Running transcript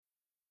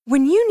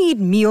When you need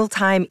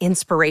mealtime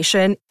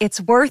inspiration,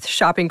 it's worth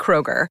shopping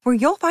Kroger, where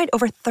you'll find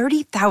over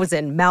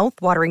 30,000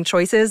 mouth-watering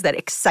choices that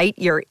excite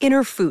your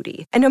inner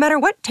foodie. And no matter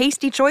what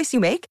tasty choice you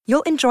make,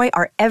 you'll enjoy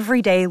our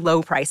everyday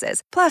low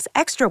prices, plus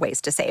extra ways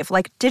to save,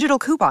 like digital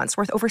coupons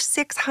worth over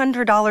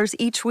 $600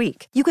 each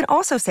week. You can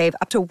also save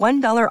up to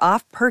 $1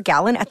 off per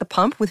gallon at the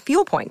pump with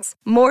fuel points.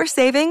 More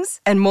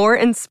savings and more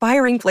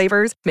inspiring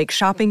flavors make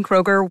shopping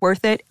Kroger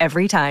worth it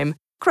every time.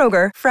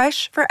 Kroger,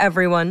 fresh for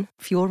everyone.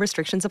 Fuel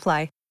restrictions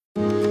apply.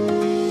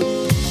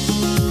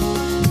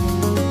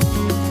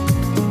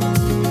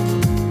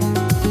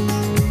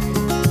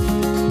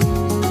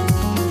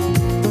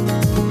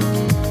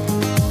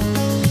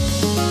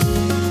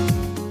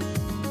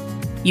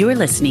 You are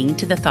listening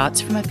to the Thoughts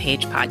from a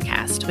Page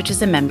podcast, which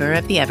is a member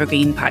of the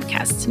Evergreen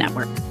Podcasts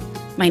Network.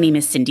 My name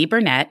is Cindy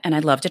Burnett, and I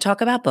love to talk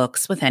about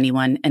books with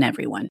anyone and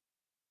everyone.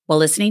 While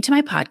listening to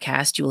my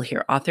podcast, you will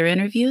hear author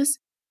interviews,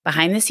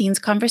 behind-the-scenes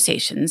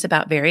conversations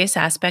about various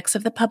aspects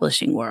of the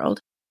publishing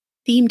world,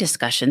 theme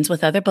discussions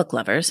with other book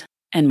lovers,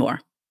 and more.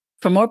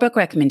 For more book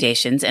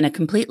recommendations and a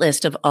complete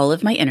list of all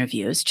of my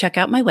interviews, check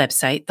out my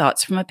website,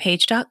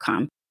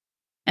 thoughtsfromapage.com,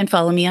 and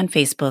follow me on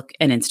Facebook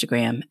and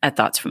Instagram at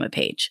Thoughts From A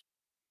Page.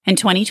 In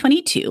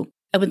 2022,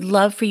 I would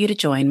love for you to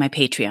join my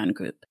Patreon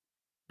group.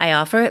 I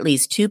offer at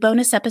least 2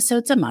 bonus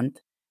episodes a month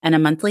and a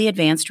monthly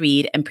advanced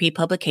read and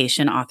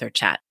pre-publication author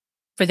chat.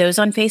 For those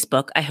on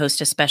Facebook, I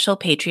host a special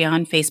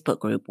Patreon Facebook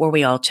group where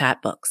we all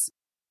chat books.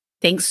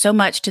 Thanks so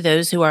much to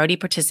those who already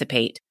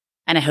participate,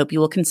 and I hope you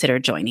will consider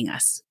joining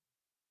us.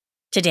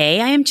 Today,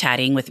 I am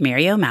chatting with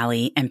Mary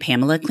O'Malley and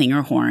Pamela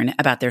Klinger-Horn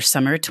about their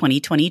summer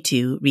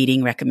 2022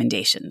 reading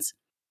recommendations.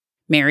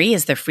 Mary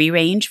is the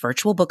free-range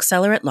virtual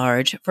bookseller at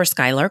large for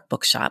Skylark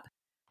Bookshop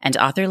and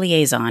author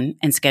liaison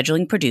and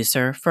scheduling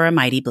producer for A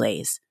Mighty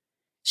Blaze.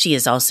 She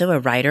is also a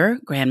writer,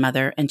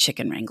 grandmother, and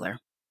chicken wrangler.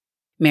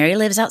 Mary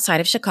lives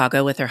outside of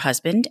Chicago with her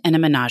husband and a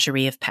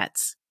menagerie of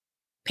pets.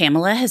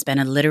 Pamela has been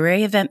a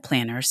literary event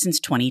planner since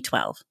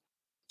 2012.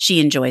 She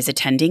enjoys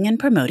attending and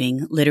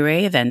promoting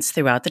literary events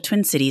throughout the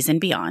Twin Cities and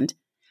beyond,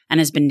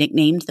 and has been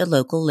nicknamed the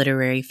local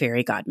literary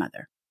fairy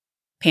godmother.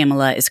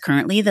 Pamela is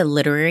currently the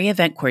literary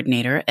event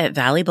coordinator at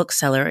Valley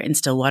Bookseller in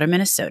Stillwater,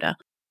 Minnesota,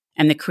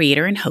 and the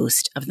creator and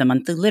host of the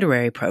monthly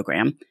literary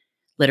program,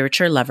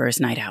 Literature Lovers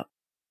Night Out.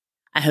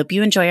 I hope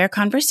you enjoy our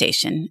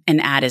conversation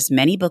and add as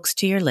many books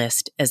to your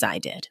list as I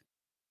did.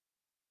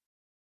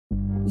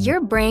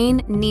 Your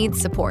brain needs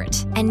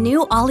support, and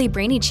new Ollie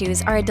Brainy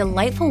Chews are a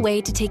delightful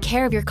way to take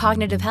care of your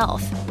cognitive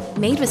health.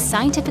 Made with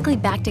scientifically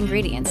backed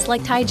ingredients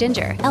like Thai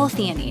ginger,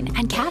 L-theanine,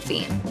 and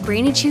caffeine,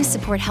 Brainy Chews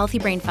support healthy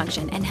brain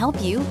function and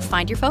help you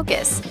find your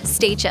focus,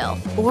 stay chill,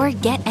 or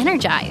get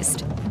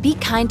energized. Be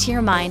kind to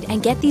your mind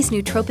and get these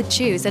nootropic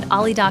chews at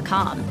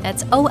ollie.com.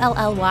 That's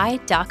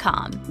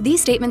OLLY.com.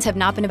 These statements have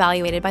not been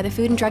evaluated by the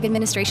Food and Drug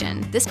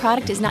Administration. This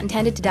product is not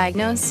intended to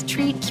diagnose,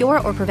 treat, cure,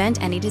 or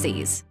prevent any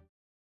disease.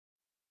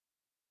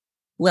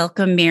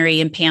 Welcome,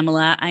 Mary and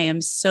Pamela. I am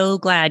so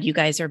glad you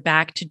guys are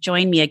back to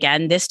join me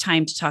again, this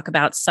time to talk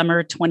about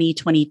summer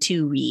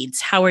 2022 reads.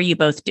 How are you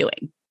both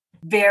doing?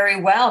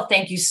 Very well.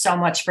 Thank you so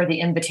much for the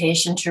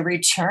invitation to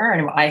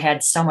return. I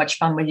had so much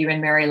fun with you and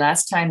Mary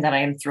last time that I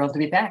am thrilled to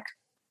be back.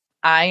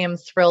 I am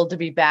thrilled to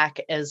be back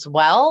as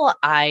well.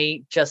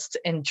 I just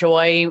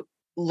enjoy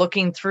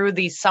looking through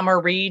these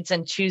summer reads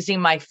and choosing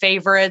my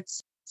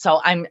favorites.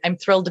 So I'm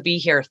thrilled to be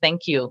here.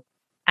 Thank you.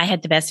 I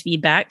had the best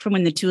feedback from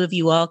when the two of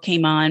you all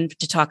came on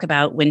to talk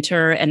about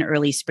winter and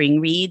early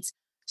spring reads.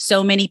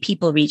 So many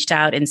people reached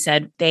out and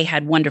said they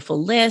had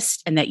wonderful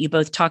lists and that you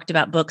both talked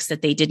about books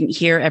that they didn't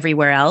hear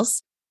everywhere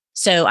else.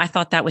 So I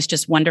thought that was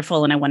just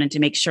wonderful, and I wanted to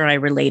make sure I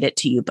relate it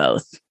to you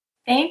both.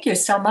 Thank you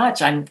so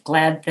much. I'm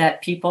glad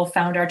that people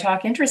found our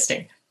talk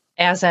interesting.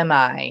 As am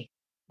I.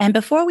 And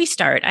before we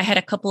start, I had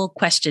a couple of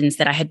questions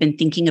that I had been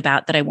thinking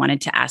about that I wanted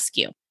to ask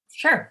you.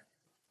 Sure.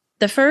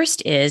 The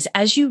first is,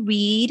 as you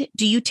read,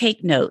 do you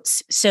take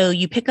notes? So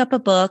you pick up a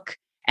book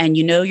and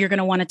you know you're going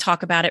to want to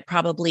talk about it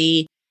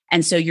probably.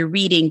 And so you're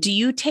reading. Do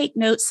you take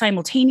notes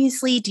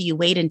simultaneously? Do you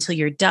wait until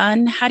you're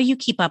done? How do you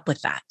keep up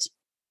with that?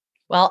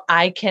 Well,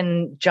 I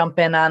can jump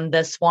in on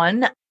this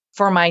one.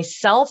 For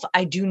myself,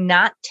 I do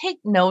not take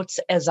notes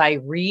as I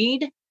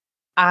read.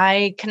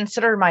 I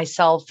consider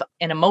myself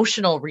an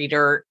emotional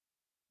reader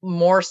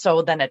more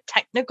so than a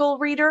technical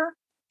reader.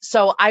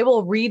 So I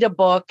will read a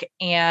book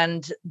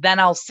and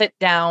then I'll sit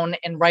down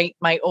and write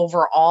my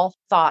overall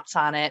thoughts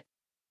on it.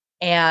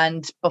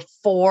 And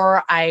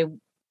before I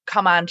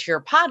come onto your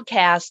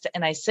podcast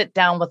and I sit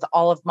down with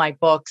all of my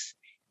books,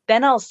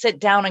 then I'll sit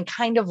down and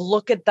kind of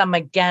look at them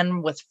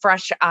again with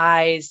fresh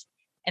eyes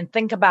and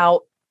think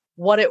about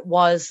what it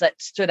was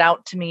that stood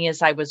out to me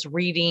as I was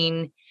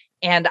reading.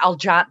 And I'll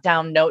jot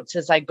down notes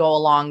as I go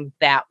along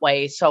that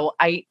way. So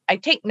I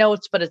take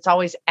notes, but it's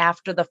always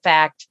after the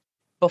fact,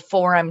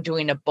 before I'm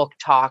doing a book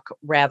talk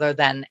rather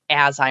than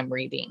as I'm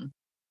reading.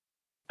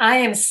 I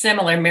am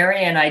similar.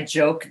 Mary and I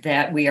joke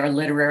that we are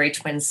literary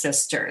twin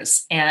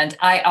sisters. And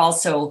I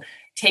also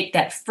take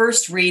that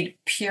first read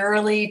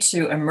purely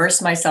to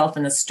immerse myself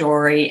in the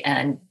story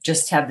and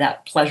just have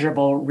that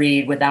pleasurable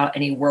read without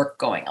any work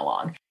going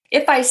along.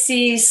 If I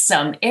see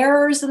some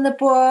errors in the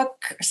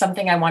book,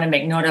 something I want to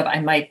make note of,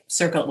 I might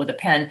circle it with a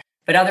pen,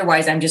 but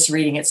otherwise I'm just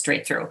reading it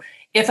straight through.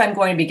 If I'm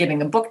going to be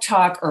giving a book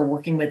talk or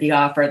working with the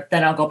author,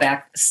 then I'll go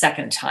back a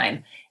second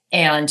time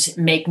and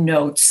make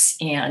notes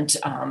and,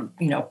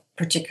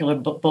 particular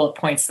bullet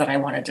points that I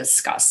want to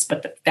discuss.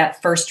 But that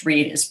first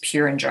read is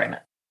pure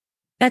enjoyment.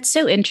 That's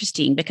so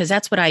interesting because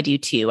that's what I do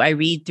too. I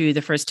read through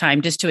the first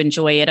time just to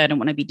enjoy it. I don't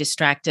want to be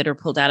distracted or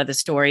pulled out of the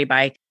story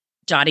by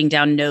jotting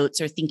down notes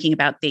or thinking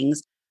about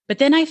things. But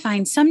then I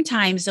find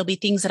sometimes there'll be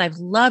things that I've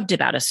loved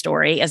about a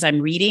story as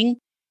I'm reading.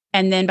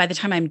 And then by the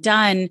time I'm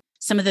done,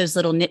 some of those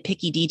little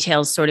nitpicky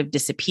details sort of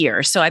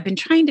disappear. So I've been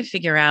trying to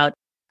figure out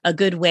a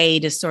good way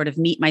to sort of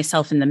meet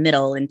myself in the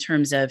middle in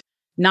terms of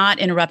not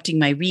interrupting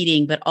my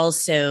reading, but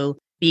also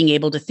being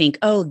able to think,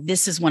 oh,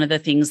 this is one of the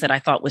things that I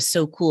thought was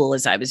so cool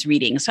as I was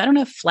reading. So I don't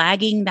know if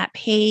flagging that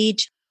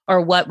page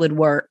or what would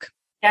work.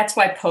 That's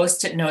why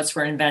Post-it notes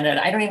were invented.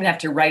 I don't even have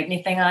to write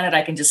anything on it.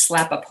 I can just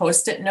slap a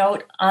Post-it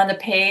note on the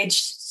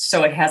page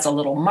so it has a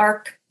little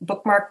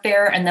bookmark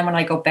there. And then when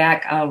I go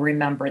back, I'll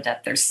remember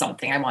that there's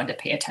something I wanted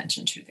to pay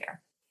attention to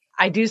there.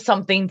 I do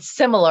something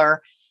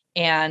similar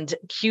and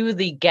cue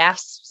the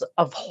gasps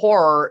of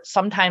horror.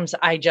 Sometimes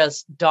I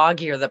just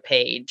dog ear the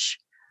page.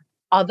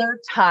 Other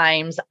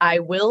times I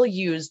will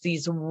use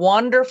these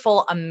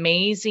wonderful,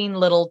 amazing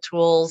little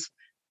tools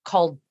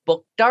called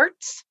book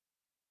darts.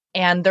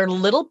 And they're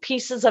little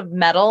pieces of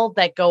metal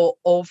that go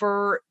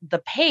over the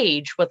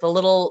page with a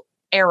little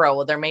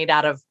arrow. They're made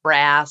out of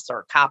brass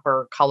or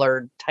copper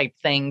colored type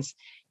things.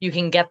 You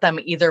can get them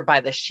either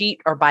by the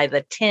sheet or by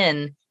the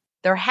tin.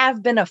 There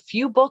have been a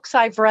few books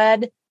I've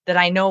read that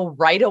I know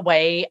right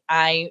away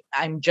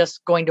I'm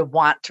just going to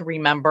want to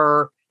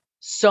remember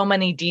so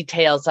many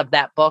details of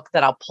that book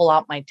that I'll pull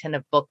out my tin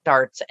of book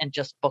darts and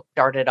just book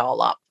dart it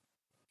all up.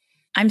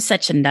 I'm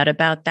such a nut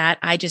about that.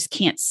 I just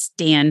can't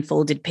stand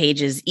folded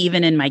pages,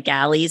 even in my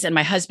galleys. And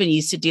my husband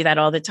used to do that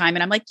all the time.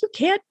 And I'm like, you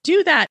can't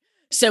do that.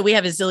 So we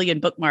have a zillion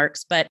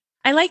bookmarks, but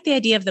I like the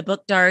idea of the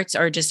book darts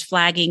or just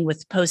flagging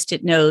with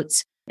Post-it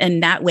notes.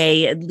 And that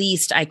way, at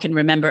least I can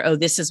remember, oh,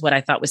 this is what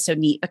I thought was so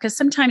neat. Because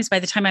sometimes by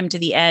the time I'm to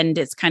the end,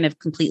 it's kind of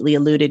completely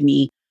eluded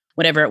me,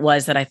 whatever it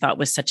was that I thought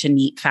was such a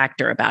neat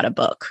factor about a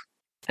book.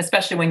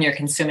 Especially when you're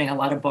consuming a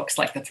lot of books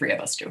like the three of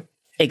us do.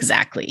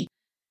 Exactly.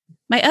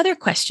 My other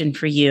question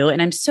for you,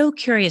 and I'm so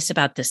curious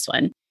about this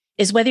one,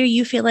 is whether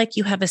you feel like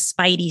you have a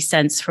spidey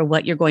sense for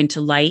what you're going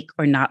to like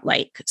or not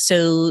like.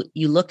 So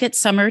you look at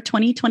summer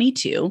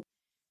 2022,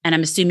 and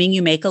I'm assuming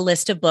you make a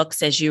list of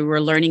books as you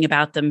were learning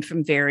about them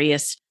from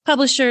various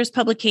publishers,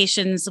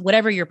 publications,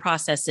 whatever your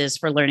process is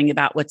for learning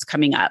about what's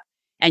coming up.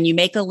 And you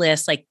make a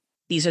list like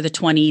these are the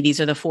 20, these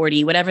are the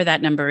 40, whatever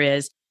that number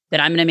is, that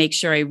I'm going to make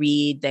sure I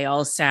read. They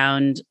all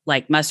sound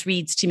like must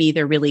reads to me.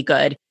 They're really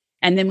good.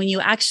 And then when you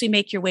actually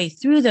make your way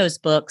through those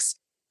books,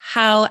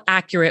 how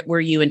accurate were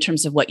you in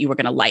terms of what you were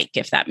going to like,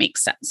 if that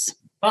makes sense?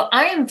 Well,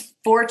 I am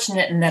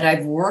fortunate in that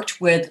I've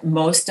worked with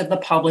most of the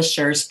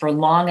publishers for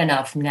long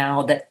enough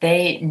now that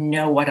they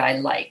know what I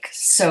like.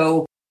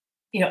 So,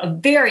 a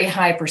very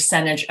high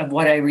percentage of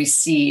what I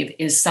receive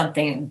is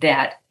something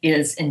that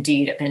is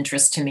indeed of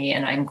interest to me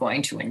and I'm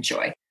going to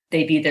enjoy.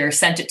 They've either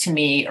sent it to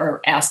me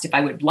or asked if I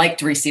would like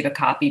to receive a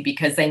copy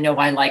because they know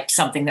I liked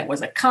something that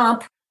was a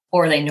comp,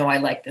 or they know I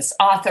like this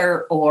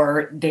author,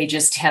 or they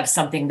just have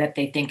something that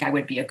they think I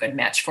would be a good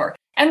match for.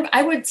 And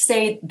I would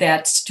say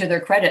that to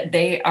their credit,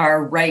 they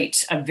are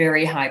right a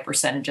very high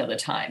percentage of the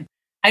time.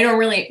 I don't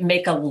really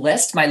make a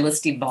list. My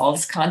list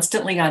evolves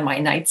constantly on my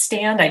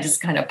nightstand. I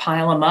just kind of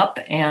pile them up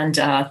and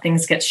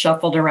things get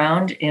shuffled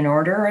around in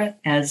order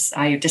as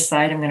I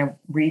decide I'm going to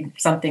read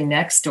something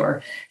next,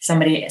 or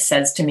somebody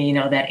says to me,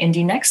 that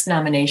Indie Next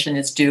nomination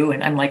is due.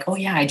 And I'm like, oh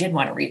yeah, I did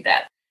want to read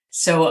that.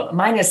 So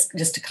mine is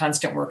just a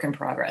constant work in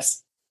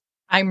progress.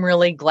 I'm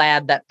really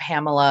glad that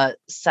Pamela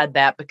said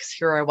that, because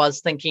here I was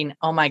thinking,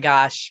 oh my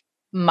gosh,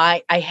 it's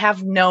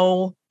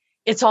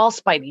all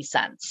spidey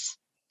sense,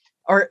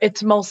 or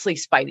it's mostly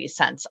spidey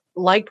sense.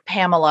 Like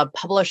Pamela,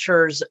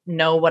 publishers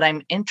know what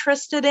I'm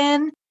interested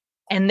in,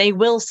 and they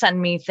will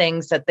send me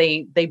things that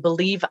they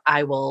believe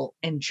I will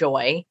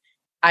enjoy.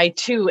 I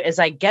too, as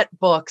I get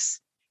books,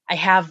 I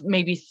have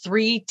maybe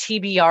 3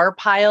 TBR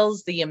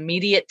piles: the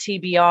immediate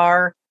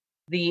TBR,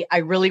 the I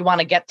really want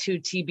to get to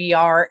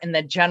TBR, and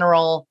the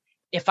general,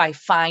 if I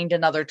find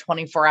another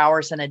 24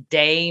 hours in a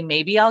day,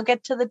 maybe I'll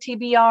get to the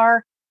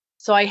TBR.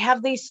 So I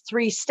have these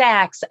 3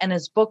 stacks, and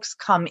as books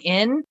come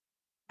in,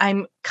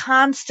 I'm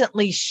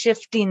constantly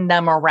shifting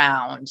them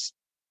around.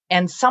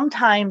 And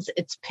sometimes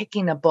it's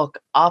picking a book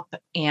up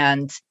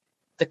and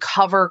the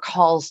cover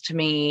calls to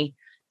me.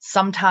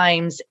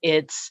 Sometimes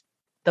it's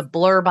the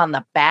blurb on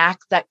the back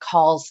that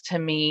calls to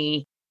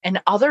me.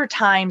 And other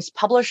times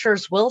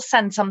publishers will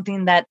send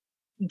something that,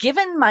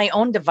 given my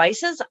own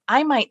devices,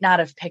 I might not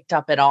have picked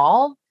up at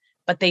all,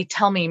 but they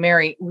tell me,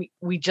 Mary,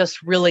 we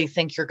just really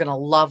think you're going to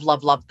love,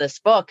 love, love this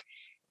book.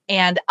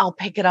 and I'll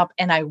pick it up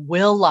and I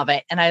will love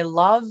it. And I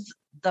love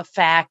the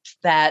fact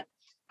that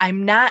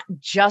I'm not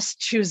just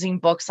choosing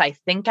books I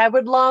think I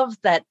would love,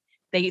 that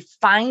they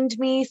find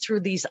me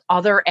through these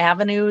other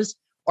avenues,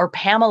 or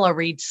Pamela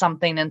reads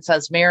something and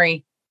says,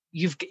 Mary,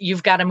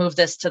 you've got to move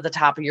this to the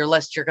top of your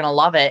list. You're going to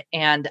love it.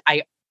 And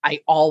I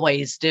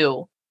always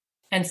do.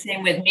 And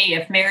same with me.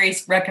 If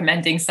Mary's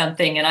recommending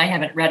something and I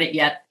haven't read it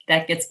yet,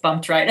 that gets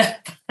bumped right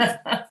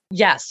up.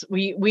 Yes,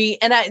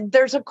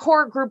 there's a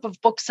core group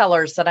of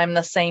booksellers that I'm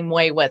the same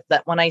way with,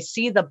 that when I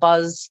see the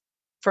buzz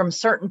from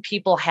certain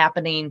people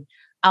happening,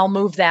 I'll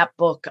move that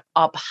book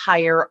up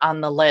higher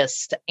on the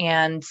list.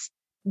 And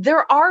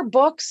there are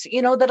books,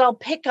 that I'll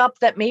pick up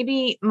that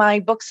maybe my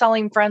book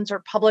selling friends or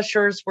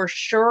publishers were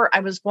sure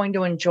I was going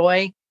to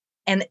enjoy,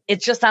 and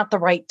it's just not the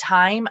right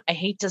time. I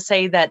hate to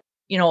say that,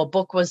 a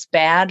book was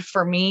bad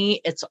for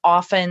me. It's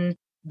often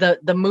the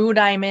mood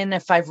I'm in.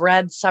 If I've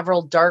read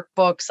several dark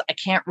books, I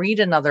can't read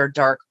another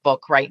dark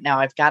book right now.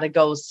 I've got to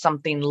go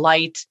something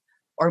light,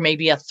 or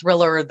maybe a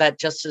thriller that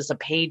just is a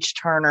page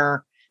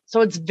turner.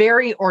 So it's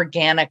very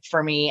organic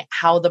for me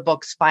how the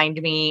books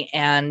find me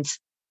and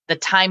the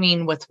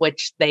timing with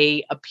which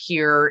they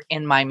appear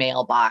in my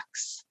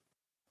mailbox.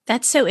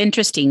 That's so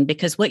interesting,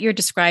 because what you're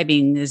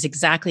describing is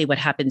exactly what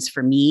happens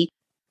for me.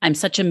 I'm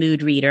such a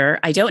mood reader.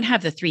 I don't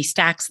have the 3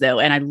 stacks though,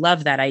 and I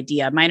love that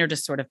idea. Mine are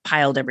just sort of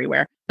piled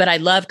everywhere, but I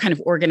love kind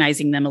of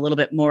organizing them a little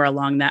bit more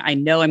along that I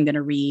know I'm going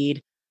to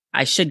read,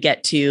 I should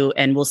get to,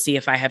 and we'll see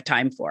if I have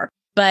time for.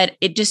 But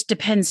it just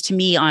depends to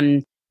me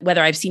on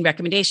whether I've seen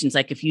recommendations.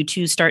 Like if you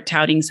two start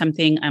touting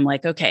something, I'm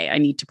like, okay, I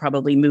need to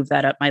probably move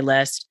that up my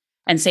list.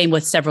 And same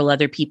with several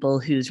other people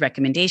whose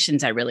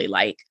recommendations I really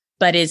like.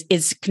 But it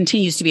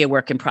continues to be a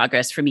work in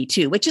progress for me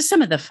too, which is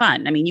some of the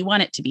fun. I mean, you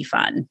want it to be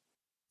fun.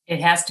 It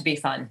has to be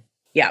fun.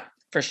 Yeah,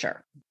 for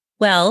sure.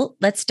 Well,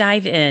 let's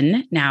dive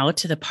in now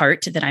to the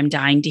part that I'm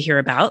dying to hear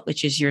about,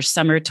 which is your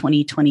summer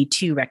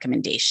 2022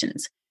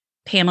 recommendations.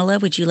 Pamela,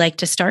 would you like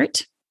to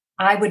start?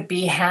 I would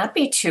be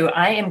happy to.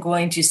 I am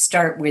going to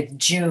start with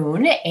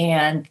June,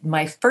 and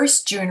my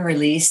first June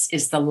release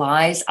is The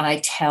Lies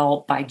I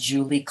Tell by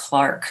Julie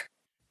Clark.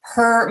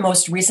 Her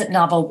most recent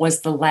novel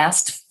was The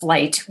Last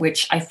Flight,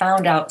 which I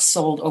found out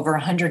sold over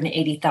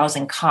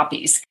 180,000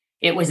 copies.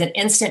 It was an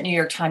instant New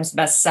York Times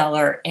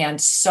bestseller and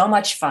so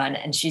much fun.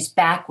 And she's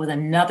back with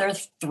another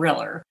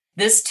thriller,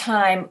 this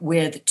time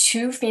with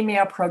 2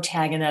 female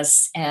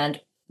protagonists,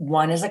 and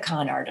one is a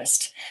con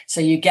artist.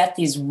 So you get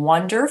these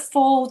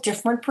wonderful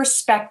different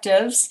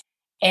perspectives,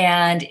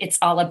 and it's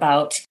all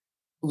about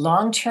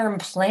long-term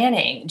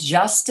planning,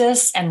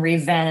 justice, and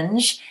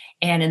revenge.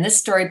 And in this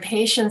story,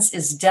 patience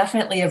is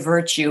definitely a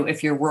virtue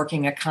if you're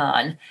working a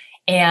con.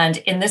 And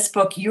in this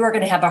book, you are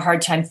going to have a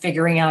hard time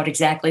figuring out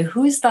exactly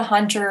who's the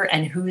hunter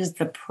and who's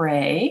the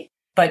prey.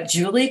 But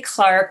Julie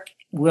Clark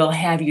will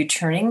have you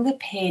turning the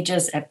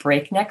pages at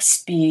breakneck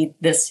speed.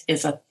 This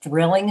is a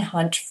thrilling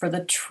hunt for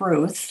the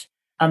truth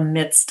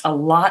amidst a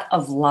lot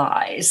of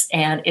lies.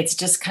 And it's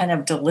just kind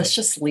of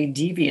deliciously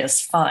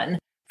devious fun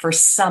for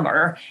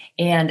summer.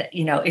 And,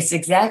 it's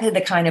exactly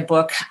the kind of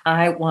book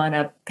I want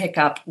to pick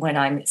up when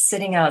I'm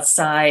sitting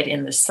outside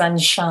in the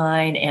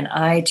sunshine and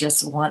I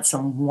just want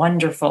some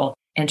wonderful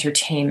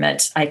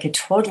entertainment. I could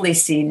totally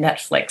see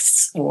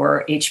Netflix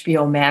or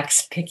HBO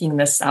Max picking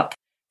this up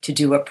to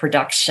do a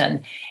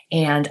production.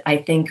 And I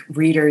think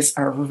readers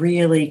are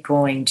really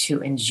going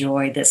to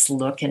enjoy this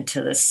look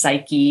into the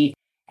psyche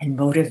and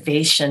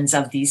motivations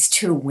of these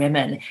 2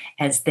 women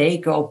as they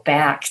go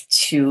back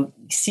to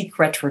seek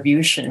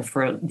retribution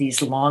for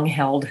these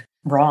long-held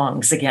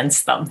wrongs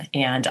against them.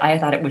 And I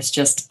thought it was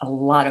just a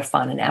lot of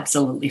fun and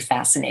absolutely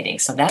fascinating.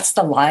 So that's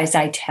The Lies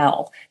I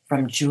Tell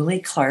from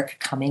Julie Clark,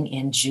 coming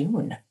in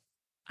June.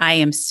 I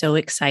am so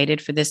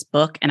excited for this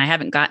book, and I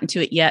haven't gotten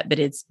to it yet, but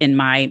it's in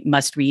my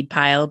must-read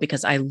pile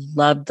because I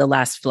loved The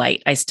Last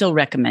Flight. I still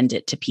recommend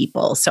it to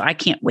people, so I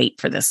can't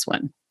wait for this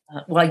one.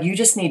 Well, you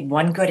just need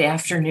one good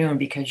afternoon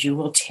because you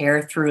will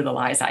tear through The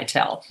Lies I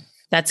Tell.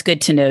 That's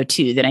good to know,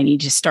 too, that I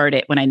need to start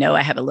it when I know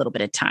I have a little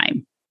bit of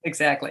time.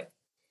 Exactly.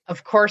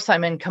 Of course,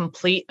 I'm in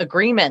complete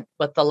agreement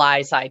with The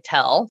Lies I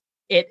Tell.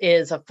 It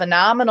is a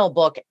phenomenal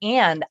book.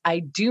 And I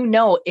do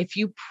know if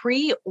you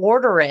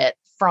pre-order it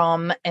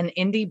from an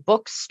indie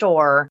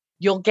bookstore,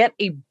 you'll get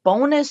a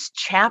bonus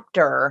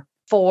chapter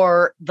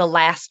for The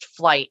Last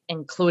Flight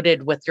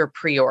included with your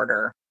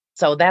pre-order.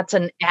 So that's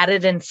an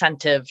added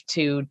incentive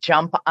to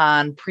jump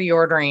on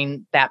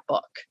pre-ordering that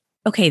book.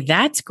 Okay,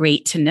 that's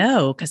great to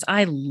know because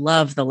I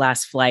love The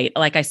Last Flight.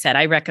 Like I said,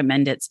 I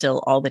recommend it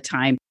still all the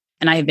time,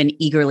 and I have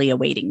been eagerly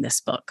awaiting this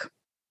book.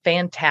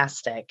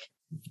 Fantastic.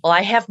 Well,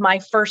 I have my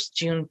first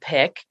June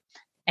pick,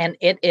 and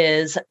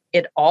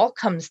It All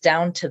Comes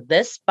Down to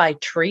This by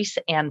Therese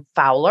Ann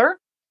Fowler.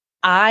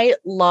 I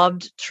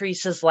loved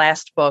Therese's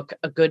last book,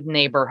 A Good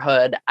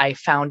Neighborhood. I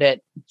found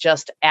it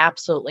just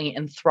absolutely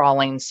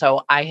enthralling.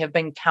 So I have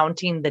been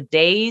counting the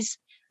days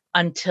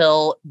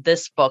until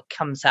this book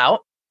comes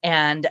out.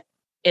 And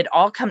It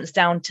All Comes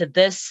Down to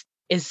This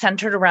is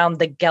centered around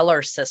the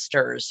Geller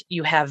sisters.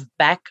 You have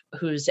Beck,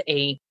 who's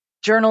a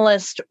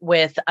journalist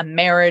with a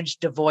marriage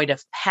devoid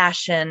of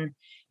passion.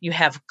 You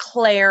have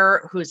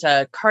Claire, who's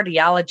a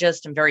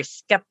cardiologist and very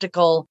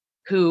skeptical,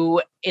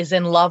 who is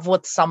in love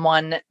with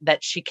someone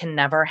that she can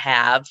never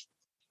have.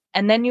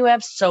 And then you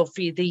have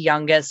Sophie, the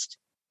youngest,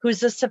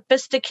 who's a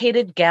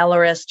sophisticated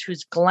gallerist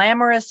whose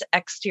glamorous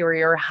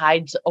exterior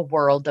hides a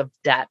world of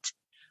debt.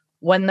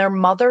 When their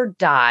mother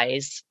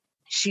dies,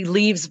 she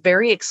leaves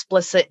very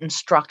explicit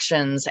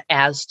instructions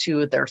as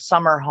to their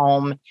summer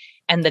home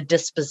and the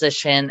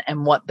disposition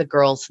and what the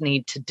girls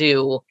need to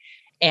do.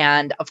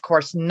 And of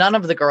course, none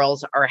of the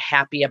girls are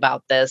happy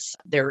about this.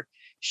 They're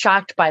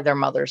shocked by their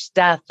mother's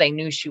death. They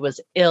knew she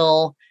was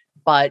ill,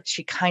 but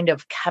she kind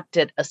of kept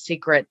it a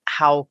secret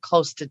how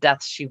close to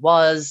death she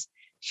was.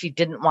 She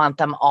didn't want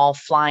them all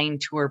flying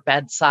to her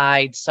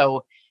bedside.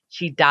 So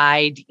she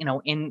died,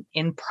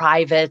 in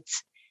private.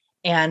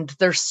 And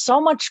there's so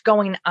much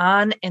going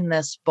on in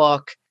this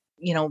book.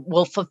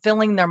 Will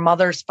fulfilling their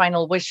mother's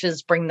final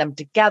wishes bring them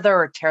together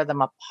or tear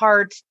them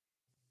apart?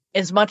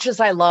 As much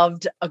as I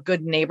loved A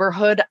Good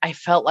Neighborhood, I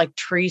felt like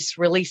Therese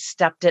really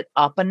stepped it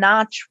up a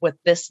notch with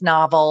this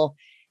novel.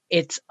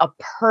 It's a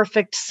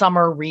perfect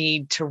summer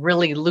read to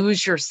really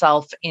lose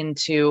yourself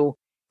into.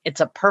 It's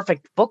a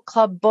perfect book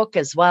club book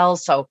as well.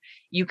 So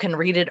you can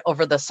read it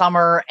over the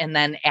summer and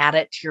then add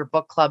it to your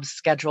book club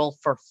schedule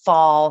for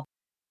fall.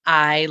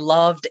 I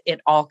loved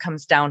It All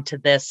Comes Down to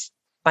This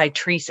by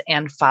Therese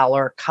Ann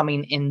Fowler,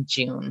 coming in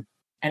June.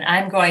 And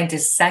I'm going to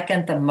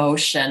second the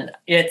motion.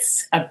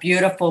 It's a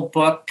beautiful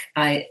book.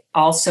 I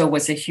also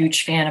was a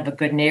huge fan of A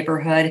Good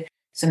Neighborhood.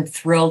 So I'm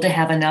thrilled to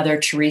have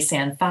another Therese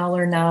Ann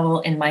Fowler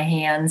novel in my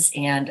hands.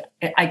 And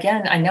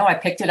again, I know I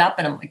picked it up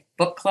and I'm like,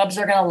 book clubs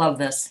are going to love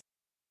this.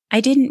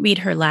 I didn't read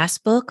her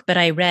last book, but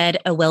I read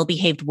A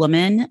Well-Behaved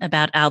Woman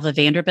about Alva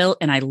Vanderbilt,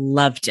 and I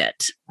loved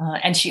it.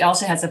 And she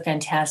also has a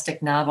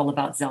fantastic novel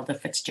about Zelda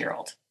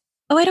Fitzgerald.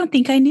 Oh, I don't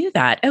think I knew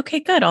that.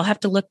 Okay, good. I'll have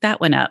to look that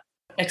one up.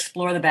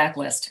 Explore the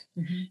backlist.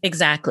 Mm-hmm.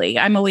 Exactly.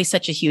 I'm always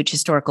such a huge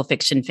historical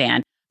fiction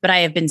fan, but I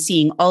have been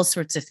seeing all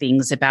sorts of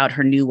things about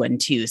her new one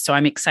too. So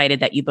I'm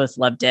excited that you both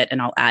loved it,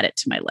 and I'll add it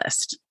to my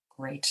list.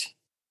 Great.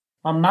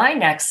 Well, my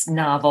next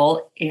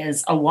novel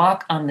is A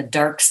Walk on the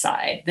Dark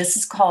Side. This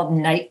is called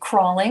Night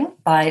Crawling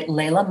by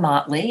Layla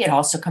Motley. It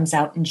also comes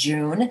out in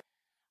June.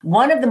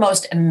 One of the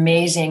most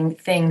amazing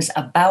things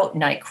about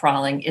Night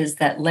Crawling is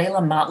that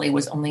Layla Motley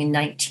was only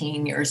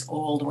 19 years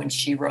old when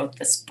she wrote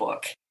this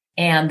book.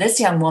 And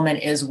this young woman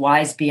is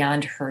wise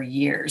beyond her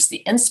years. The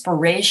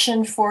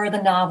inspiration for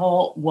the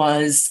novel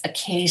was a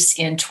case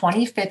in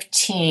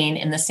 2015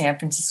 in the San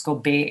Francisco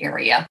Bay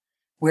Area,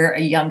 where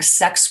a young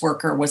sex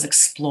worker was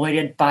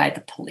exploited by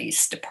the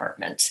police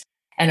department.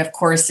 And of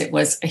course, it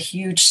was a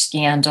huge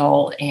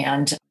scandal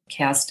and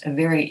cast a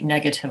very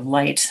negative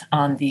light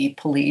on the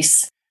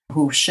police,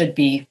 who should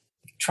be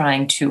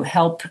trying to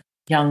help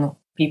young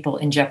people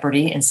in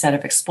jeopardy instead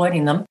of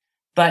exploiting them.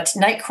 But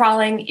Night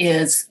Crawling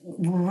is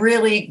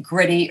really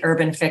gritty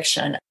urban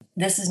fiction.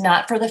 This is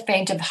not for the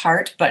faint of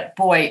heart, but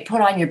boy,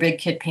 put on your big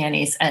kid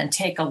panties and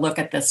take a look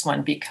at this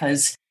one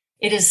because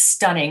it is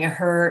stunning.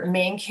 Her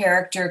main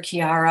character,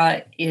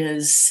 Kiara,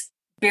 is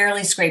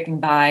barely scraping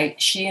by.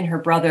 She and her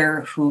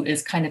brother, who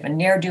is kind of a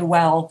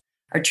ne'er-do-well,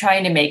 are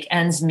trying to make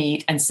ends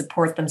meet and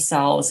support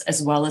themselves,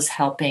 as well as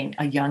helping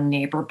a young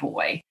neighbor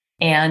boy.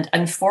 And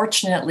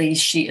unfortunately,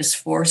 she is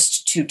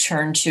forced to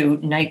turn to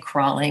night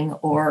crawling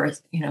or,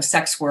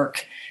 sex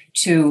work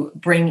to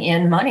bring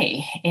in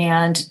money.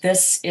 And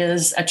this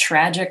is a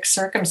tragic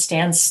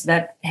circumstance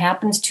that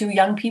happens to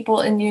young people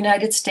in the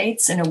United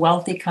States, in a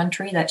wealthy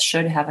country that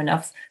should have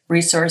enough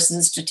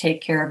resources to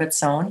take care of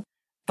its own.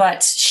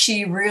 But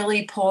she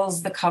really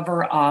pulls the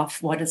cover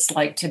off what it's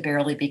like to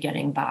barely be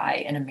getting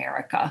by in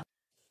America.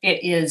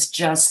 It is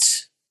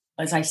just,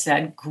 as I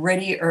said,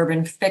 gritty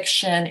urban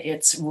fiction.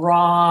 It's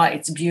raw,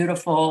 it's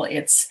beautiful,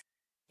 it's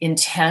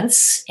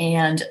intense.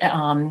 And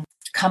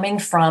coming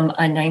from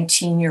a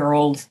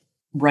 19-year-old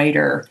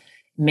writer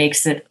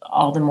makes it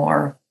all the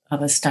more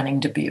of a stunning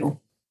debut.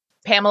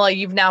 Pamela,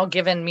 you've now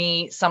given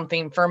me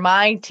something for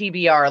my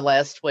TBR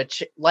list,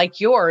 which, like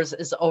yours,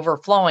 is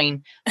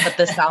overflowing, but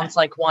this sounds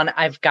like one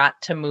I've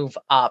got to move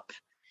up.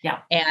 Yeah.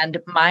 And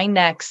my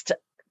next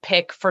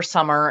pick for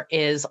summer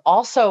is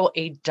also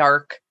a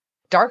dark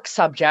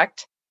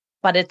subject,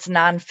 but it's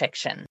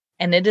nonfiction.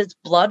 And it is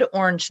Blood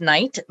Orange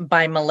Night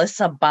by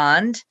Melissa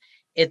Bond.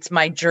 It's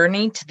my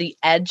journey to the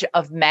edge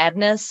of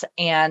madness.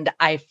 And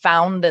I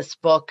found this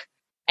book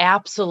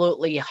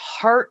absolutely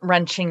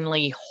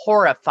heart-wrenchingly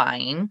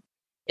horrifying.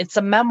 It's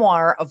a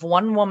memoir of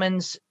one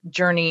woman's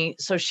journey.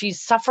 So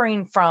she's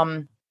suffering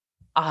from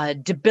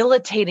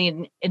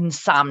debilitating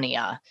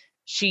insomnia.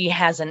 She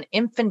has an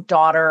infant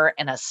daughter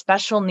and a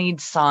special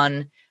needs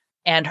son,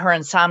 and her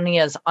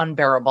insomnia is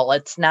unbearable.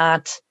 It's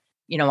not,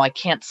 I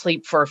can't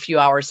sleep for a few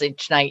hours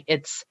each night.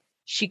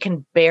 She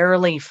can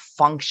barely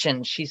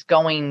function. She's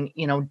going,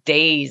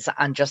 days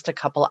on just a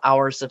couple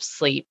hours of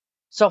sleep.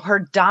 So her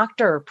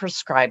doctor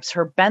prescribes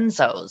her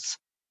benzos.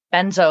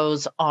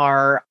 Benzos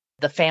are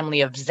the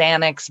family of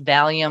Xanax,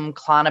 Valium,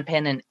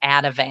 Klonopin, and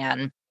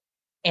Ativan.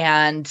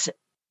 And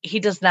he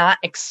does not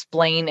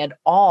explain at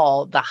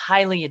all the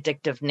highly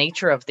addictive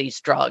nature of these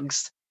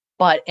drugs,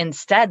 but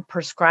instead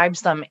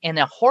prescribes them in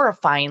a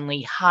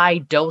horrifyingly high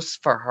dose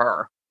for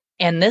her.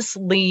 And this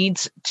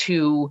leads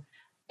to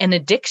an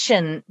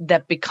addiction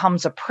that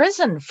becomes a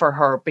prison for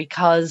her,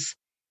 because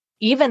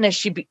even as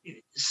she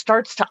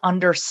starts to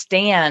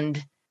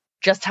understand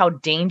just how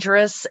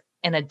dangerous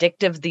and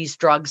addictive these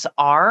drugs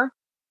are,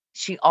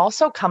 she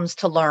also comes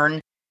to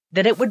learn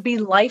that it would be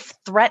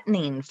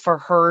life-threatening for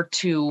her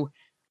to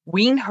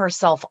wean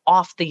herself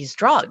off these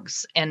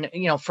drugs and,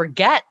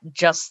 forget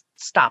just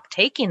stop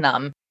taking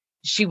them.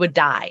 She would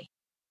die.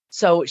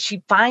 So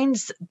she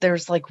finds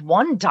there's like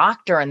one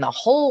doctor in the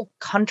whole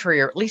country,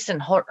 or at least in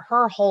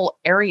her whole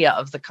area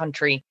of the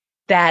country,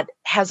 that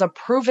has a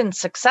proven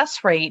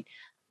success rate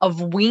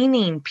of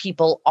weaning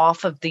people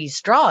off of these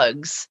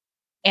drugs.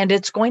 And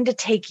it's going to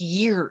take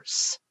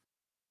years.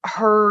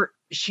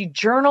 She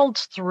journaled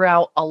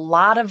throughout a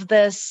lot of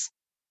this.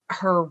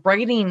 Her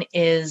writing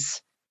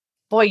is,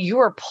 boy, you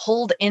are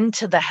pulled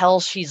into the hell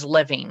she's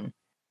living.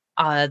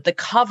 The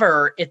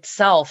cover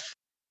itself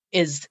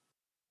is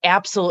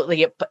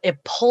absolutely,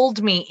 it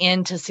pulled me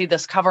in to see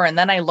this cover. And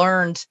then I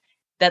learned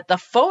that the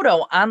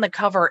photo on the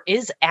cover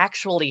is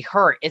actually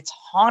her. It's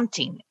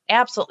haunting,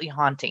 absolutely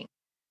haunting.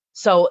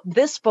 So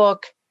this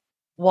book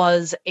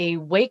was a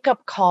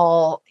wake-up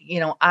call.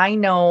 I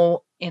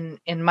know in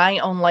my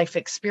own life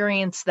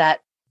experience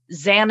that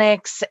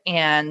Xanax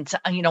and,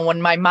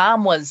 when my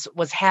mom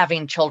was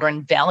having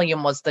children,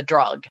 Valium was the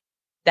drug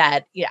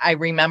that I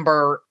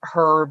remember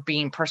her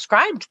being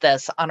prescribed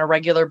this on a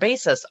regular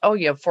basis. Oh,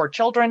 you have 4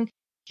 children.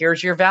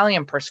 Here's your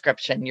Valium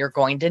prescription. You're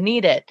going to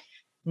need it.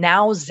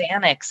 Now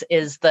Xanax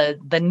is the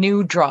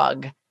new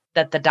drug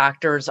that the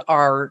doctors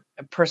are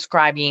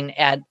prescribing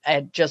at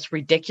just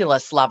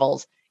ridiculous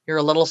levels. You're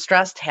a little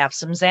stressed, have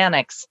some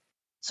Xanax.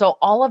 So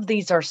all of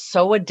these are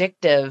so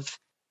addictive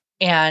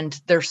and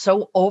they're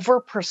so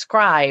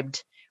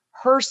overprescribed.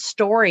 Her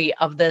story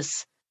of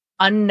this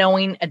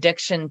unknowing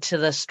addiction to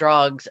this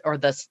drugs, or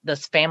this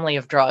family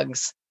of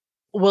drugs,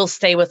 will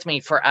stay with me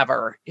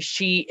forever.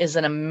 She is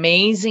an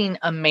amazing,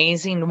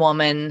 amazing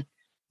woman.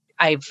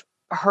 I've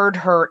heard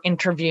her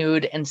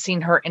interviewed and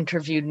seen her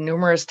interviewed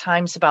numerous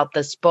times about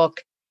this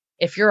book.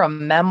 If you're a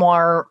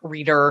memoir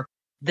reader,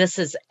 this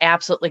has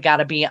absolutely got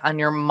to be on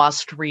your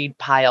must-read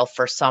pile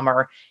for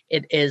summer.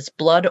 It is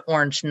Blood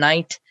Orange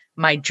Night,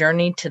 My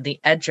Journey to the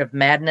Edge of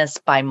Madness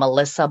by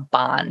Melissa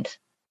Bond.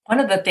 One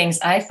of the things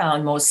I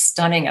found most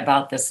stunning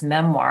about this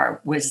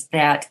memoir was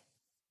that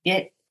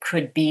it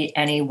could be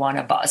any one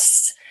of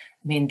us.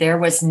 I mean, there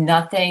was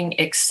nothing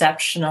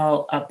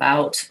exceptional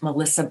about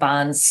Melissa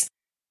Bond's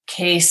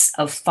case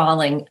of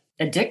falling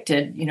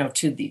addicted,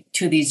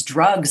 to these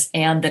drugs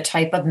and the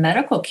type of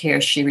medical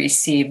care she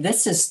received.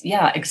 This is,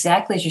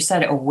 exactly as you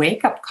said, a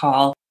wake-up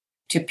call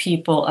to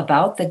people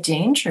about the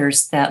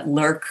dangers that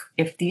lurk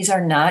if these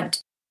are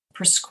not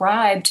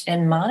prescribed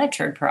and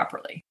monitored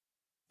properly.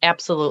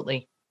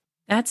 Absolutely.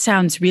 That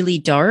sounds really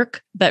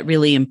dark, but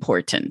really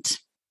important.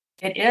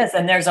 It is.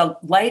 And there's a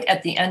light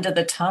at the end of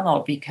the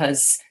tunnel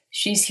because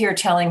she's here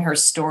telling her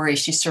story.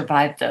 She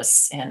survived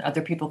this, and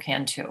other people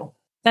can too.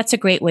 That's a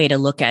great way to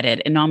look at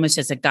it, and almost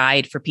as a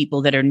guide for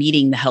people that are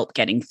needing the help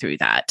getting through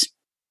that.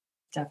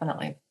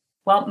 Definitely.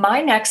 Well,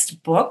 my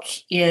next book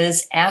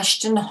is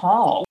Ashton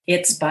Hall.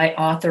 It's by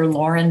author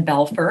Lauren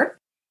Belfer.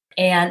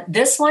 And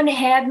this one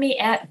had me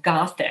at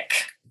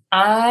Gothic.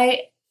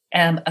 I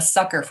am a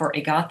sucker for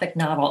a Gothic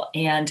novel,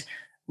 and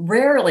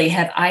rarely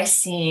have I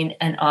seen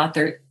an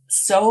author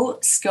so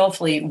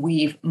skillfully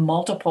weave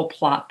multiple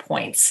plot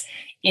points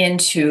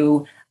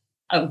into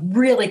a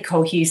really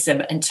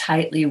cohesive and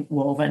tightly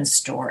woven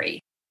story.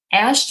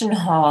 Ashton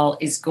Hall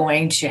is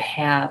going to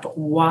have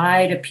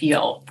wide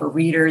appeal for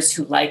readers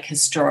who like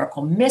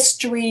historical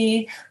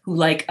mystery, who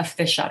like a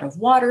fish out of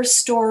water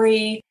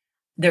story.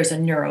 There's a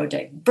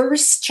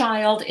neurodiverse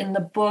child in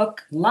the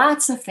book,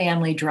 lots of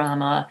family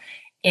drama,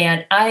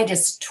 and I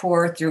just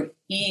tore through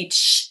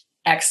each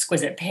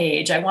exquisite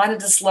page. I wanted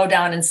to slow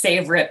down and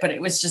savor it, but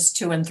it was just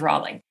too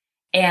enthralling.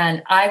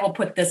 And I will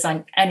put this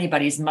on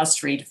anybody's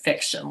must-read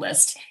fiction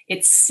list.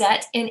 It's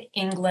set in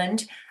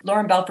England.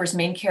 Lauren Belfer's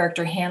main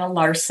character, Hannah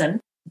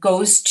Larson,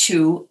 goes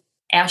to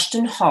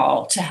Ashton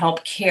Hall to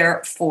help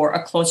care for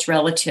a close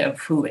relative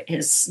who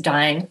is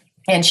dying,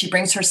 and she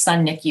brings her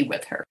son, Nicky,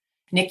 with her.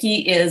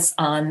 Nicky is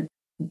on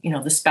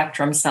the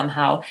spectrum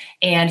somehow,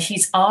 and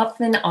he's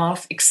often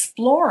off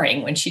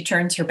exploring when she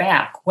turns her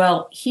back.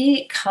 Well,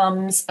 he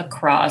comes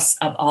across,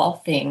 of all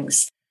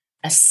things,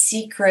 a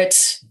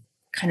secret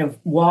kind of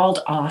walled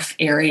off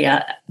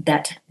area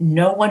that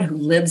no one who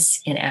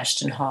lives in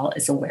Ashton Hall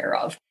is aware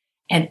of.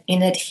 And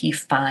in it, he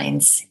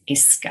finds a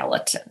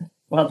skeleton.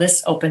 Well,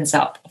 this opens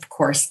up, of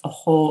course, a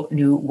whole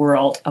new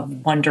world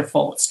of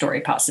wonderful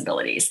story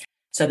possibilities.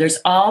 So there's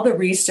all the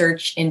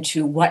research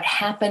into what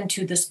happened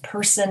to this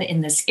person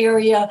in this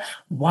area.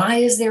 Why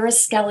is there a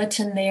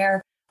skeleton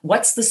there?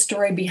 What's the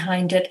story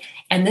behind it?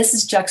 And this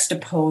is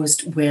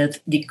juxtaposed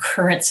with the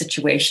current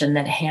situation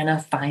that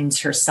Hannah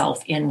finds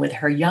herself in with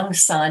her young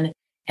son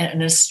and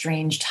an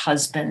estranged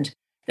husband.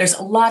 There's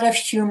a lot of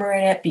humor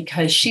in it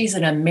because she's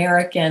an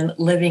American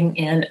living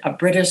in a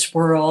British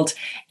world.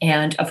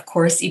 And of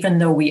course, even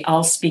though we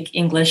all speak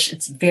English,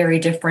 it's very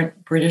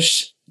different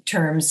British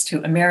terms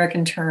to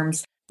American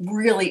terms.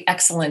 Really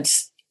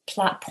excellent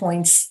plot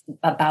points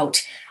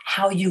about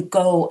how you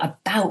go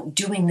about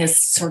doing this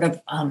sort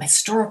of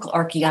historical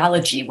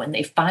archaeology when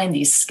they find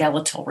these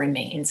skeletal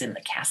remains in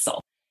the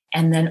castle.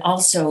 And then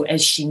also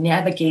as she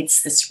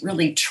navigates this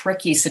really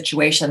tricky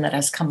situation that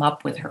has come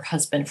up with her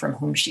husband from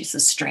whom she's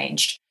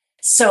estranged.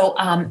 So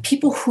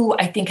people who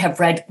I think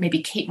have read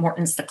maybe Kate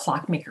Morton's The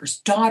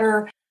Clockmaker's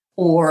Daughter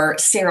or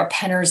Sarah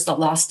Penner's The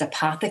Lost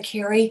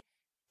Apothecary,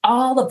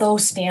 all of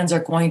those fans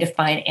are going to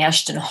find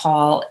Ashton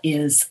Hall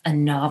is a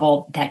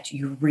novel that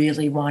you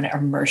really want to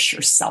immerse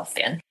yourself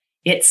in.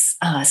 It's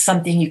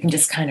something you can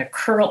just kind of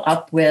curl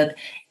up with,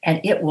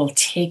 and it will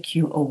take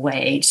you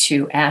away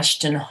to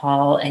Ashton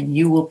Hall, and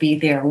you will be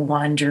there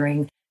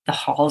wandering the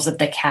halls of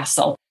the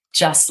castle,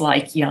 just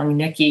like young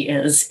Nikki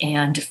is,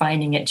 and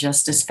finding it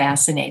just as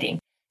fascinating.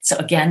 So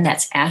again,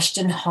 that's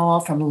Ashton Hall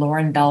from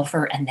Lauren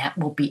Belfer, and that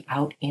will be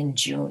out in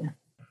June.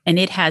 And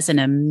it has an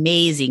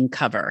amazing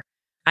cover.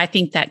 I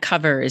think that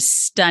cover is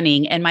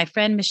stunning. And my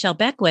friend Michelle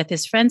Beckwith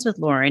is friends with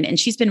Lauren, and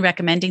she's been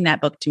recommending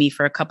that book to me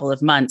for a couple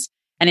of months.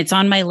 And it's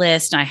on my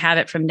list. And I have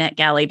it from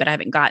NetGalley, but I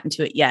haven't gotten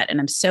to it yet. And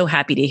I'm so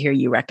happy to hear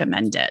you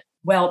recommend it.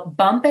 Well,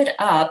 bump it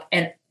up.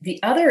 And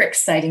the other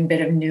exciting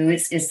bit of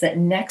news is that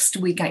next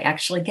week I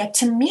actually get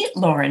to meet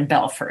Lauren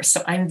Belfer.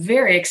 So I'm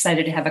very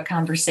excited to have a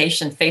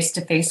conversation face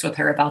to face with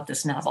her about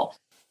this novel.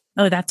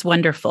 Oh, that's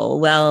wonderful.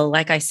 Well,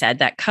 like I said,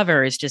 that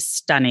cover is just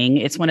stunning.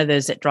 It's one of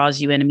those that draws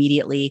you in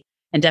immediately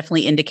and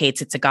definitely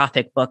indicates it's a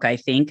Gothic book, I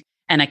think.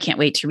 And I can't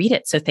wait to read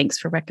it. So thanks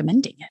for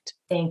recommending it.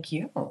 Thank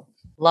you.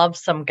 Love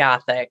some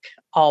Gothic,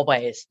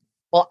 always.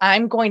 Well,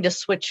 I'm going to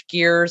switch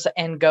gears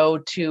and go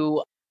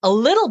to a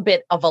little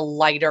bit of a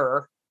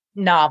lighter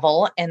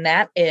novel, and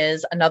that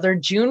is another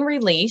June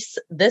release.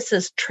 This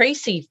is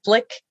Tracy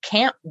Flick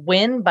Can't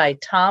Win by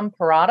Tom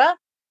Perrotta.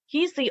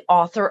 He's the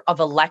author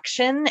of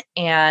Election,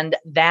 and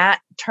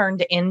that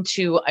turned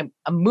into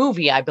a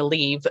movie, I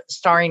believe,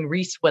 starring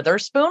Reese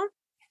Witherspoon.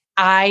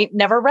 I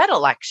never read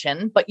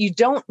Election, but you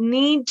don't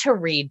need to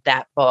read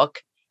that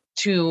book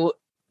to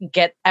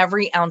get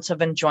every ounce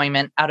of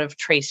enjoyment out of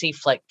Tracy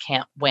Flick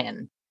Can't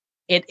Win.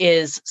 It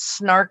is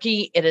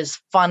snarky, it is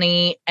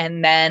funny,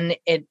 and then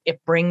it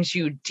brings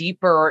you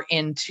deeper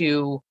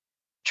into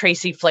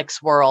Tracy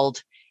Flick's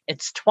world.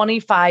 It's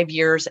 25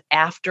 years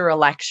after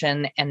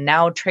Election, and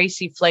now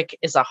Tracy Flick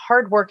is a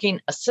hardworking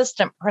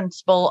assistant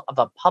principal of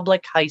a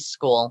public high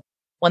school.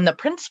 When the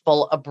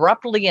principal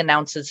abruptly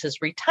announces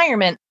his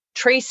retirement,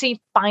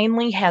 Tracy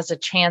finally has a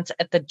chance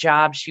at the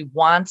job she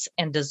wants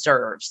and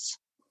deserves.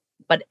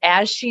 But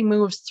as she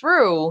moves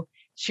through,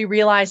 she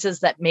realizes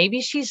that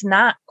maybe she's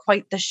not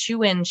quite the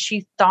shoo-in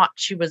she thought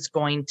she was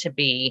going to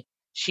be.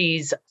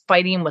 She's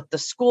fighting with the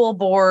school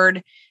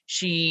board.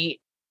 She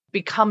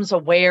becomes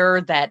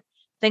aware that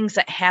things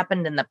that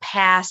happened in the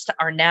past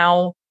are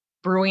now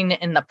brewing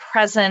in the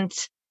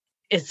present.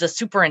 Is the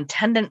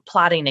superintendent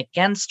plotting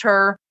against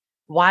her?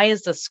 Why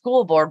is the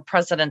school board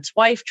president's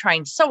wife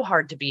trying so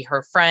hard to be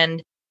her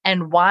friend?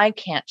 And why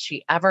can't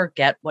she ever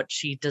get what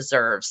she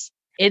deserves?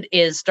 It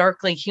is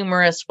darkly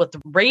humorous with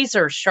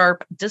razor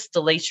sharp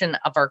distillation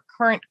of our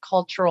current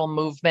cultural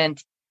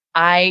movement.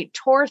 I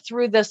tore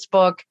through this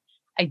book.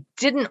 I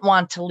didn't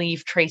want to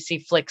leave Tracy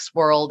Flick's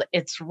world.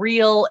 It's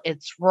real.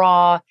 It's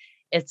raw.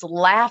 It's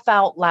laugh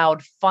out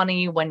loud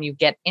funny when you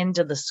get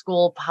into the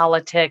school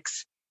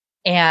politics.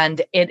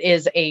 And it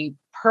is a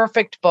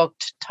perfect book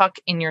to tuck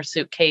in your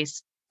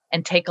suitcase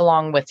and take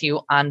along with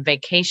you on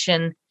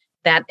vacation.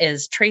 That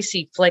is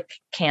Tracy Flick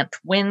Can't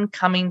Win,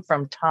 coming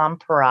from Tom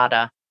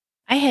Perrotta.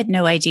 I had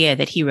no idea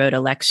that he wrote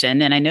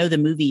Election, and I know the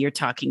movie you're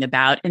talking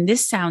about, and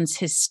this sounds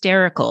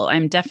hysterical.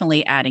 I'm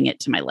definitely adding it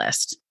to my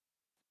list.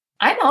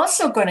 I'm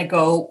also going to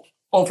go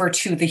over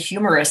to the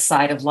humorous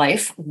side of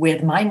life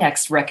with my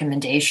next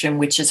recommendation,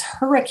 which is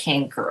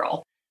Hurricane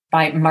Girl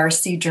by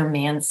Marcy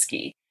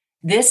Dermansky.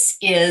 This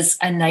is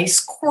a nice,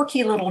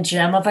 quirky little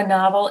gem of a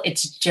novel.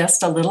 It's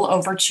just a little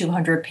over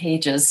 200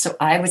 pages, so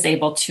I was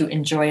able to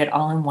enjoy it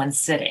all in one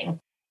sitting.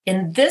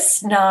 In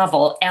this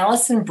novel,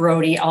 Allison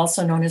Brody,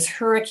 also known as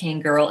Hurricane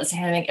Girl, is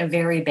having a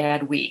very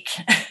bad week.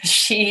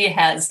 She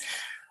has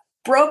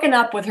broken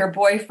up with her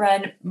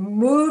boyfriend,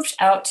 moved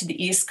out to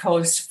the East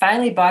Coast,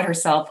 finally bought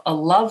herself a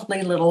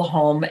lovely little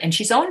home, and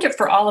she's owned it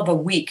for all of a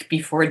week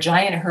before a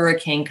giant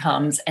hurricane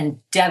comes and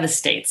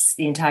devastates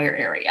the entire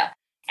area.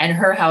 And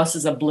her house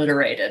is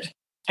obliterated.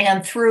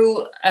 And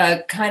through a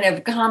kind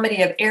of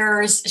comedy of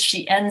errors,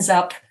 she ends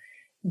up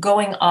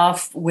going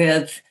off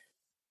with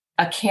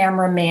a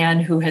cameraman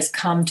who has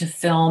come to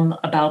film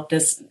about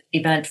this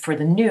event for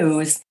the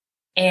news.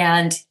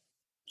 And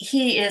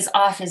he is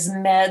off his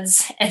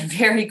meds and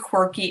very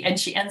quirky, and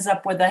she ends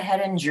up with a head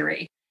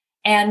injury.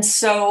 And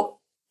so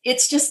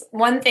it's just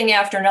one thing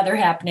after another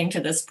happening to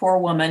this poor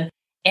woman.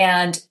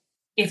 And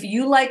if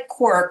you like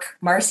quirk,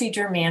 Marcy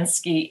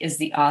Dermansky is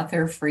the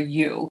author for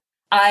you.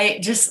 I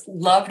just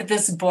loved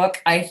this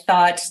book. I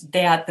thought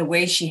that the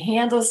way she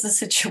handles the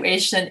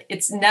situation,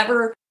 it's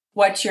never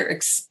what you're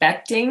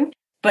expecting,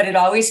 but it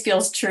always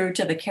feels true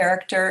to the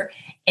character.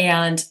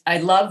 And I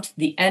loved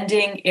the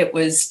ending. It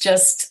was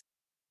just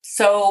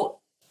so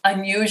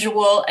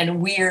unusual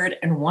and weird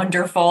and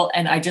wonderful.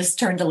 And I just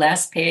turned the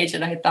last page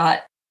and I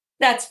thought,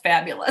 that's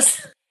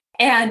fabulous.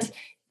 And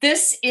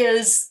this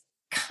is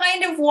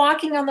kind of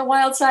walking on the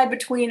wild side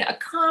between a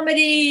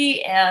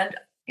comedy and,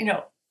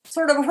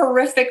 sort of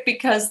horrific,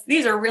 because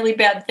these are really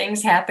bad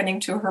things happening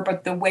to her.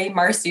 But the way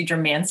Marcy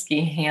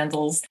Jermansky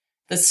handles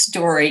the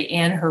story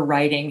and her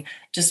writing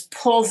just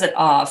pulls it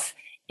off.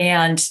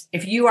 And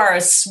if you are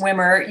a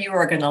swimmer, you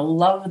are going to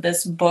love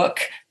this book,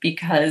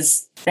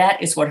 because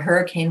that is what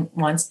Hurricane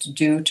wants to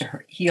do to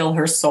heal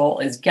her soul,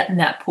 is get in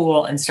that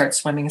pool and start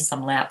swimming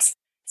some laps.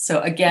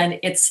 So again,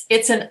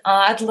 it's an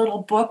odd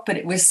little book, but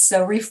it was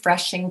so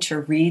refreshing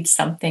to read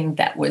something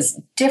that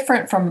was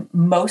different from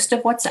most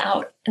of what's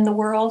out in the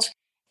world.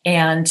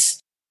 And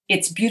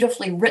it's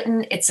beautifully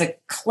written. It's a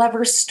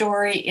clever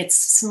story. It's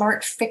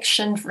smart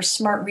fiction for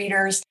smart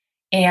readers.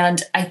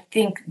 And I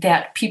think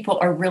that people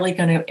are really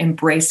going to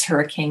embrace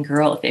Hurricane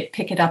Girl if they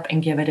pick it up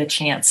and give it a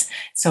chance.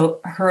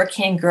 So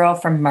Hurricane Girl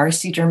from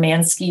Marcy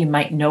Jermansky, you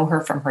might know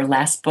her from her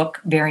last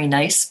book, Very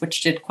Nice,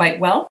 which did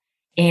quite well.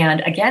 And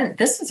again,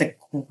 this is a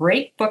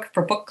great book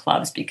for book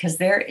clubs because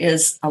there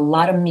is a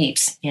lot of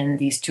meat in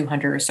these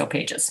 200 or so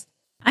pages.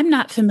 I'm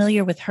not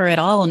familiar with her at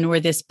all, nor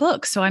this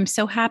book, so I'm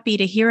so happy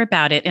to hear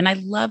about it. And I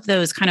love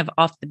those kind of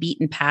off the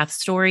beaten path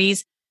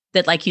stories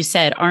that, like you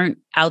said, aren't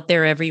out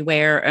there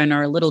everywhere and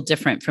are a little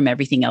different from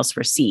everything else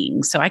we're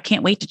seeing. So I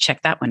can't wait to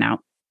check that one out.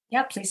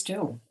 Yeah, please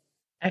do.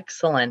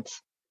 Excellent.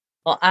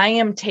 Well, I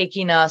am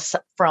taking us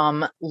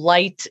from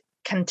light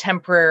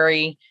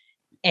contemporary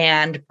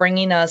and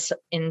bringing us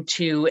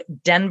into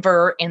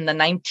Denver in the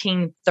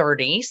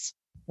 1930s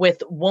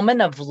with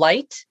Woman of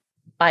Light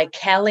by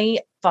Callie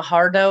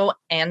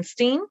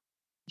Fajardo-Anstine.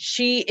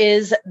 She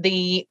is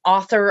the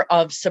author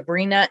of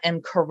Sabrina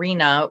and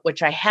Corina,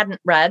 which I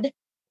hadn't read,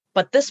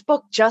 but this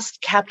book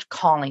just kept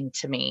calling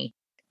to me.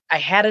 I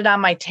had it on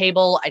my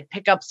table, I'd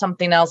pick up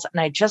something else, and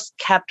I just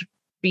kept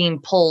being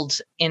pulled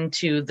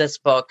into this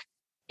book.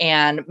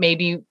 And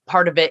maybe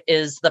part of it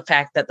is the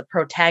fact that the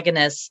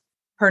protagonist,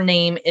 her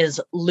name is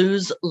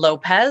Luz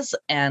Lopez,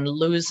 and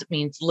Luz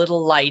means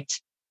little light,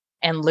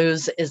 and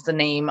Luz is the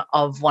name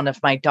of one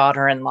of my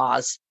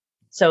daughter-in-laws.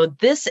 So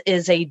this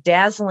is a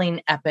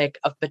dazzling epic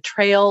of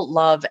betrayal,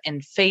 love,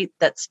 and fate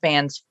that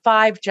spans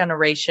 5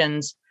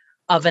 generations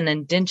of an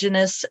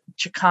indigenous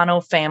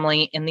Chicano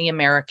family in the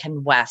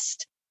American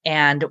West.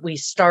 And we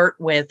start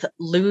with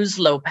Luz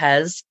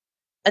Lopez,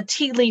 a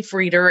tea leaf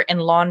reader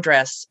and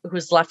laundress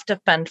who's left to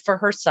fend for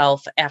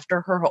herself after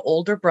her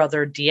older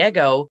brother,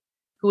 Diego,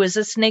 who is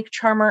a snake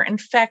charmer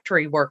and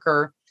factory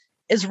worker,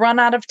 is run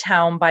out of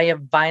town by a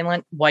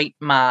violent white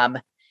mob.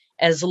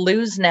 As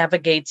Luz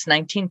navigates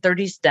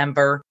 1930s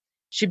Denver,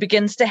 she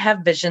begins to have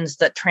visions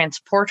that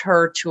transport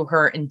her to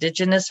her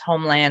indigenous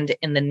homeland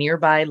in the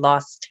nearby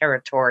Lost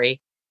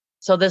Territory.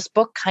 So this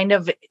book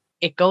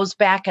it goes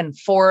back and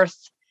forth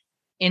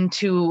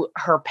into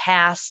her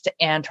past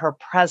and her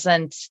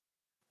present.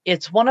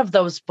 It's one of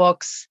those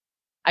books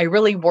I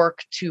really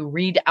work to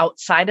read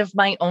outside of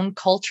my own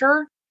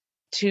culture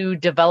to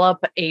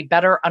develop a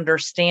better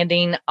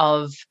understanding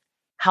of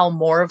how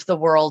more of the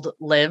world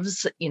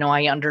lives.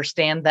 I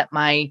understand that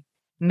my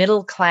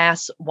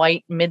middle-class,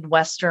 white,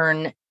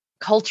 Midwestern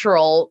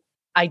cultural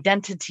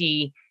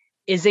identity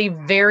is a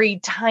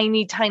very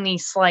tiny, tiny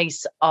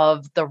slice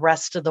of the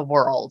rest of the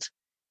world.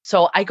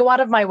 So I go out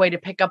of my way to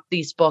pick up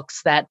these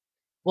books that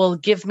will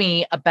give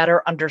me a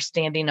better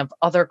understanding of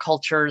other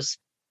cultures.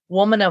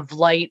 Woman of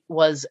Light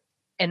was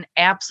an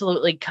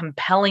absolutely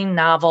compelling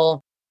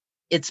novel.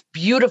 It's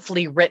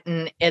beautifully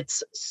written.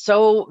 It's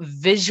so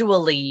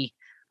visually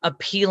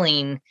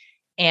appealing.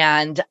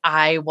 And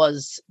I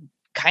was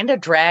kind of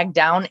dragged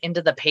down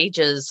into the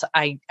pages.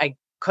 I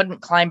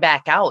couldn't climb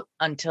back out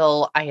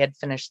until I had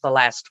finished the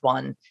last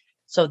one.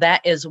 So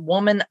that is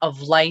Woman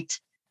of Light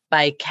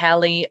by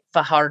Callie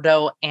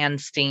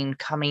Fajardo-Anstine,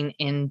 coming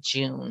in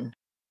June.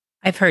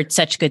 I've heard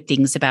such good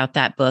things about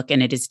that book,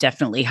 and it is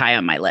definitely high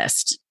on my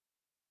list.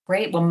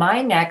 Great. Well,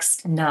 my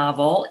next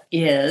novel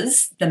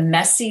is The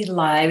Messy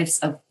Lives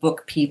of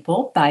Book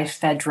People by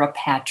Phaedra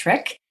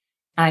Patrick.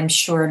 I'm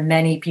sure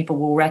many people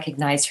will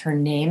recognize her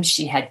name.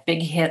 She had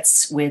big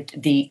hits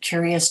with The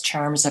Curious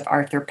Charms of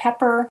Arthur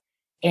Pepper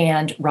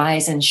and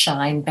Rise and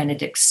Shine,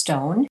 Benedict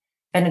Stone.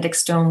 Benedict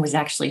Stone was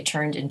actually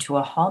turned into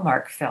a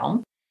Hallmark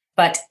film.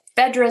 But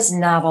Phaedra's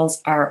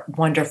novels are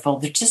wonderful.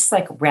 They're just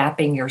like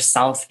wrapping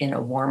yourself in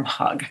a warm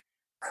hug.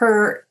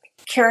 Her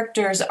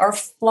characters are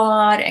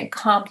flawed and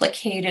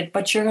complicated,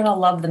 but you're going to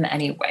love them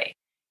anyway.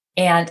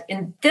 And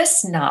in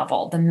this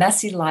novel, The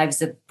Messy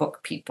Lives of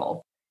Book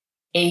People,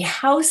 a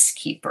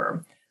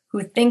housekeeper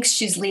who thinks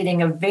she's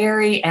leading a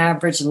very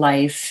average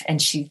life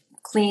and she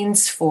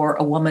cleans for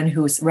a woman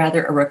who's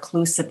rather a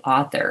reclusive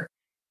author,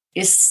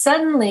 is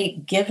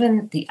suddenly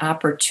given the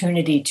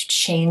opportunity to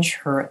change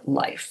her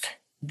life.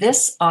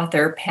 this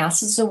author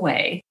passes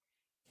away,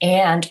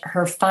 and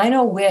her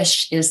final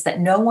wish is that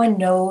no one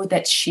know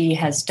that she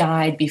has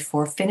died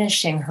before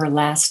finishing her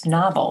last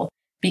novel,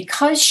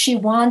 because she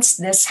wants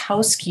this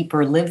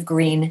housekeeper, Liv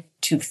Green,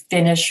 to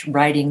finish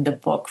writing the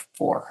book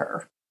for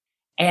her.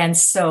 And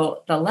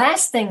so the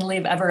last thing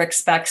Liv ever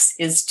expects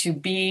is to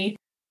be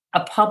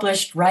a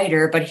published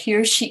writer, but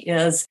here she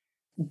is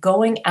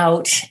going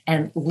out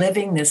and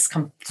living this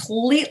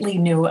completely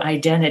new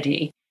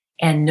identity.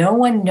 And no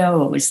one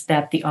knows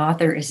that the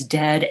author is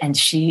dead, and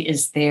she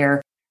is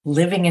there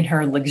living in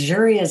her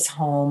luxurious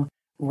home,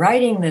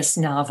 writing this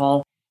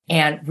novel.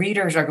 And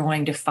readers are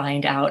going to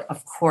find out,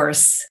 of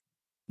course,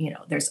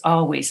 there's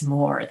always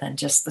more than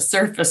just the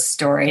surface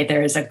story.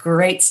 There's a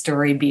great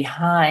story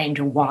behind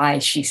why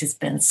she has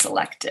been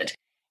selected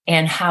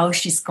and how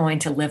she's going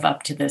to live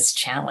up to this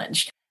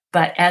challenge.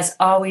 But as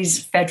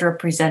always, Phaedra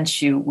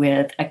presents you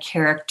with a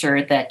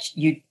character that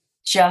you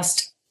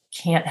just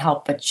can't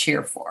help but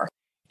cheer for.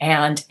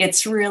 And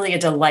it's really a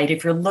delight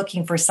if you're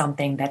looking for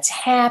something that's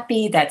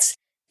happy, that's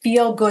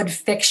feel-good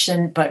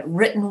fiction, but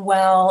written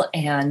well,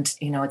 and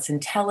it's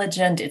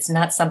intelligent. It's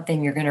not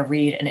something you're going to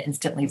read and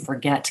instantly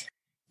forget.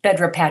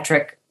 Phaedra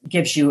Patrick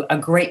gives you a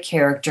great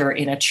character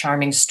in a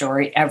charming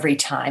story every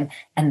time,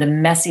 and The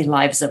Messy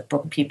Lives of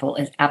Book People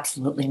is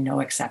absolutely no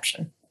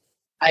exception.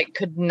 I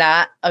could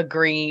not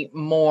agree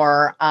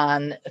more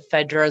on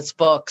Phaedra's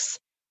books.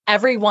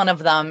 Every one of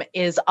them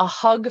is a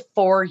hug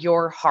for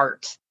your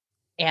heart.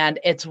 And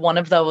it's one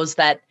of those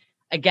that,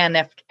 again,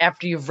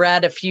 after you've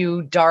read a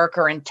few dark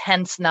or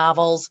intense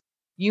novels,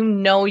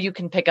 you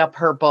can pick up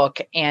her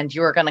book and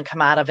you're going to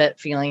come out of it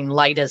feeling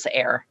light as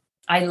air.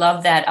 I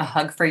love that. A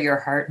hug for your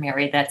heart,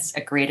 Mary. That's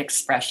a great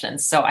expression.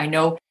 So I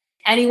know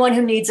anyone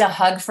who needs a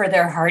hug for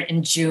their heart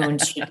in June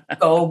should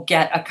go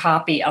get a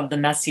copy of The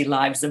Messy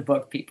Lives of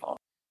Book People,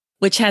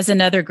 which has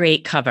another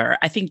great cover.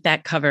 I think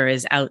that cover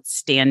is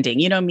outstanding.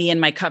 Me and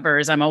my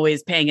covers, I'm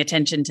always paying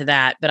attention to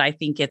that, but I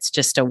think it's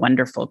just a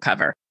wonderful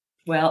cover.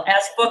 Well,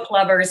 as book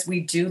lovers, we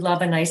do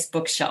love a nice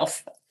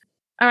bookshelf.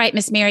 All right,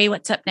 Miss Mary,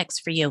 what's up next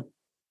for you?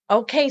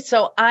 Okay,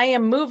 so I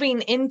am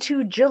moving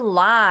into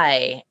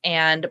July,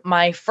 and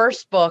my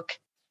first book,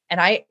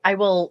 and I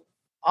will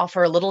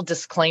offer a little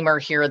disclaimer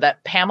here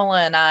that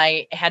Pamela and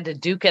I had to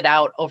duke it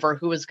out over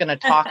who was going to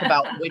talk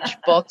about which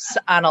books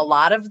on a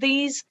lot of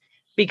these,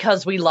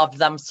 because we love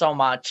them so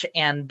much.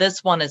 And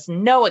this one is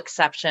no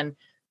exception.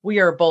 We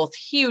are both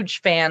huge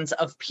fans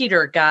of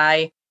Peter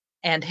Guy,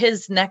 and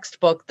his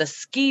next book, The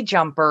Ski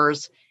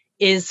Jumpers,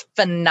 is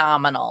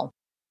phenomenal.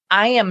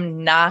 I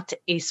am not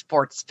a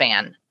sports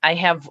fan. I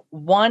have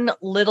one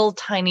little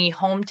tiny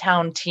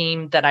hometown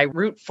team that I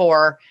root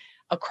for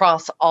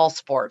across all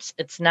sports.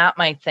 It's not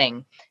my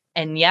thing.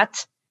 And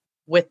yet,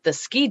 with The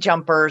Ski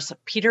Jumpers,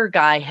 Peter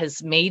Guy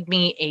has made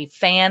me a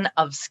fan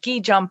of ski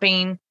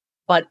jumping,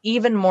 but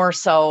even more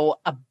so,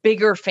 a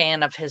bigger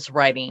fan of his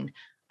writing.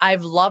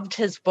 I've loved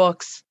his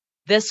books.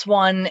 This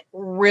one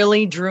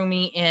really drew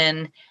me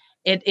in.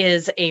 It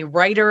is a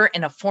writer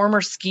and a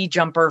former ski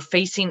jumper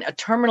facing a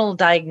terminal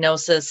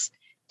diagnosis,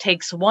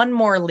 takes one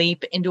more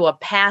leap into a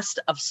past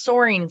of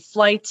soaring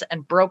flights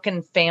and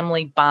broken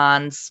family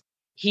bonds.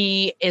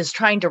 He is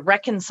trying to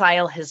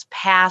reconcile his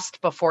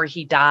past before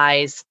he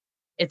dies.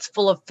 It's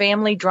full of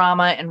family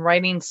drama and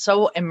writing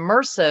so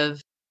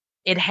immersive.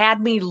 It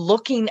had me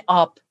looking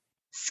up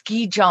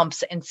ski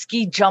jumps and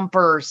ski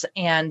jumpers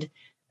and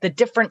the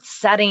different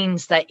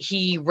settings that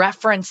he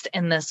referenced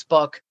in this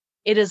book.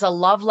 It is a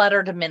love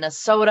letter to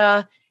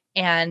Minnesota,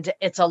 and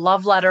it's a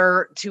love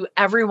letter to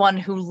everyone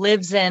who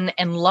lives in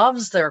and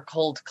loves their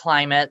cold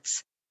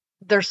climates.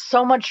 There's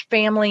so much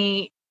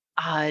family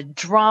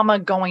drama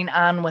going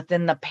on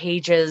within the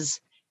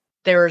pages.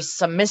 There's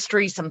some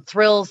mystery, some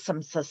thrills,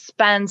 some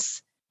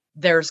suspense.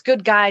 There's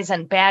good guys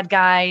and bad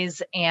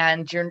guys,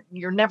 and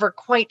you're never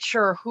quite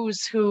sure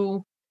who's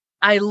who.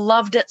 I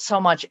loved it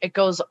so much. It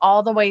goes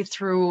all the way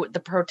through the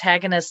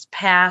protagonist's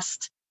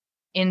past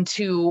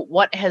into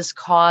what has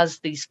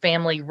caused these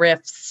family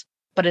rifts,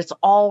 but it's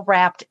all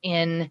wrapped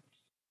in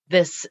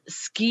this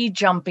ski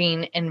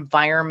jumping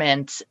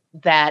environment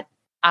that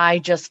I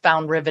just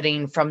found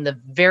riveting from the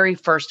very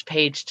first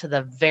page to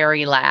the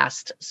very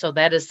last. So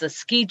that is The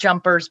Ski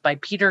Jumpers by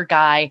Peter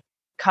Guy,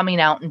 coming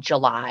out in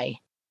July.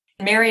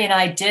 Mary and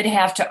I did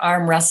have to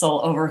arm wrestle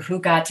over who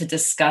got to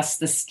discuss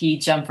The Ski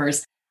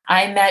Jumpers.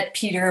 I met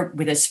Peter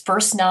with his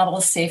first novel,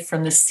 Safe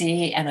from the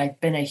Sea, and I've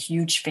been a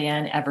huge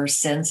fan ever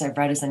since. I've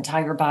read his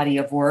entire body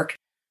of work.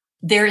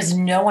 There is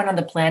no one on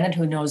the planet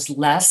who knows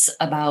less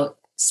about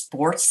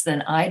sports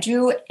than I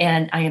do,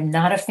 and I am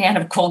not a fan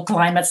of cold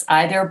climates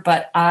either,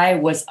 but I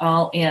was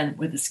all in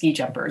with The Ski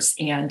Jumpers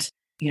and,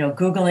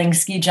 Googling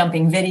ski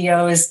jumping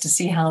videos to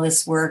see how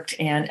this worked.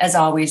 And as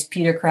always,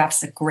 Peter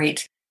crafts a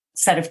great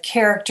set of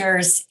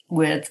characters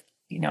with,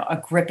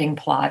 a gripping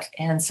plot.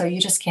 And so you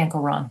just can't go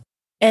wrong.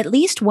 At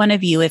least one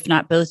of you, if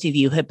not both of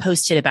you, have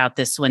posted about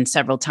this one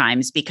several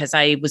times, because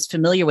I was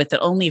familiar with it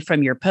only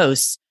from your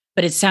posts,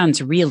 but it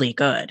sounds really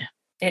good.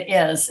 It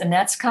is. And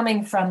that's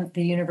coming from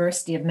the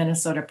University of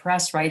Minnesota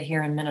Press right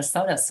here in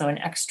Minnesota. So an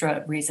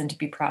extra reason to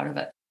be proud of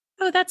it.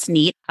 Oh, that's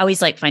neat. I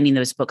always like finding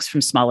those books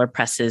from smaller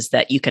presses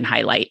that you can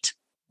highlight.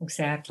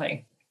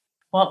 Exactly.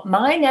 Well,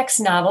 my next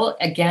novel,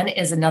 again,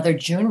 is another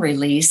June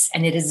release,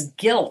 and it is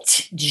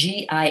Gilt,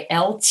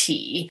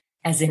 G-I-L-T,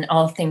 as in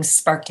all things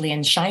sparkly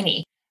and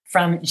shiny,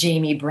 from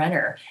Jamie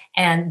Brenner.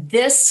 And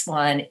this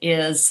one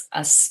is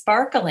a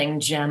sparkling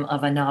gem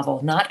of a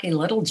novel, not a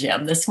little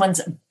gem. This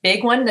one's a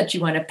big one that you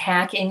want to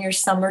pack in your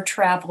summer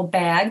travel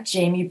bag.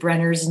 Jamie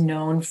Brenner's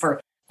known for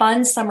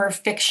fun summer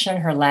fiction.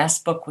 Her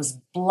last book was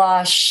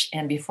Blush,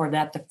 and before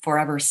that, The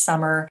Forever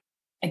Summer.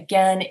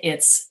 Again,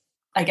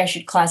 I guess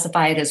you'd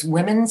classify it as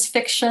women's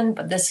fiction,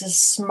 but this is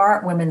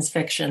smart women's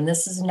fiction.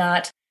 This is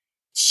not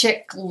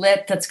chick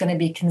lit that's going to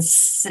be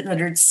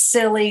considered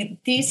silly.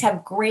 These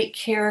have great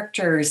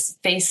characters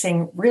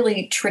facing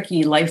really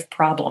tricky life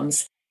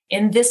problems.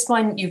 In this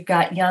one, you've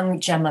got young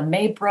Gemma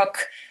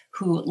Maybrook,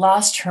 who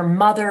lost her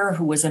mother,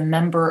 who was a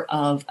member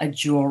of a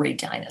jewelry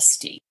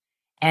dynasty.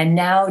 And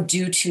now,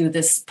 due to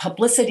this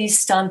publicity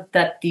stunt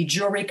that the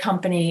jewelry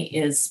company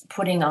is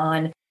putting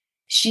on,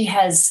 she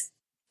has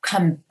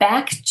come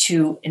back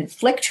to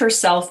inflict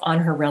herself on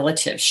her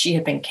relatives. She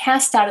had been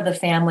cast out of the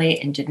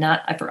family and did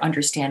not ever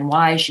understand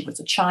why. She was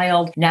a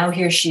child. Now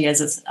here she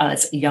is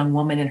as a young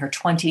woman in her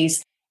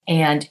 20s,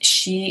 and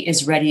she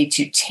is ready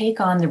to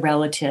take on the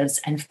relatives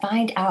and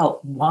find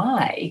out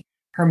why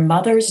her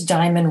mother's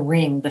diamond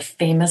ring, the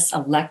famous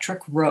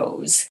electric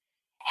rose,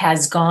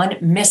 has gone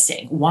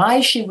missing,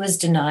 why she was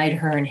denied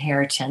her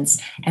inheritance,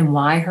 and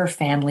why her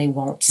family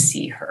won't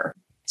see her.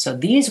 So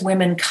these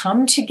women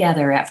come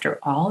together after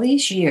all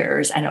these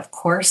years, and of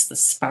course, the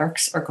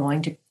sparks are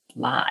going to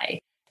fly.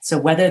 So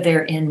whether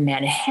they're in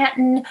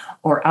Manhattan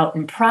or out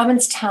in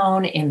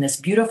Provincetown, in this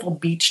beautiful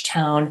beach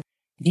town,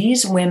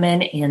 these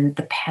women in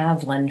the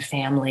Pavlin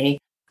family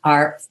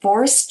are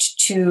forced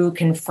to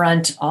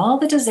confront all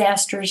the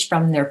disasters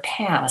from their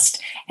past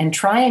and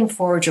try and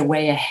forge a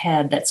way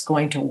ahead that's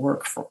going to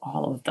work for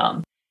all of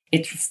them.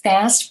 It's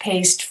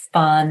fast-paced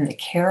fun. The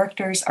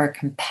characters are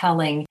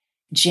compelling.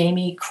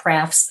 Jamie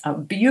crafts a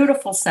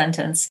beautiful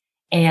sentence,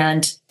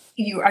 and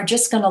you are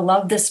just going to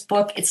love this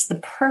book. It's the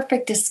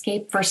perfect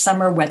escape for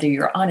summer, whether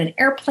you're on an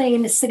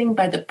airplane, sitting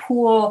by the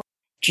pool.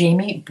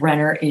 Jamie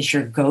Brenner is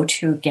your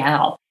go-to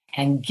gal.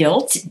 And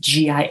Gilt,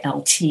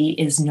 G-I-L-T,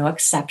 is no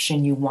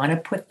exception. You want to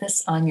put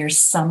this on your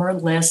summer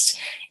list.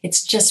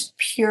 It's just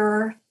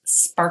pure,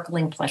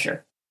 sparkling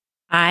pleasure.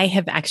 I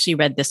have actually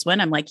read this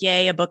one. I'm like,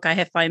 yay, a book I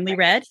have finally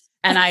read.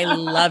 And I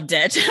loved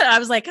it. I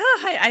was like,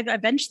 I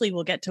eventually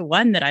will get to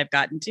one that I've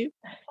gotten to.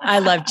 I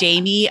love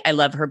Jamie. I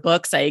love her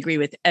books. I agree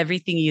with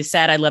everything you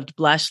said. I loved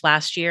Blush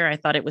last year. I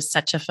thought it was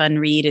such a fun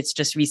read. It's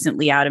just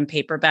recently out in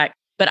paperback,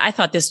 but I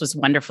thought this was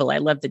wonderful. I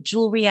love the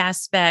jewelry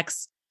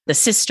aspects, the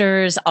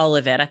sisters, all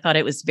of it. I thought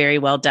it was very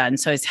well done.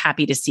 So I was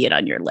happy to see it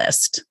on your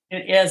list.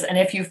 It is. And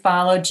if you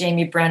follow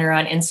Jamie Brenner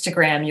on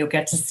Instagram, you'll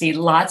get to see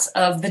lots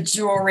of the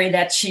jewelry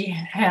that she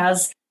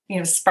has,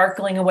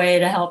 sparkling away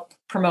to help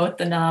promote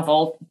the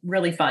novel.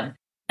 Really fun.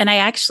 And I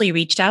actually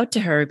reached out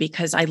to her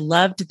because I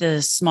loved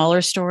the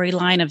smaller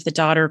storyline of the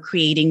daughter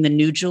creating the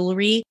new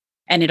jewelry.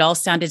 And it all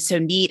sounded so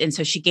neat. And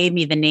so she gave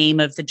me the name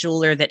of the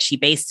jeweler that she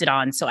based it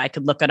on so I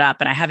could look it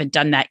up. And I haven't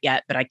done that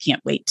yet, but I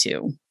can't wait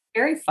to.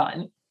 Very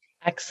fun.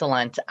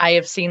 Excellent. I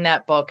have seen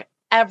that book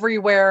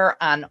everywhere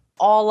on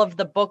all of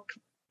the book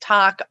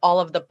talk, all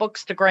of the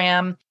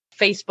Bookstagram,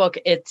 Facebook.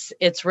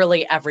 It's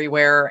really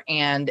everywhere.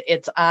 And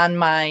it's on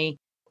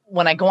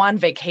when I go on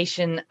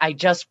vacation, I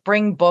just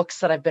bring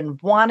books that I've been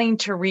wanting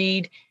to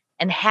read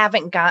and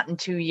haven't gotten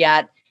to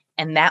yet.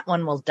 And that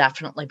one will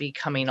definitely be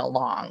coming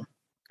along.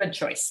 Good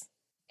choice.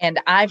 And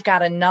I've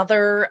got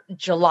another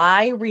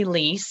July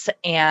release,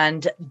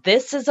 and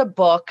this is a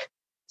book.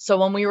 So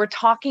when we were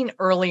talking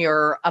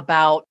earlier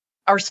about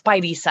our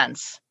spidey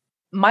sense,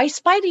 my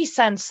spidey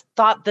sense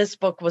thought this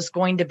book was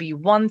going to be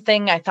one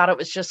thing. I thought it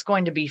was just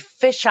going to be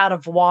fish out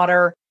of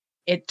water.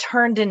 It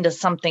turned into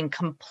something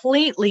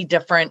completely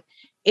different.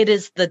 It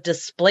is The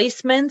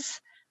Displacements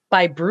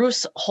by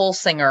Bruce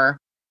Holsinger.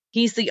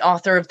 He's the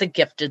author of The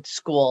Gifted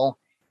School.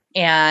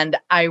 And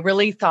I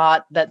really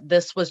thought that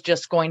this was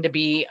just going to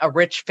be a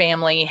rich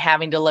family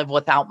having to live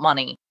without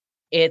money.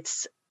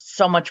 It's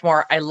so much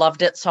more. I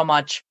loved it so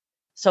much.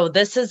 So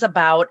this is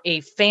about a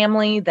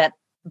family that,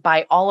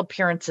 by all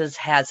appearances,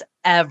 has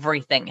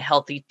everything: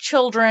 healthy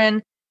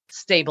children,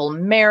 stable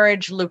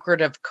marriage,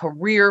 lucrative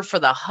career for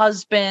the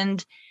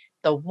husband.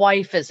 The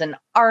wife is an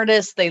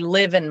artist. They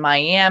live in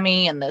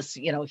Miami in this,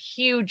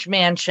 huge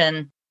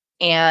mansion.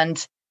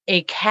 And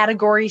a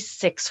Category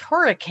 6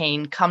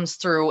 hurricane comes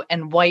through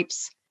and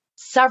wipes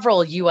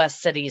several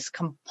U.S. cities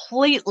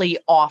completely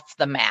off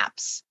the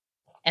maps.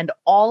 And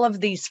all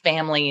of these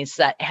families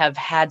that have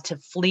had to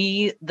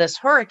flee this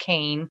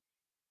hurricane,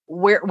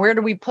 where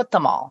do we put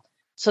them all?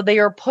 So they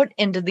are put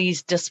into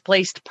these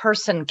displaced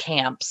person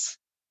camps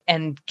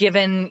and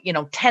given,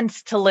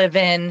 tents to live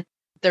in.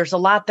 There's a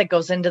lot that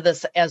goes into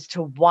this as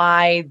to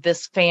why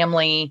this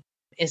family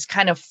is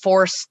kind of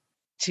forced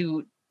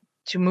to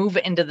to move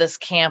into this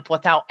camp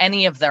without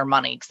any of their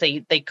money,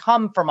 because they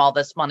come from all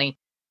this money,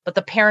 but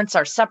the parents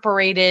are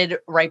separated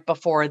right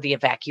before the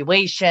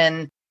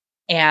evacuation.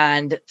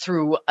 And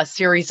through a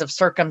series of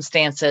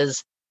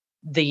circumstances,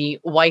 the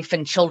wife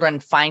and children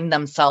find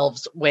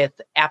themselves with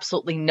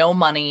absolutely no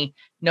money,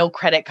 no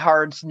credit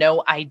cards,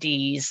 no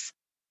IDs.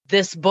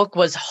 This book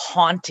was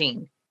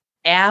haunting,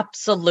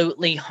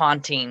 absolutely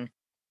haunting.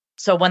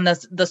 So when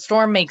the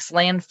storm makes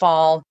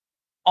landfall,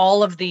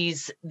 all of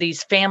these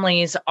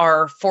families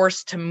are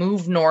forced to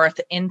move north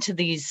into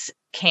these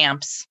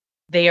camps.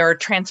 They are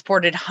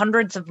transported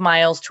hundreds of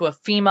miles to a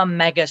FEMA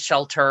mega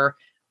shelter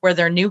where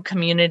their new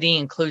community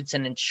includes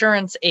an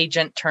insurance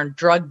agent turned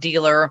drug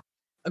dealer,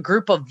 a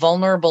group of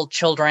vulnerable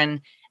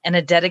children, and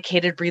a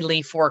dedicated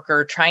relief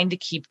worker trying to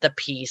keep the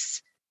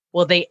peace.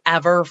 Will they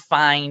ever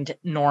find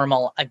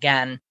normal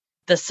again?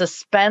 The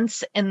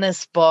suspense in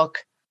this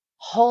book,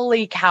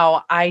 holy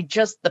cow,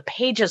 the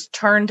pages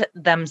turned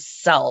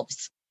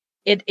themselves.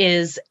 It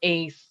is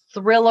a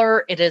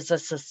thriller, it is a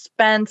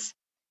suspense,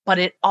 but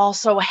it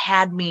also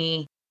had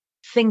me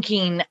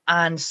thinking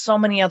on so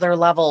many other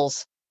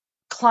levels.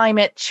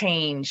 Climate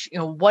change,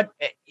 what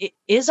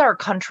is our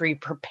country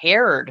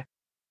prepared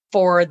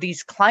for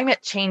these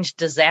climate change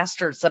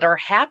disasters that are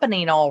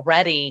happening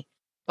already,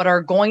 but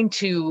are going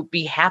to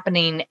be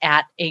happening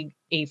at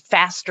a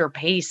faster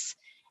pace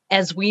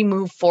as we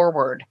move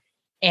forward?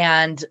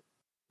 And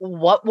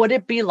what would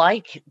it be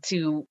like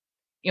to,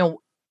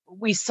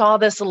 we saw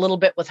this a little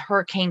bit with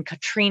Hurricane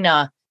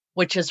Katrina,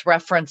 which is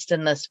referenced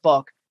in this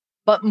book.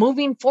 But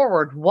moving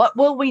forward, what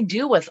will we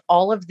do with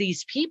all of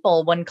these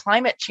people when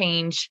climate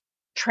change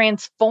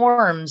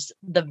transforms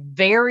the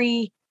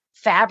very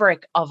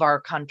fabric of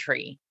our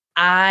country?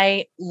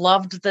 I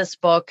loved this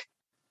book.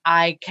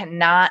 I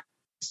cannot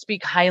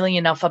speak highly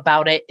enough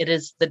about it. It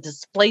is The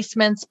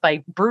Displacements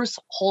by Bruce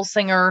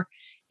Holsinger.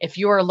 If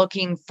you are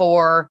looking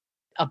for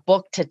a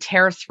book to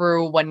tear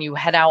through when you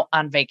head out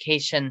on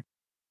vacation,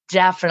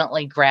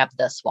 definitely grab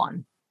this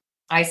one.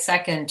 I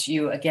second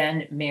you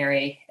again,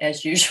 Mary,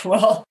 as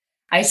usual.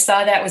 I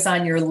saw that was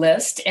on your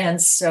list,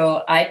 and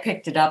so I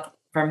picked it up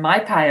from my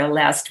pile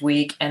last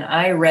week, and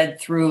I read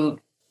through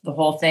the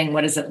whole thing.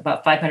 What is it,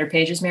 about 500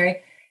 pages,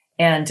 Mary?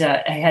 And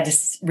I had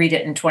to read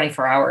it in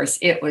 24 hours.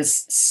 It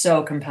was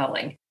so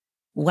compelling.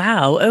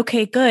 Wow.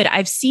 Okay, good.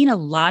 I've seen a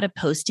lot of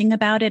posting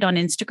about it on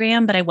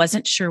Instagram, but I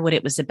wasn't sure what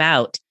it was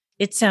about.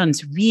 It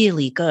sounds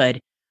really good.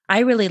 I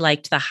really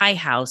liked The High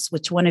House,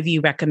 which one of you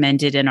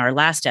recommended in our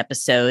last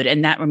episode.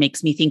 And that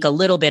makes me think a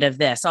little bit of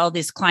this, all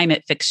this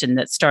climate fiction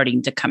that's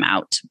starting to come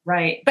out.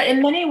 Right. But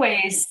in many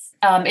ways,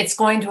 it's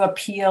going to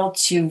appeal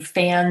to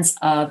fans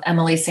of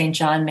Emily St.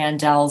 John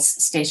Mandel's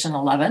Station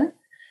 11.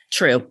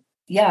 True.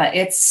 Yeah,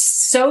 it's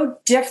so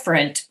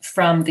different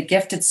from The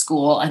Gifted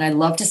School. And I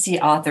love to see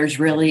authors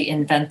really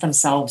invent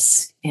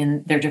themselves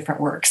in their different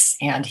works.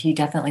 And he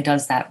definitely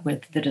does that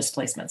with The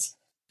Displacements.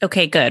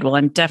 Okay, good. Well,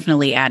 I'm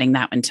definitely adding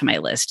that one to my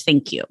list.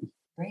 Thank you.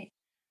 Great.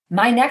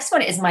 My next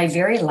one is my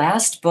very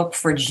last book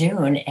for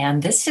June.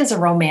 And this is a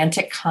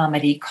romantic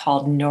comedy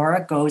called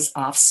Nora Goes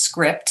Off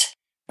Script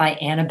by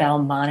Annabelle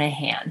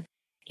Monahan.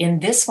 In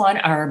this one,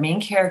 our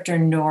main character,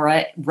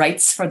 Nora,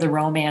 writes for the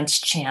Romance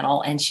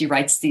Channel, and she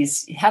writes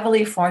these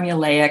heavily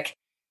formulaic,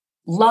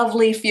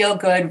 lovely,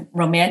 feel-good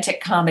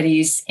romantic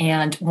comedies,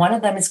 and one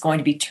of them is going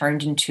to be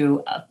turned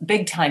into a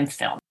big-time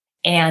film.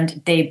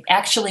 And they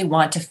actually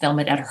want to film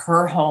it at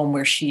her home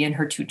where she and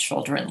her two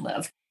children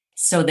live.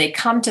 So they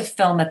come to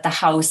film at the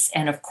house,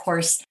 and of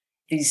course,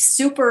 the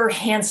super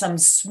handsome,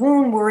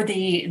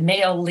 swoon-worthy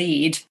male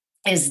lead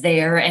is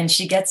there, and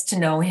she gets to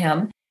know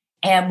him.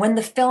 And when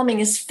the filming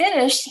is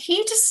finished,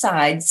 he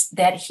decides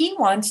that he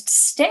wants to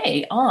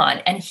stay on.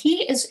 And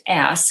he is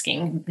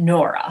asking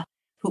Nora,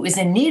 who is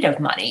in need of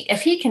money,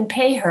 if he can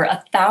pay her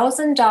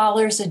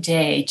 $1,000 a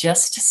day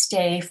just to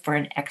stay for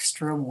an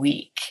extra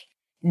week.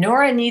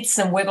 Nora needs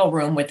some wiggle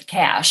room with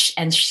cash,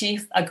 and she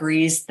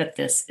agrees that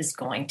this is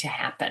going to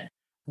happen.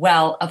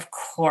 Well, of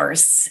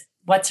course,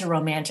 what's a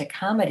romantic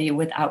comedy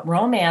without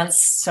romance?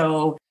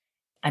 So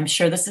I'm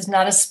sure this is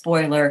not a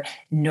spoiler.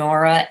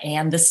 Nora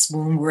and the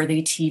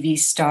swoon-worthy TV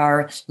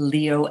star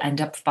Leo end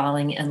up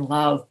falling in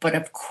love. But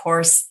of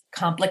course,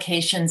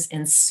 complications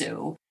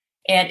ensue.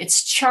 And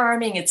it's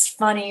charming, it's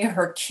funny.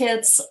 Her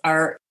kids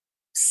are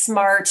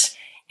smart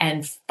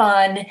and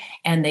fun,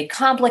 and they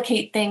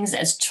complicate things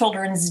as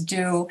children's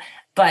do.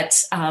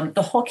 But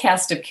the whole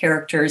cast of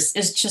characters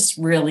is just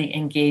really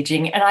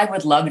engaging. And I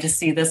would love to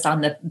see this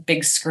on the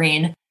big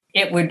screen.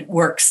 It would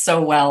work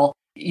so well.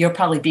 You'll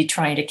probably be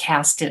trying to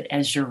cast it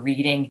as you're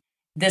reading.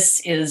 This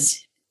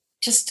is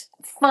just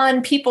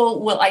fun.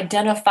 People will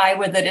identify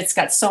with it. It's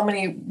got so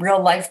many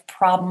real life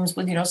problems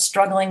with,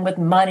 struggling with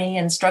money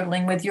and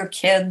struggling with your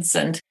kids.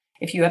 And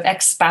if you have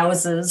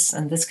ex-spouses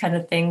and this kind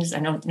of things, I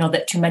don't know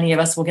that too many of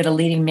us will get a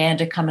leading man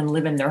to come and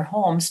live in their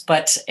homes,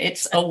 but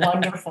it's a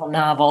wonderful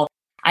novel.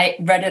 I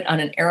read it on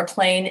an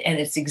airplane, and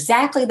it's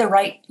exactly the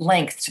right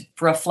length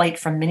for a flight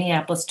from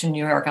Minneapolis to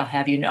New York, I'll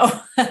have you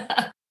know.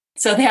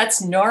 So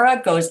that's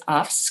Nora Goes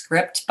Off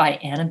Script by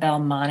Annabelle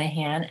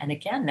Monahan. And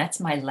again, that's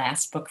my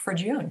last book for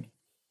June.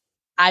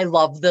 I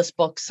love this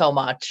book so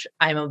much.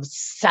 I'm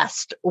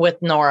obsessed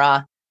with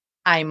Nora.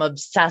 I'm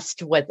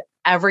obsessed with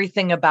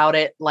everything about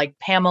it. Like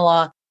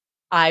Pamela,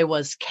 I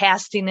was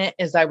casting it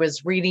as I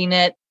was reading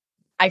it.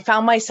 I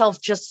found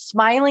myself just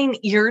smiling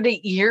ear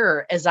to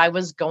ear as I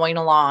was going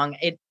along.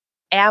 It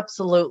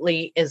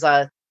absolutely is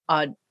a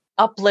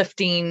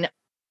uplifting,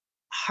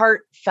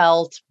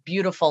 heartfelt,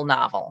 beautiful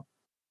novel.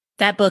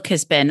 That book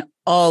has been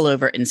all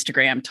over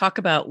Instagram. Talk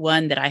about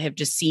one that I have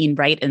just seen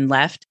right and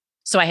left.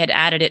 So I had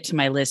added it to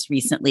my list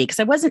recently because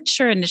I wasn't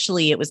sure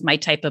initially it was my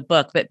type of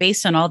book, but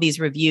based on all these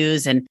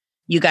reviews and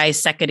you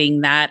guys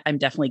seconding that, I'm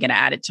definitely going to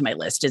add it to my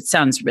list. It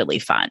sounds really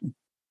fun.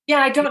 Yeah,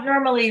 I don't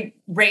normally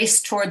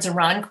race towards a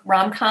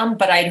rom-com,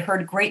 but I'd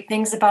heard great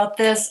things about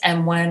this.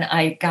 And when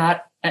I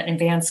got an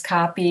advanced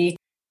copy,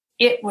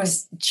 it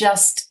was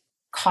just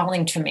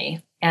calling to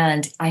me.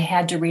 And I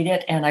had to read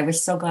it, and I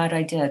was so glad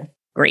I did.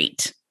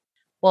 Great.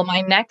 Well,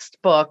 my next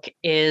book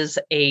is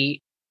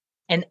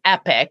an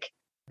epic.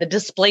 The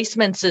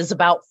Displacements is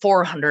about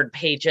 400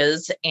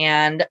 pages,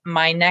 and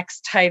my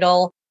next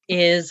title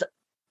is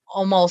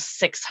almost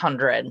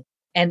 600.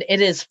 And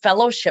it is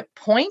Fellowship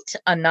Point,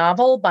 a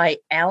novel by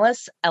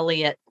Alice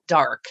Elliott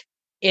Dark.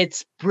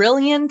 It's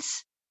brilliant.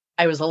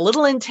 I was a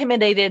little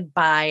intimidated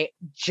by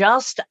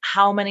just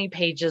how many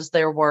pages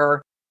there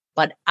were,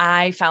 but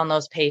I found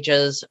those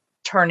pages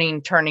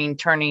turning.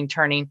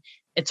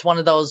 It's one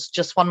of those,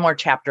 just one more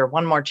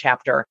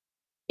chapter.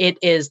 It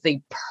is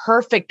the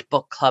perfect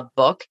book club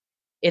book.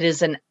 It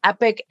is an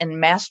epic and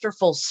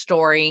masterful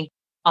story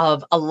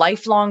of a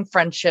lifelong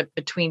friendship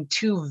between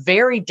two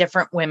very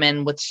different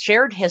women with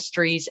shared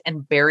histories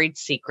and buried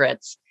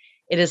secrets.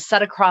 It is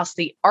set across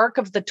the arc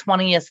of the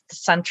 20th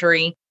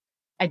century.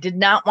 I did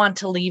not want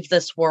to leave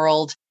this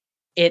world.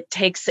 It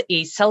takes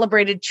a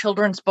celebrated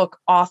children's book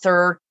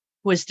author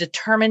who is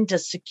determined to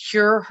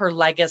secure her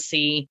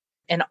legacy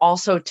and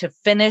also to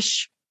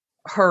finish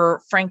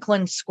her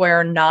Franklin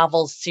Square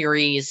novel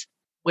series,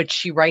 which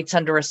she writes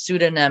under a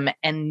pseudonym,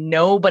 and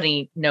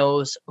nobody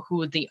knows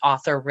who the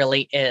author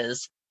really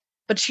is.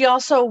 But she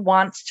also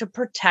wants to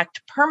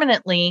protect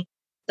permanently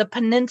the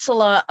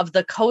peninsula of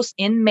the coast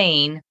in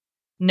Maine,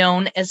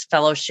 known as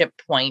Fellowship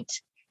Point.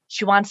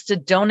 She wants to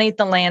donate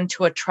the land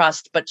to a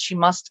trust, but she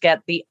must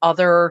get the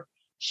other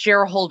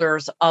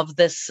shareholders of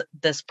this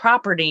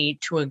property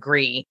to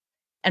agree.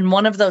 And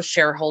one of those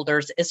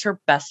shareholders is her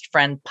best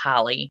friend,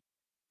 Polly.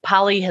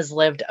 Polly has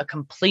lived a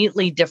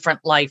completely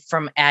different life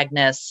from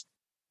Agnes.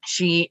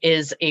 She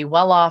is a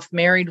well-off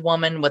married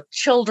woman with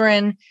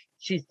children.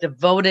 She's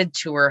devoted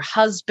to her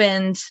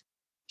husband.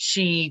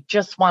 She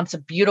just wants a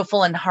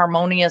beautiful and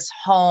harmonious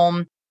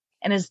home.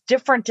 And as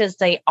different as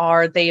they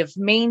are, they have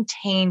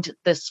maintained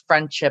this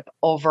friendship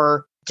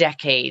over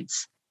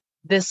decades.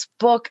 This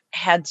book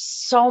had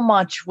so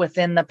much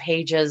within the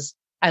pages.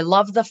 I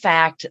love the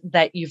fact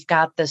that you've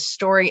got this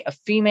story of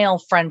female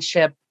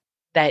friendship,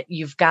 that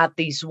you've got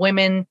these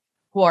women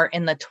who are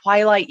in the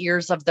twilight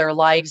years of their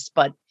lives,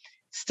 but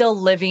still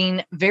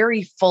living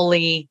very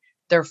fully.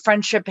 Their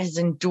friendship has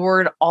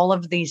endured all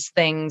of these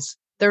things.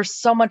 There's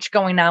so much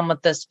going on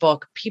with this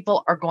book.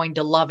 People are going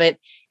to love it.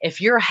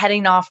 If you're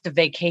heading off to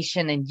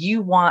vacation and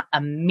you want a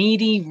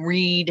meaty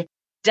read,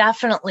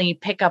 definitely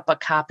pick up a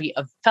copy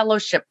of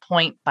Fellowship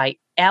Point by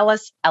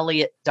Alice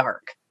Elliott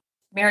Dark.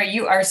 Mary,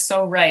 you are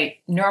so right.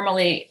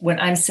 Normally, when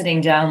I'm sitting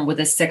down with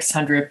a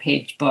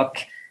 600-page book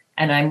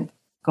and I'm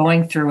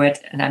going through it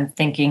and I'm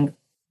thinking,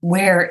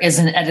 where is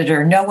an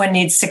editor? No one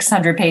needs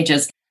 600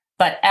 pages.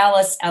 But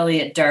Alice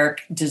Elliott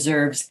Dark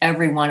deserves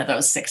every one of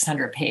those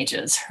 600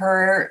 pages.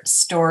 Her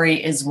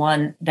story is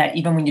one that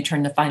even when you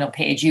turn the final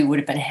page, you would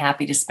have been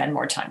happy to spend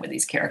more time with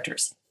these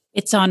characters.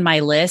 It's on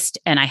my list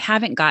and I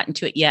haven't gotten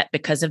to it yet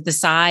because of the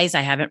size.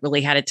 I haven't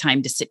really had a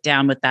time to sit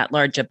down with that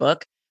large a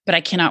book, but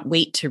I cannot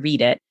wait to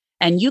read it.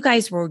 And you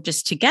guys were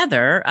just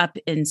together up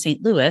in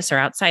St. Louis or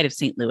outside of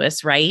St.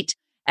 Louis, right?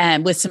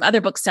 And with some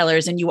other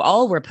booksellers, and you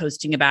all were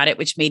posting about it,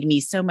 which made me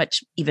so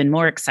much even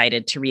more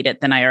excited to read it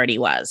than I already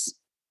was.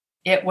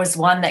 It was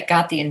one that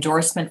got the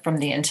endorsement from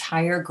the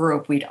entire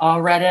group. We'd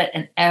all read it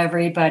and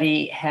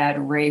everybody had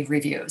rave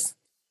reviews.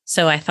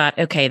 So I thought,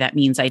 okay, that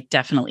means I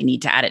definitely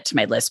need to add it to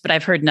my list, but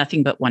I've heard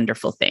nothing but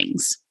wonderful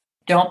things.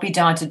 Don't be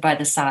daunted by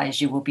the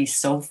size. You will be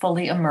so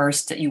fully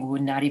immersed that you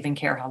would not even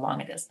care how long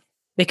it is.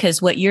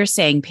 Because what you're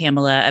saying,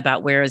 Pamela,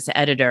 about where is the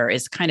editor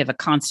is kind of a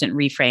constant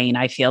refrain.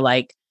 I feel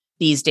like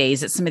these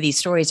days that some of these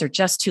stories are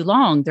just too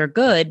long. They're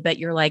good, but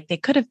you're like, they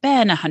could have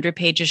been 100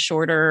 pages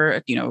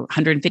shorter,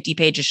 150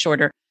 pages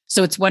shorter.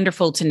 So it's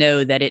wonderful to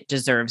know that it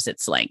deserves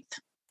its length.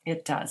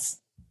 It does.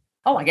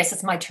 Oh, I guess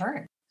it's my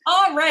turn.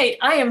 All right.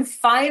 I am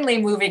finally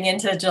moving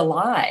into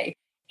July,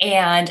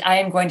 and I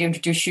am going to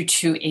introduce you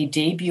to a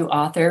debut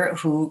author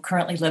who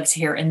currently lives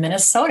here in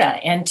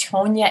Minnesota,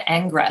 Antonia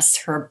Angress.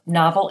 Her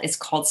novel is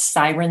called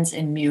Sirens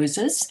and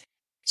Muses.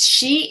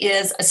 She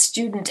is a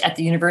student at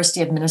the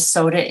University of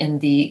Minnesota in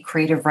the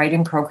creative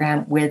writing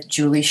program with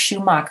Julie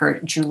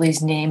Schumacher.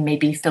 Julie's name may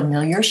be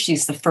familiar.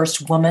 She's the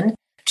first woman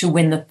to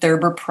win the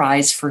Thurber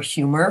Prize for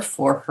Humor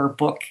for her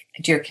book,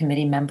 Dear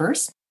Committee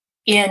Members.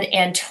 In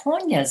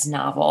Antonia's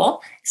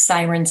novel,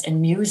 Sirens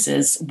and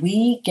Muses,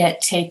 we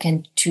get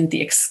taken to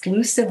the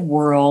exclusive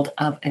world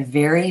of a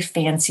very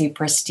fancy,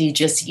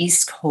 prestigious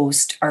East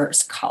Coast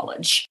arts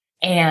college.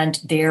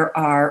 And there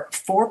are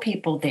 4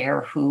 people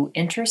there who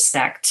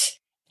intersect,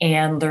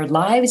 and their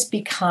lives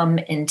become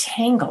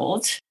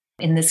entangled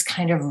in this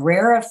kind of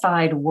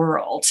rarefied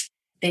world.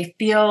 They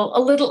feel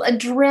a little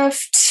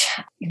adrift.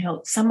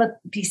 Some of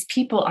these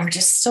people are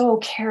just so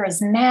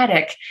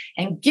charismatic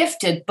and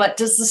gifted, but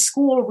does the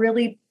school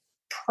really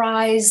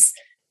prize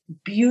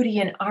beauty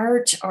and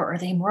art, or are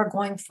they more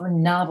going for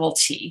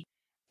novelty?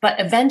 But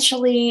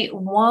eventually,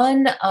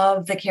 one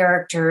of the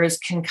characters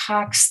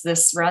concocts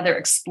this rather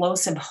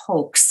explosive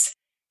hoax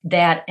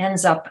that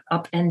ends up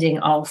upending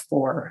all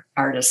 4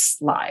 artists'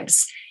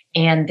 lives.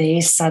 And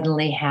they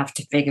suddenly have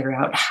to figure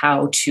out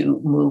how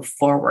to move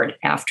forward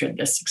after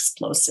this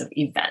explosive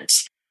event.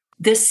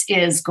 This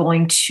is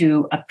going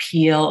to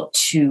appeal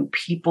to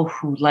people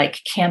who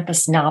like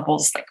campus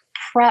novels like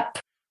Prep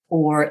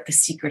or The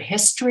Secret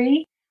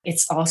History.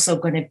 It's also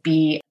going to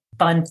be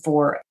fun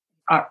for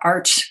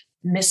art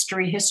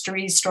mystery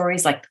history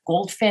stories like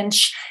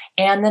Goldfinch.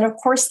 And then, of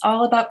course,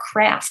 all about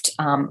craft.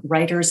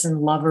 Writers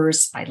and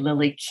Lovers by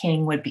Lily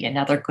King would be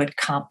another good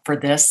comp for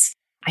this.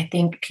 I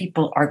think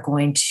people are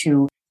going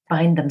to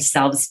find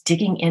themselves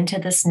digging into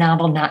this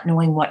novel, not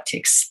knowing what to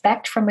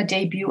expect from a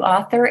debut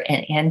author,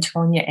 and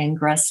Antonia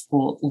Ingress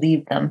will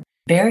leave them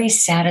very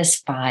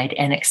satisfied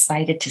and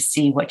excited to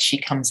see what she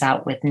comes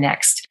out with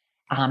next.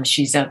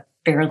 She's a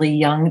fairly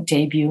young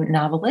debut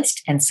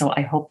novelist, and so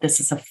I hope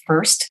this is a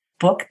first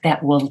book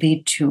that will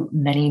lead to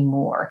many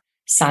more.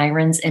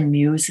 Sirens and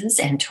Muses,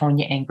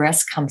 Antonia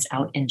Ingress, comes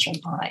out in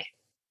July.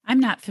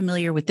 I'm not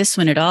familiar with this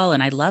one at all,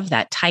 and I love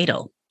that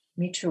title.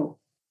 Me too.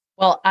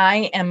 Well,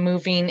 I am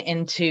moving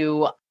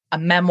into a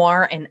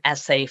memoir and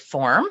essay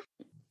form,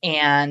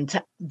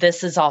 and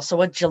this is also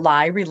a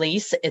July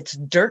release. It's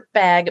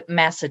Dirtbag,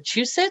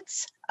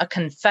 Massachusetts, a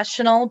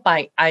confessional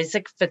by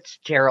Isaac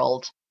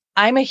Fitzgerald.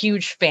 I'm a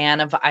huge fan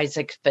of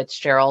Isaac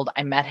Fitzgerald.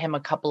 I met him a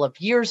couple of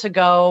years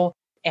ago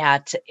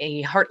at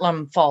a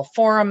Heartland Fall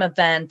Forum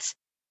event,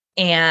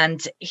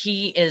 and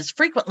he is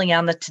frequently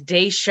on the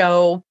Today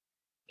Show.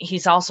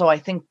 He's also, I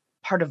think,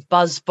 part of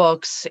Buzz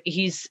Books.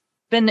 He's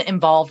been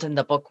involved in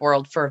the book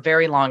world for a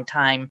very long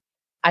time.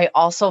 I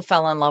also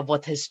fell in love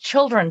with his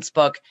children's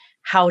book,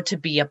 How to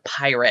Be a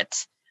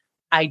Pirate.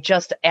 I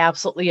just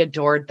absolutely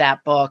adored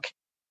that book.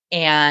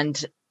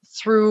 And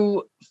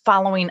through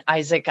following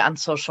Isaac on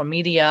social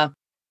media,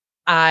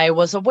 I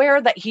was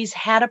aware that he's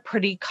had a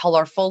pretty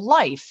colorful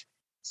life.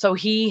 So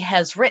he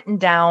has written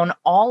down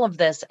all of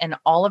this and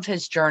all of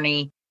his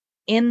journey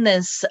in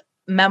this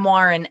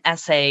memoir and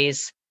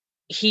essays.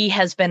 He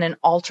has been an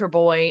altar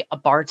boy, a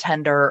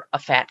bartender, a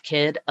fat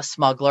kid, a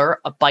smuggler,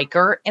 a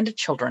biker, and a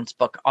children's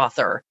book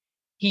author.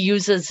 He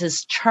uses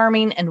his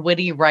charming and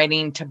witty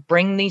writing to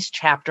bring these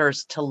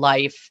chapters to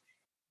life.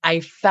 I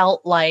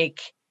felt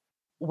like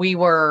we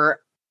were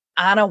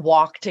on a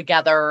walk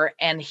together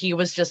and he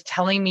was just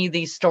telling me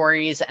these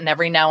stories. And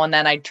every now and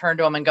then I'd turn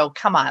to him and go,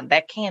 come on,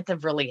 that can't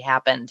have really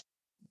happened.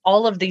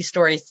 All of these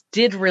stories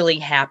did really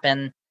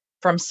happen,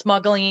 from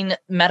smuggling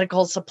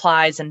medical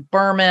supplies in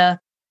Burma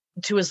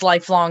to his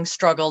lifelong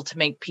struggle to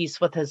make peace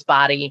with his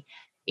body.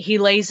 He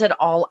lays it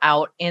all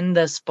out in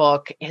this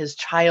book, his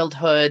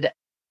childhood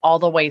all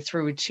the way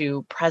through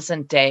to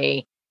present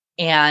day.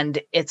 And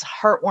it's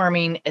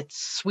heartwarming.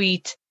 It's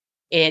sweet.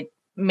 It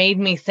made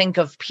me think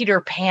of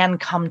Peter Pan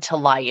come to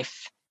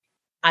life.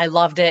 I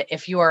loved it.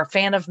 If you are a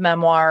fan of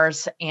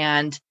memoirs,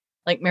 and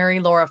like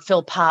Mary Laura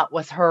Philpott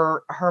with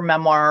her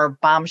memoir,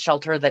 Bomb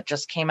Shelter, that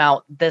just came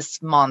out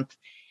this month,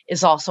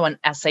 is also an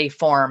essay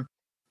form.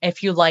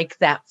 If you like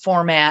that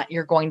format,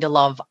 you're going to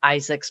love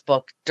Isaac's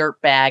book,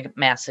 Dirtbag,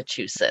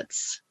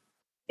 Massachusetts.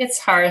 It's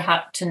hard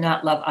to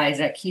not love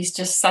Isaac. He's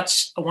just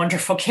such a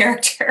wonderful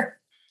character.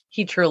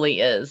 He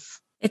truly is.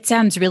 It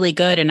sounds really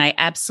good, and I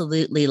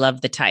absolutely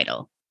love the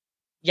title.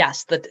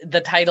 Yes,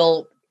 the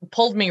title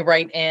pulled me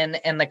right in,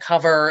 and the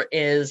cover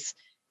is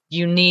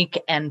unique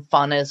and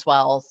fun as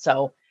well.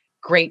 So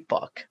great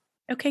book.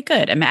 Okay,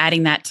 good. I'm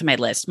adding that to my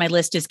list. My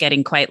list is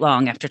getting quite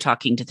long after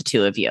talking to the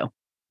two of you.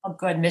 Oh,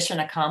 good. Mission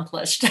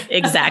accomplished.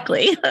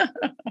 Exactly.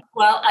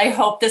 Well, I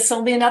hope this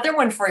will be another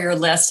one for your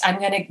list. I'm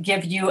going to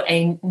give you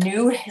a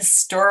new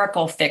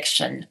historical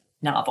fiction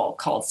novel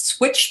called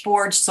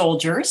Switchboard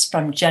Soldiers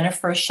from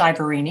Jennifer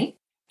Shiverini.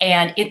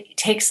 And it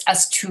takes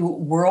us to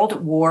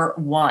World War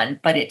I,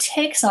 but it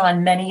takes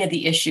on many of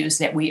the issues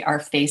that we are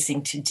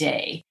facing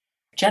today.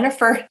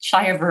 Jennifer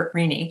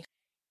Shiverini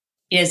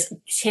is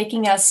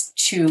taking us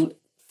to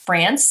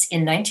France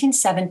in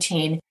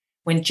 1917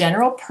 when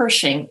General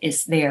Pershing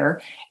is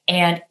there,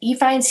 and he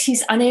finds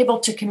he's unable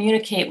to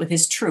communicate with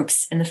his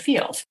troops in the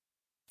field.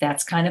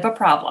 That's kind of a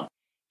problem.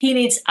 He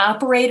needs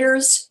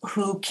operators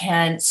who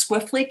can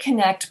swiftly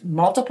connect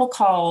multiple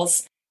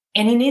calls,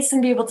 and he needs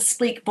them to be able to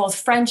speak both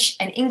French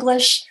and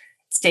English,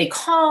 stay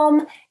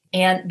calm,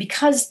 and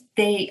because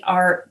they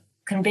are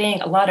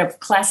conveying a lot of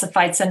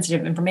classified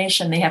sensitive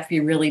information, they have to be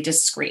really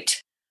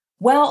discreet.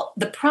 Well,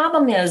 the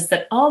problem is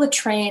that all the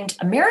trained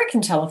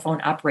American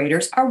telephone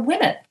operators are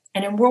women.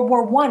 And in World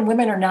War I,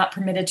 women are not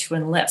permitted to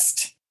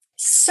enlist.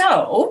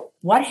 So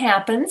what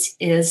happens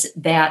is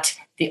that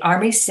the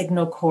Army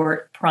Signal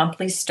Corps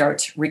promptly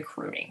starts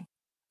recruiting.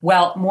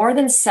 Well, more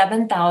than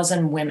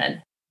 7,000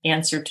 women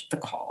answered the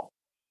call.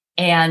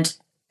 And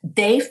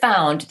they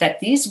found that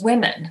these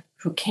women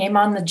who came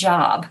on the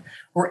job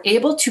were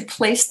able to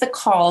place the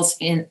calls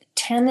in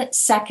 10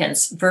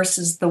 seconds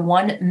versus the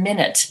 1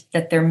 minute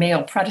that their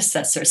male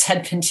predecessors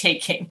had been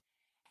taking.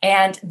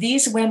 And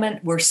these women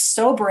were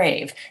so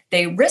brave.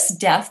 They risked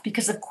death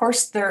because, of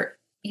course, they're,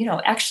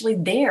 actually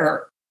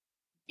there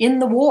in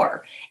the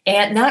war.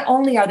 And not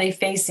only are they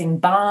facing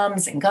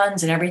bombs and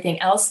guns and everything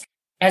else,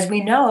 as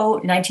we know,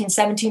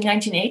 1917,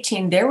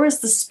 1918, there was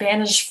the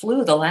Spanish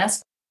flu, the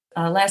last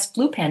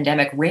flu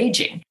pandemic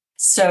raging.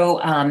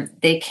 So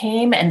they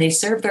came and they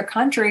served their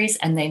countries,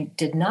 and they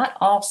did not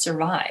all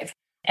survive.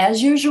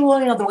 As usual,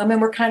 the women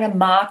were kind of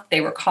mocked.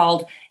 They were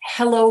called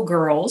hello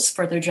girls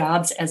for their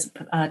jobs as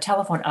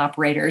telephone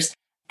operators,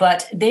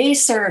 but they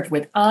served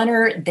with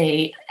honor.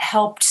 They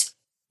helped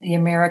the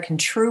American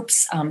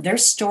troops. Their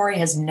story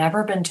has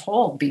never been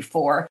told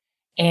before.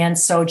 And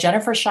so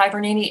Jennifer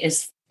Shivernini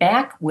is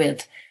back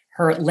with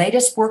her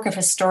latest work of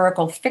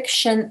historical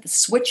fiction,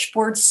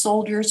 Switchboard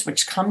Soldiers,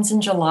 which comes in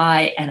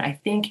July. And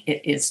I think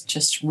it is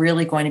just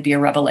really going to be a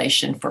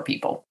revelation for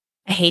people.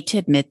 I hate to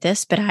admit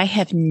this, but I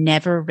have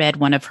never read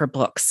one of her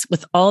books.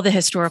 With all the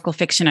historical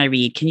fiction I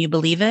read, can you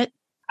believe it?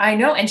 I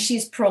know, and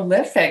she's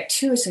prolific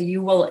too, so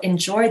you will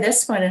enjoy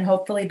this one and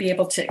hopefully be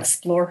able to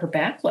explore her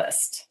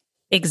backlist.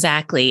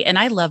 Exactly. And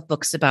I love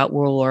books about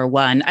World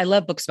War I. I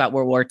love books about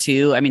World War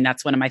II. I mean,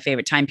 that's one of my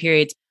favorite time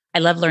periods. I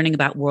love learning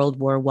about World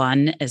War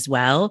I as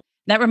well.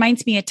 That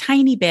reminds me a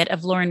tiny bit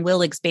of Lauren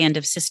Willig's Band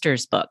of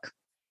Sisters book.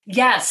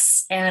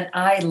 Yes, and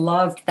I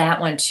loved that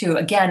one too.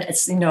 Again,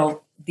 it's,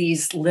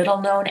 these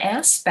little known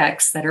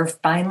aspects that are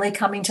finally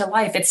coming to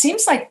life. It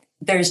seems like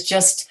there's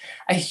just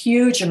a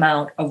huge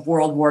amount of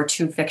World War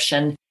II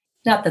fiction.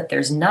 Not that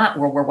there's not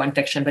World War I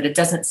fiction, but it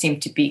doesn't seem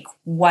to be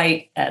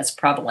quite as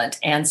prevalent.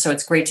 And so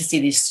it's great to see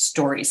these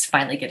stories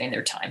finally getting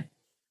their time.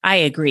 I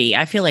agree.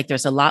 I feel like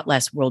there's a lot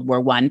less World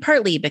War I,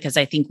 partly because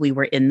I think we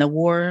were in the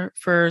war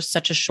for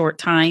such a short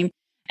time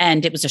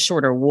and it was a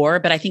shorter war,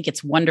 but I think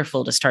it's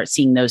wonderful to start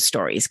seeing those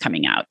stories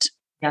coming out.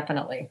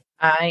 Definitely.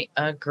 I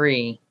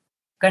agree.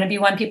 Going to be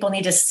one people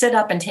need to sit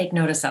up and take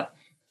notice of.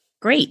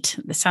 Great.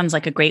 This sounds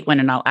like a great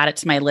one, and I'll add it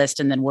to my list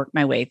and then work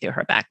my way through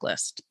her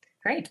backlist.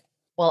 Great.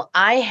 Well,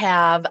 I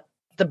have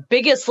the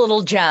biggest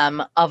little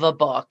gem of a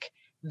book.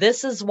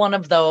 This is one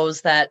of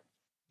those that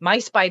my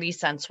spidey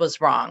sense was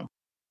wrong.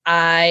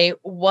 I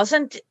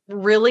wasn't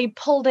really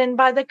pulled in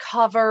by the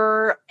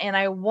cover, and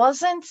I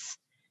wasn't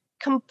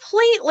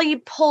completely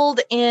pulled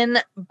in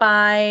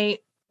by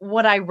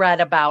what I read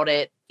about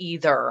it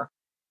either,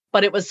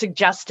 but it was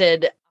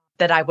suggested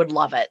that I would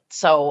love it.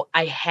 So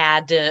I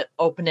had to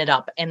open it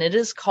up, and it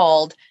is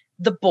called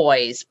The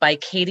Boys by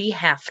Katie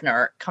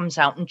Hafner. It comes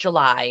out in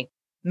July.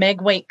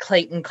 Meg Waite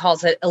Clayton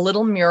calls it a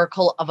little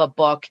miracle of a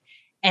book,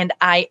 and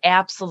I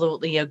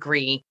absolutely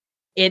agree.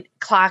 It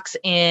clocks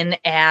in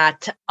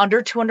at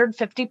under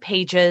 250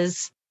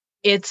 pages.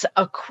 It's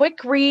a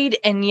quick read,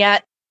 and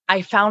yet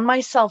I found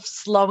myself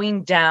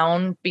slowing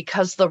down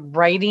because the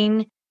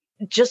writing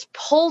just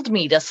pulled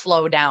me to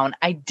slow down.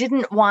 I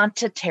didn't want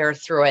to tear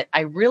through it. I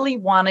really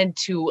wanted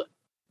to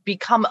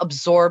become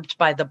absorbed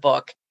by the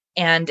book.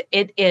 And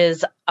it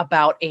is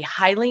about a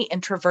highly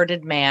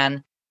introverted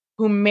man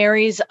who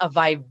marries a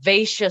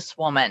vivacious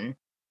woman.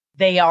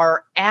 They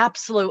are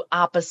absolute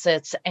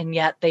opposites, and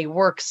yet they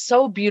work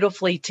so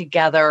beautifully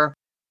together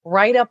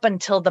right up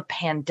until the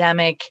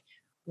pandemic,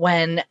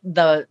 when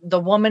the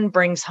woman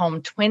brings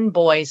home twin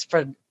boys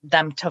for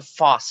them to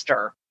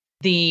foster.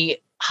 The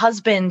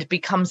husband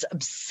becomes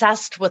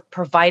obsessed with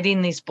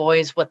providing these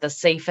boys with a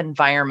safe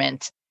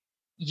environment.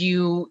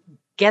 You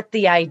get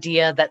the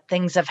idea that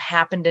things have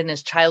happened in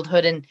his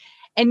childhood,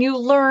 and you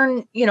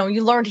learned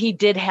he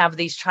did have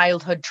these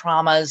childhood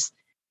traumas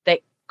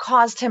that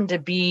caused him to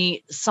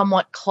be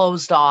somewhat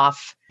closed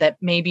off, that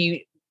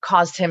maybe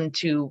caused him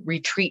to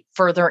retreat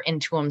further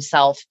into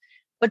himself.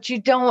 But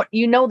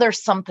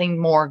there's something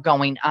more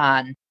going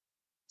on.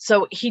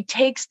 So he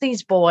takes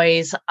these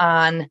boys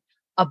on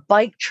a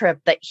bike trip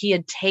that he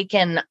had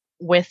taken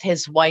with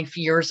his wife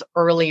years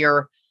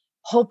earlier,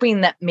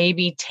 hoping that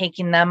maybe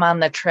taking them on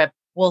the trip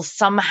will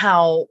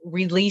somehow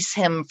release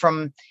him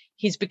from,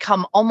 he's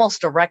become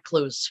almost a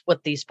recluse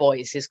with these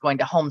boys. He's going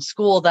to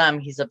homeschool them.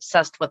 He's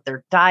obsessed with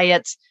their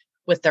diets,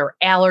 with their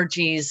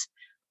allergies.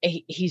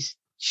 He's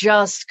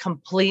just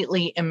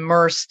completely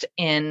immersed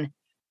in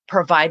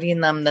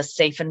providing them the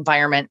safe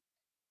environment.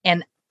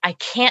 And I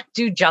can't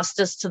do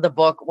justice to the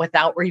book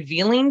without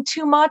revealing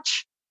too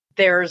much.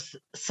 There's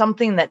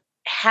something that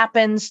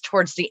happens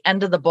towards the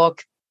end of the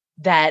book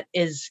that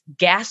is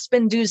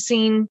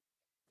gasp-inducing.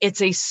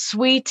 It's a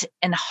sweet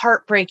and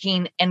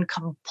heartbreaking and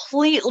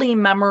completely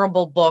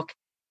memorable book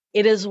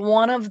It is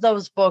one of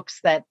those books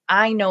that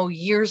I know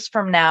years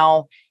from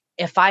now,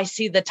 if I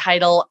see the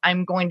title,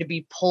 I'm going to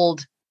be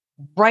pulled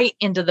right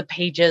into the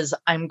pages.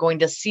 I'm going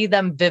to see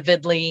them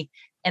vividly,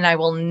 and I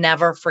will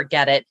never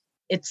forget it.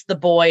 It's The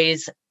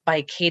Boys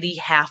by Katie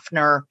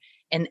Hafner,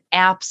 an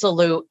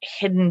absolute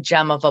hidden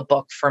gem of a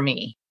book for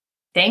me.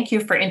 Thank you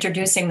for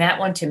introducing that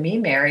one to me,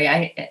 Mary.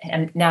 I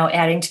am now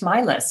adding to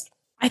my list.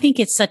 I think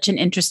it's such an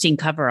interesting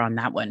cover on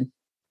that one.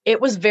 It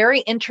was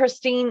very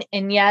interesting,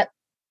 and yet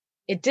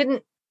it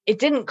didn't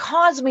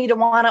cause me to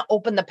want to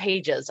open the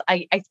pages.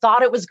 I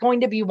thought it was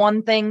going to be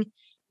one thing.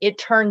 It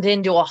turned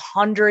into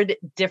 100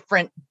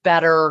 different,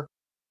 better,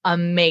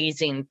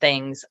 amazing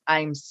things.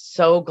 I'm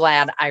so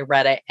glad I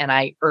read it, and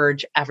I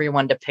urge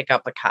everyone to pick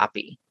up a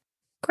copy.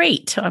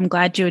 Great. I'm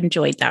glad you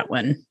enjoyed that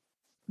one.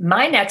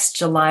 My next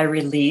July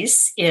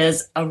release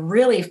is a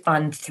really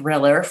fun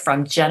thriller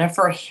from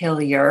Jennifer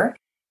Hillier.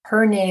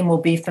 Her name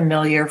will be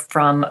familiar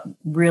from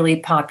really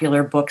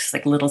popular books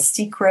like Little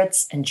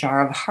Secrets and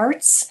Jar of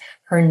Hearts.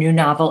 Her new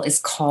novel is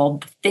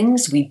called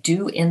Things We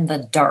Do in the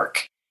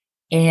Dark.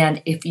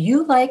 And if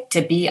you like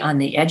to be on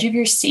the edge of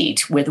your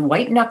seat with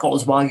white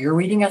knuckles while you're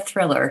reading a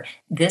thriller,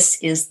 this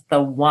is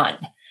the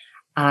one.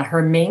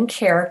 Her main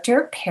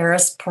character,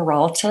 Paris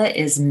Peralta,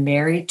 is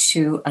married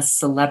to a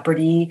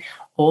celebrity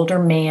older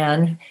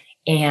man,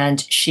 and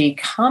she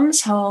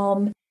comes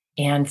home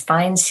and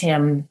finds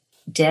him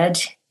dead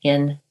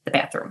in the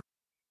bathroom.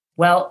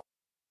 Well,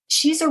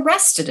 she's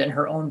arrested in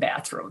her own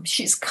bathroom.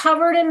 She's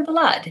covered in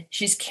blood.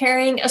 She's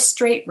carrying a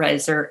straight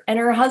razor, and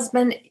her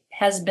husband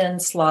has been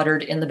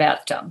slaughtered in the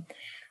bathtub.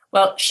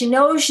 Well, she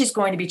knows she's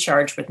going to be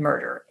charged with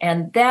murder,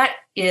 and that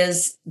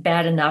is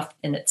bad enough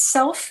in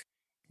itself.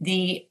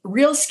 The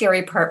real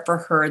scary part for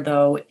her,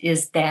 though,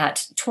 is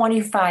that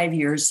 25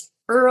 years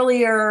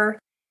earlier,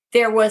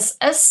 there was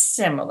a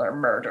similar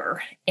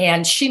murder,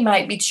 and she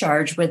might be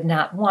charged with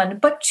not one,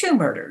 but 2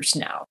 murders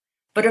now.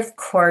 But of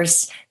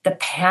course, the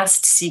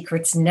past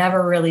secrets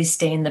never really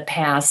stay in the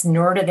past,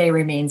 nor do they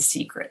remain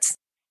secrets.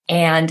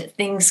 And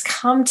things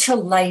come to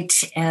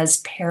light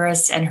as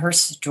Paris and her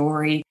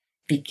story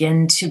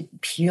begin to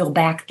peel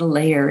back the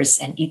layers,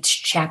 and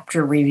each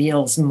chapter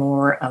reveals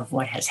more of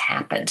what has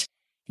happened.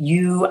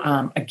 You,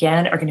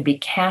 again, are going to be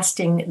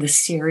casting the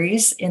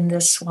series in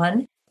this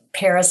one.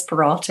 Paris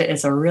Peralta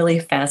is a really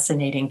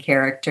fascinating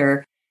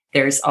character.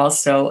 There's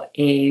also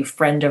a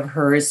friend of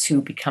hers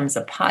who becomes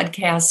a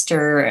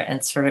podcaster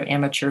and sort of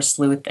amateur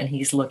sleuth, and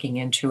he's looking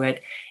into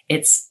it.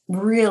 It's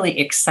really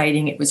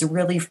exciting. It was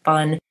really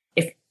fun.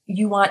 If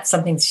you want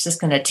something that's just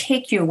going to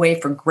take you away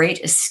for great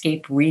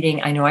escape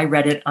reading, I know I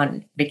read it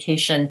on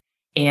vacation,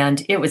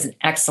 and it was an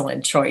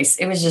excellent choice.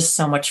 It was just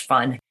so much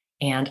fun,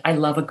 and I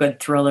love a good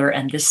thriller,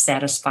 and this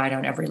satisfied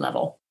on every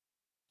level.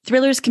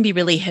 Thrillers can be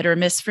really hit or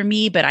miss for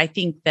me, but I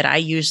think that I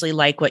usually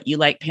like what you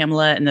like,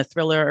 Pamela, in the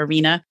thriller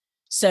arena.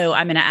 So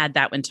I'm going to add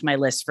that one to my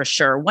list for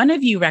sure. One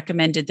of you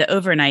recommended The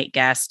Overnight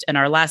Guest in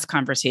our last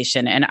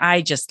conversation, and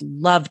I just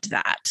loved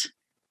that.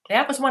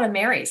 That was one of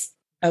Mary's.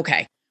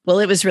 Okay. Well,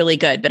 it was really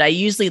good, but I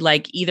usually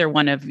like either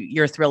one of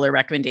your thriller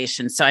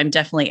recommendations. So I'm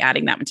definitely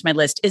adding that one to my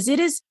list. Is it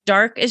as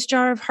dark as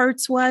Jar of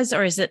Hearts was,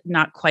 or is it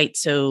not quite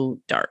so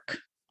dark?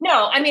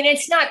 No, I mean,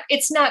 it's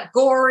not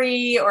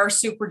gory or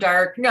super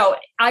dark. No,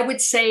 I would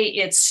say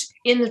it's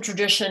in the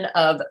tradition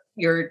of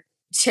your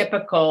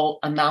typical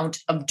amount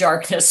of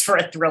darkness for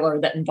a thriller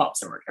that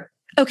involves a murder.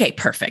 Okay,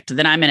 perfect.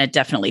 Then I'm going to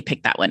definitely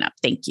pick that one up.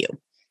 Thank you.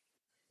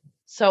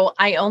 So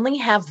I only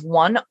have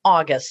one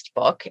August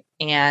book,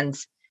 and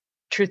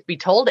truth be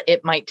told,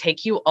 it might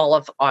take you all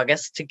of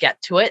August to get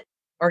to it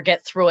or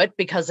get through it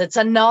because it's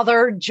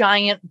another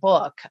giant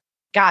book.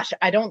 Gosh,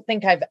 I don't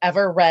think I've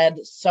ever read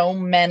so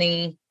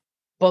many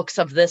books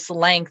of this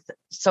length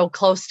so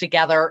close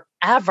together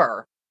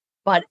ever,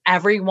 but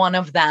every one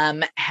of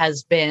them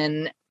has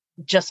been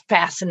just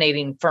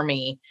fascinating for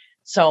me.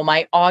 So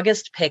my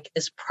August pick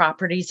is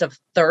Properties of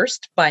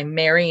Thirst by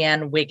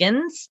Marianne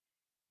Wiggins.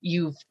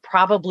 You've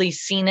probably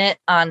seen it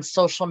on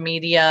social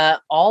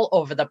media all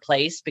over the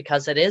place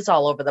because it is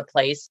all over the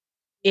place.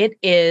 It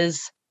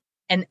is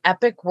an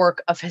epic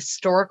work of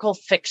historical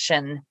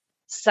fiction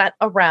set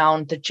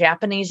around the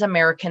Japanese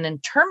American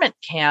internment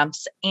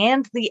camps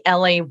and the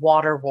LA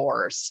water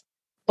wars.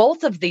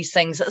 Both of these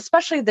things,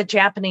 especially the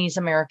Japanese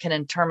American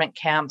internment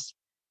camps,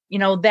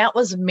 that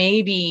was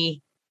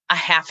maybe a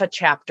half a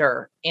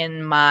chapter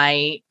in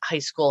my high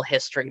school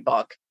history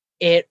book.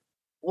 It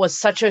was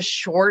such a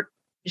short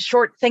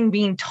thing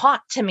being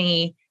taught to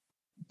me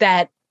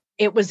that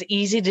it was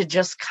easy to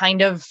just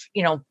kind of,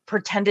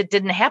 pretend it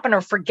didn't happen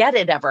or forget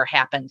it ever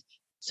happened.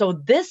 So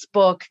this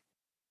book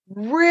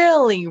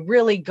really,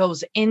 really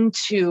goes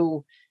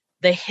into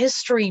the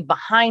history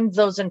behind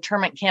those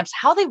internment camps,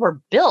 how they were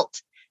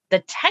built, the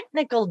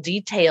technical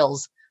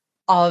details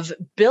of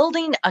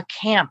building a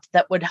camp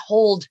that would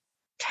hold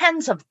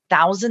tens of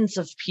thousands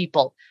of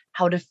people,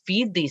 how to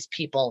feed these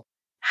people,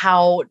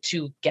 how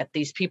to get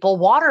these people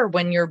water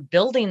when you're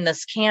building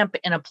this camp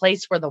in a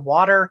place where the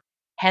water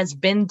has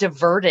been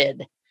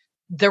diverted.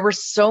 There were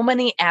so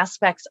many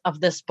aspects of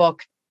this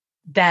book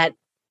that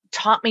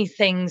taught me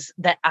things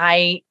that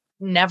I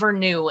never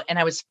knew, and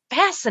I was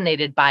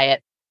fascinated by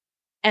it.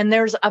 And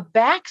there's a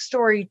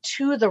backstory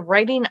to the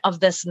writing of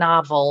this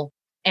novel.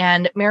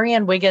 And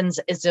Marianne Wiggins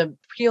is a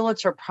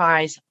Pulitzer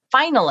Prize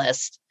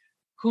finalist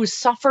who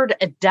suffered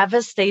a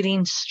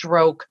devastating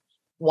stroke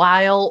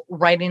while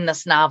writing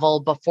this novel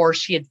before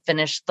she had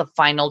finished the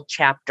final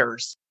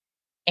chapters.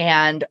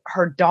 And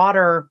her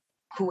daughter,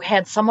 who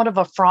had somewhat of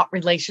a fraught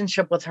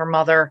relationship with her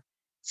mother,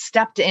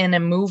 stepped in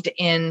and moved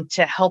in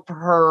to help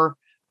her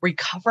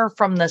recover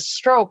from the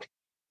stroke.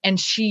 And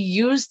she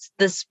used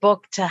this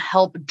book to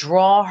help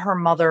draw her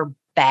mother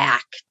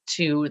back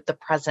to the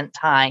present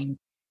time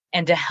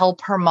and to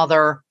help her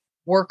mother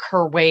work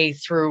her way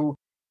through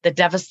the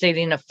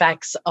devastating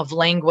effects of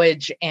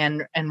language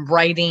and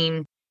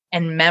writing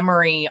and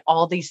memory,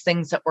 all these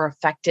things that were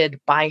affected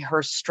by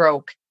her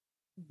stroke.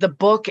 The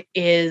book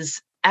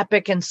is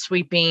epic and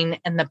sweeping,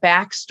 and the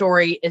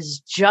backstory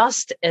is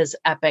just as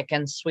epic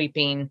and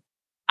sweeping.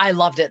 I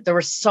loved it. There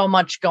was so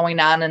much going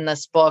on in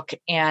this book,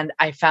 and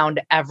I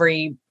found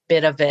every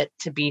bit of it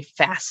to be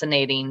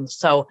fascinating.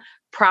 So,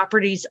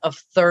 Properties of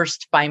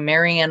Thirst by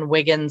Marianne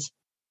Wiggins,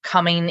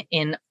 coming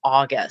in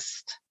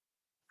August.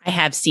 I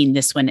have seen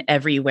this one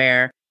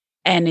everywhere.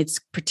 And it's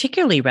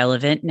particularly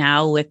relevant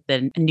now with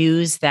the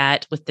news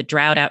that with the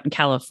drought out in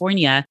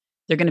California,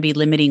 they're going to be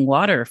limiting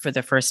water for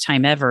the first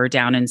time ever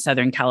down in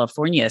Southern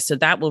California. So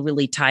that will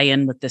really tie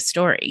in with the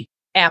story.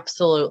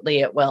 Absolutely,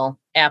 it will.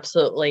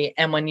 Absolutely.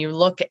 And when you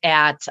look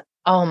at,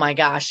 oh my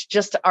gosh,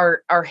 just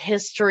our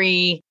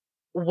history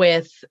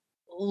with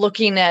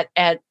looking at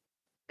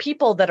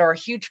people that are a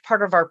huge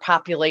part of our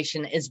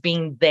population as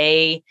being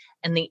they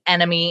and the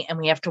enemy, and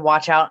we have to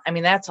watch out. I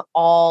mean, that's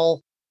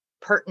all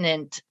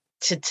pertinent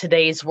to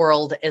today's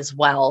world as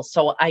well.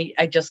 So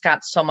I just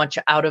got so much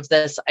out of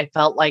this. I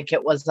felt like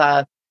it was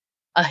a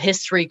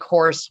history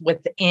course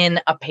within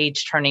a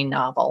page-turning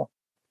novel.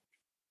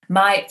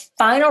 My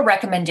final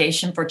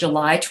recommendation for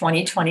July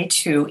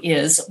 2022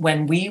 is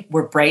When We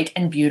Were Bright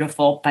and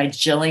Beautiful by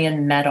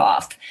Gillian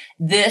Medoff.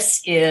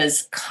 This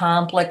is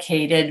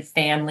complicated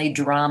family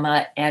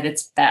drama at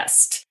its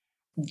best.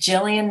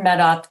 Gillian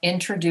Medoff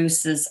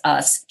introduces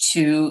us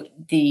to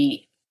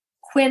the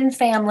Quinn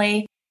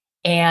family,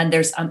 and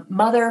there's a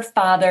mother,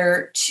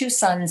 father, 2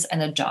 sons,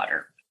 and a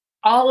daughter,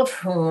 all of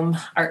whom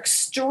are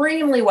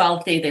extremely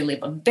wealthy. They live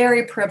a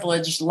very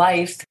privileged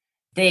life.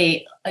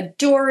 They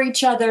adore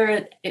each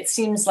other. It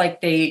seems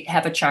like they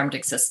have a charmed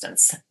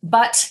existence.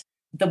 But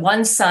the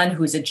one son,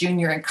 who's a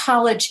junior in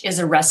college, is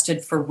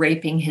arrested for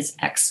raping his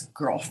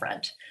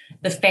ex-girlfriend.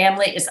 The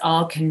family is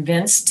all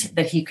convinced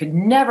that he could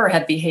never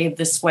have behaved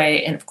this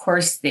way. And of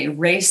course, they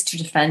race to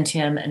defend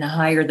him and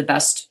hire the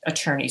best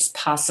attorneys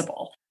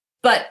possible.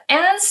 But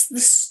as the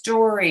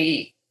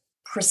story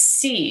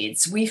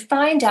proceeds, we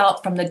find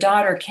out from the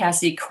daughter,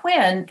 Cassie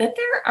Quinn, that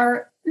there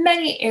are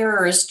many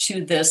errors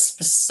to this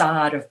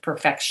facade of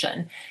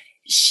perfection.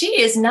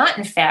 She is not,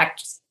 in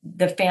fact,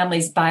 the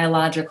family's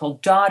biological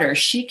daughter.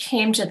 She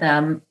came to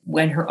them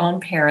when her own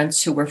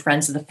parents, who were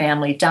friends of the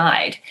family,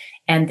 died,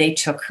 and they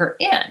took her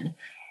in.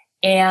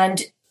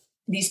 And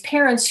these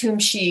parents, whom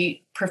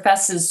she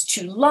professes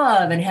to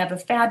love and have a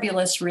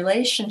fabulous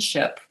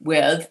relationship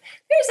with,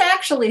 there's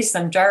actually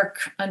some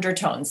dark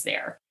undertones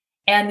there.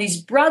 And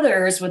these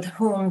brothers with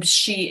whom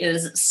she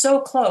is so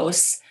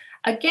close,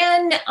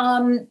 again,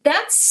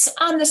 that's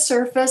on the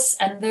surface,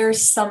 and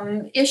there's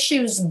some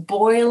issues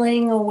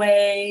boiling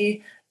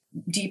away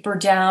deeper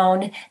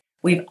down.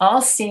 We've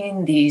all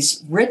seen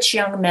these rich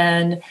young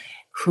men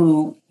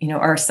who,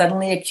 are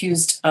suddenly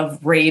accused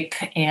of rape,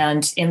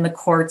 and in the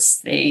courts,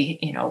 they,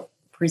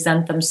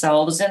 present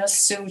themselves in a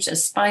suit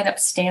as fine,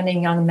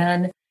 upstanding young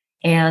men.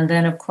 And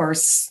then, of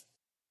course,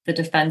 the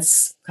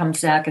defense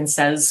comes back and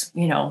says,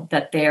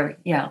 that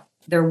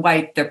they're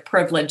white, they're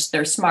privileged,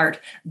 they're smart,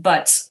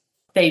 but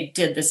they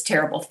did this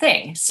terrible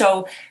thing.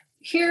 So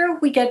here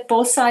we get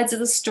both sides of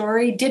the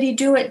story. Did he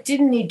do it?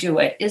 Didn't he do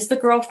it? Is the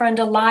girlfriend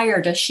a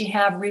liar? Does she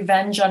have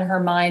revenge on her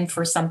mind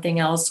for something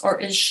else?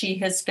 Or is she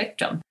his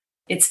victim?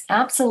 It's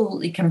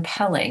absolutely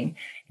compelling.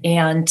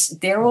 And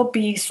there will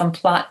be some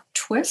plot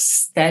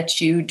twists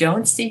that you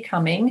don't see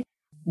coming.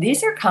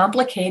 These are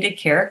complicated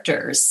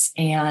characters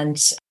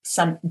and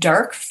some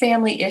dark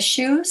family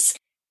issues.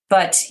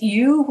 But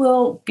you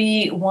will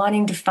be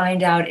wanting to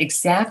find out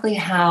exactly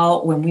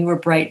how When We Were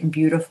Bright and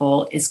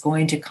Beautiful is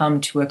going to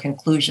come to a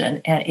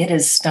conclusion. And it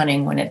is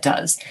stunning when it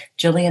does.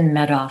 Gillian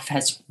Medoff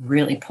has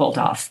really pulled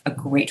off a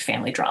great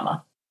family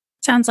drama.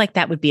 Sounds like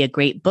that would be a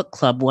great book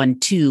club one,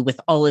 too, with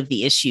all of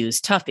the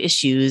issues, tough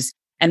issues,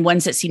 and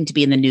ones that seem to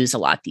be in the news a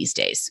lot these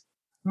days.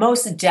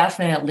 Most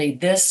definitely.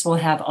 This will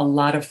have a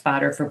lot of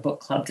fodder for book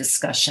club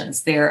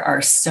discussions. There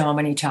are so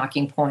many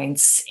talking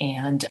points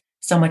and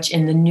so much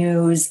in the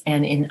news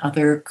and in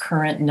other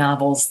current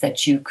novels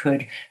that you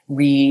could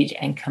read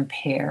and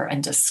compare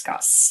and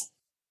discuss.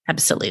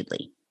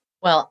 Absolutely.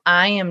 Well,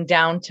 I am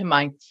down to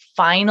my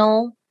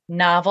final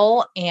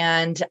novel,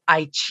 and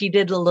I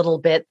cheated a little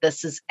bit.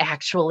 This is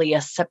actually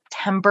a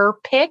September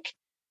pick,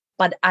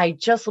 but I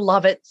just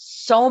love it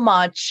so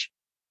much.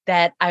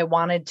 that I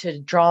wanted to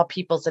draw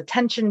people's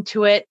attention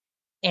to it.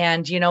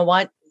 And you know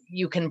what?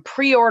 You can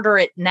pre-order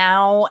it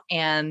now.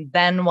 And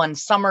then when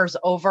summer's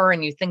over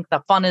and you think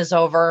the fun is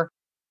over,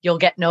 you'll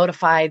get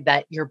notified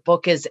that your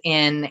book is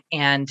in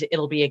and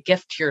it'll be a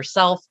gift to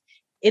yourself.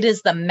 It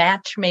is The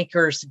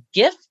Matchmaker's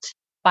Gift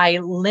by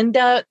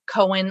Linda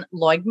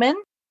Cohen-Leugman.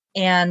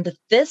 And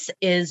this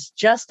is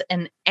just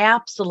an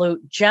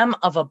absolute gem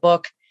of a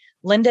book.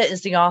 Linda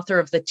is the author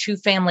of The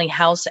Two-Family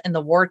House and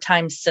the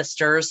Wartime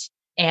Sisters.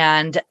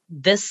 And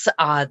this,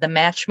 The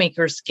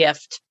Matchmaker's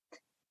Gift,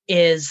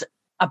 is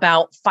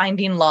about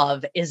finding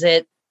love. Is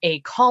it a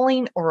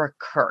calling or a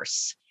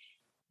curse?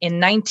 In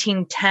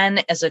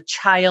 1910, as a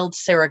child,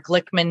 Sarah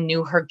Glickman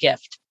knew her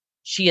gift.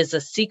 She is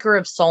a seeker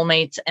of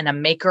soulmates and a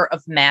maker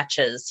of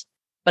matches.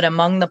 But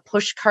among the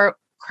pushcart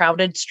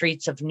crowded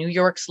streets of New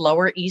York's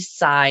Lower East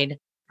Side,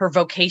 her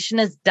vocation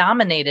is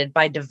dominated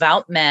by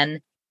devout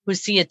men who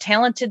see a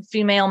talented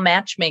female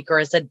matchmaker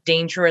as a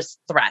dangerous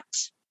threat.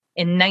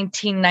 In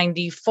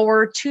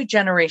 1994, 2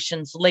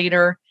 generations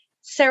later,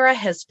 Sarah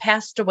has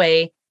passed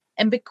away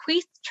and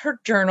bequeathed her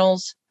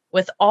journals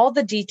with all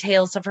the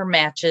details of her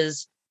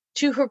matches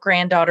to her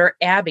granddaughter,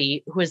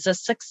 Abby, who is a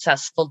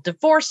successful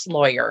divorce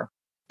lawyer.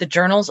 The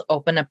journals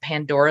open a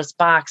Pandora's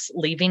box,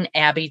 leaving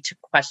Abby to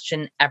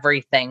question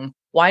everything.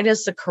 Why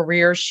does the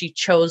career she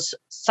chose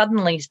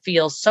suddenly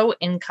feel so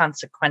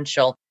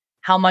inconsequential?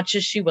 How much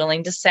is she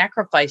willing to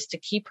sacrifice to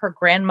keep her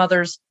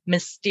grandmother's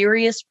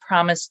mysterious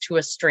promise to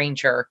a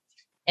stranger?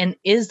 And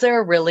is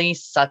there really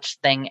such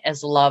thing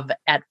as love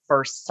at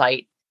first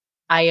sight?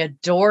 I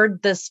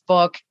adored this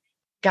book.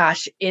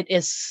 Gosh, it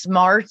is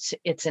smart.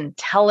 It's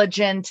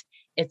intelligent.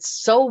 It's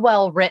so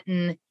well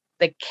written.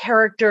 The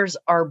characters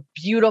are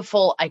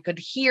beautiful. I could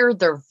hear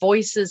their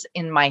voices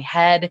in my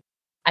head.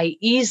 I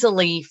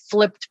easily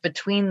flipped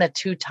between the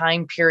 2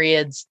 time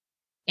periods,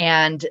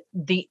 and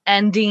the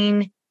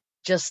ending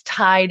just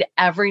tied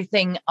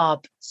everything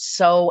up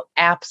so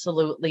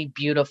absolutely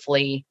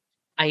beautifully.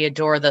 I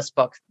adore this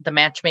book, The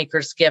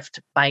Matchmaker's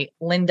Gift by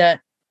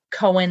Linda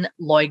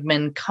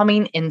Cohen-Leugman,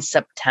 coming in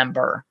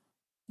September.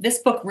 This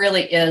book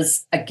really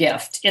is a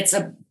gift. It's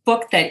a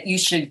book that you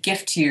should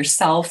gift to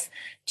yourself,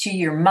 to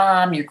your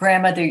mom, your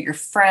grandmother, your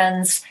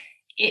friends.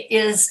 It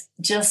is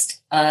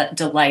just a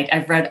delight.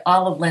 I've read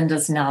all of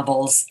Linda's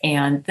novels,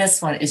 and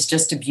this one is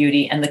just a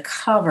beauty, and the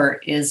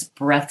cover is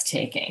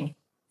breathtaking.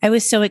 I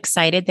was so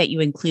excited that you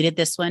included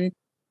this one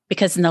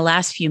because in the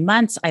last few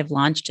months, I've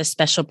launched a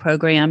special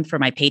program for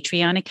my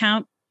Patreon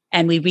account,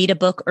 and we read a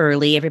book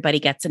early. Everybody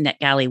gets a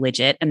NetGalley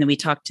widget, and then we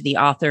talk to the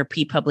author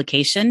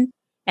pre-publication.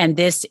 And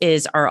this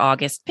is our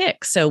August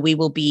pick. So we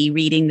will be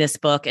reading this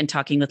book and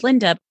talking with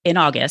Linda in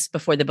August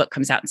before the book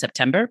comes out in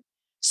September.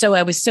 So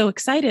I was so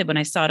excited when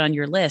I saw it on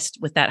your list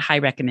with that high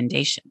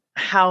recommendation.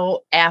 How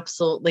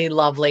absolutely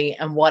lovely,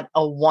 and what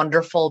a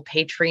wonderful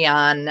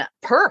Patreon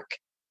perk,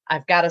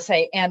 I've got to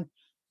say. And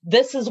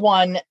this is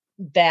one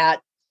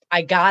that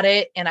I got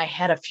it, and I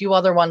had a few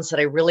other ones that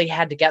I really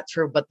had to get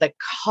through, but the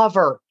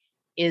cover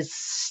is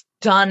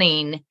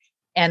stunning.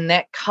 And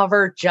that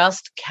cover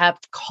just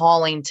kept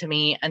calling to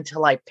me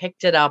until I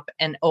picked it up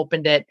and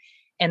opened it.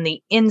 And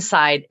the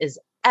inside is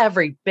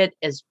every bit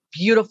as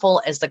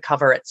beautiful as the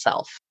cover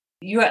itself.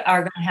 You are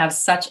going to have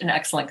such an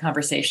excellent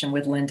conversation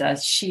with Linda.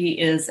 She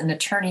is an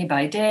attorney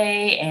by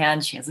day,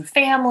 and she has a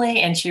family,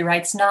 and she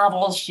writes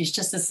novels. She's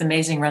just this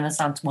amazing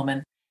Renaissance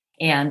woman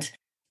and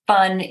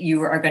fun.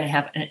 You are going to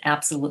have an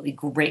absolutely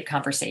great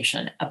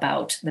conversation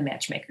about The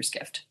Matchmaker's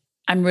Gift.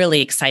 I'm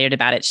really excited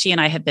about it. She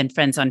and I have been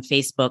friends on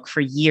Facebook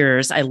for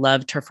years. I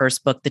loved her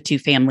first book, The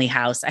Two-Family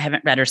House. I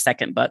haven't read her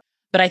second book,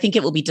 but I think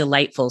it will be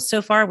delightful.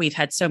 So far, we've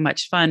had so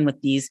much fun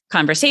with these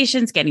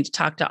conversations, getting to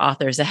talk to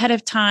authors ahead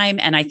of time.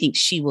 And I think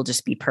she will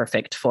just be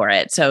perfect for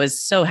it. So I was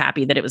so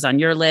happy that it was on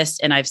your list,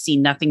 and I've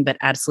seen nothing but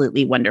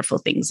absolutely wonderful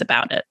things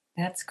about it.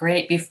 That's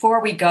great. Before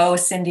we go,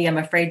 Cindy, I'm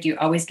afraid you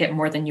always get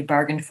more than you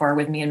bargained for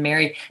with me and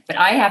Mary, but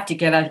I have to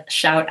give a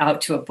shout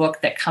out to a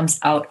book that comes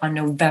out on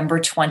November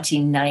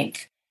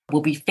 29th.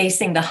 We'll be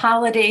facing the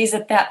holidays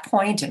at that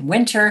point and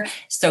winter.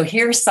 So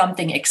here's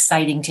something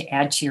exciting to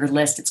add to your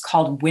list. It's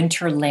called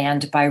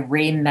Winterland by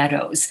Ray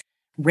Meadows.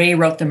 Ray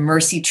wrote The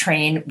Mercy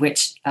Train,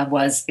 which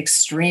was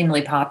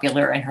extremely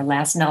popular, and her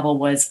last novel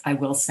was I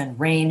Will Send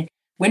Rain.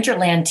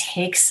 Winterland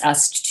takes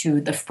us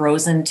to the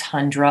frozen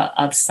tundra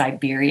of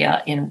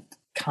Siberia in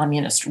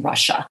communist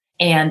Russia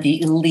and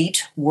the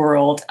elite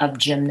world of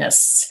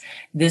gymnasts.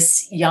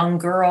 This young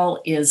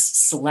girl is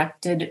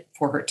selected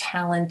for her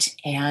talent,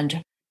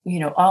 and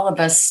all of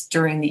us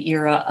during the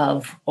era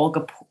of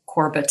Olga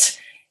Korbut,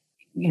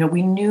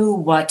 we knew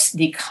what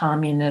the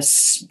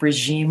communist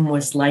regime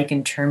was like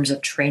in terms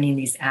of training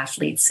these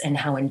athletes and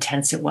how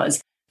intense it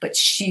was. But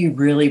she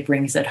really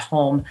brings it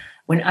home.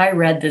 When I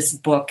read this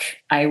book,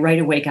 I right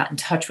away got in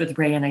touch with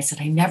Ray and I said,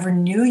 I never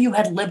knew you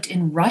had lived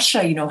in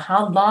Russia.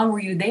 How long were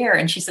you there?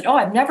 And she said, oh,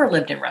 I've never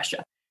lived in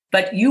Russia.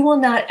 But you will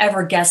not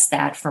ever guess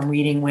that from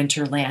reading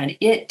Winterland.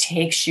 It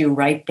takes you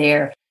right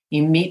there.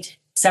 You meet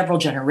several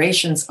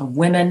generations of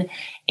women,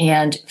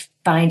 and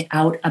find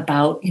out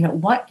about,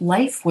 what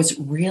life was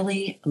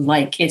really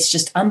like. It's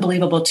just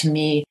unbelievable to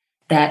me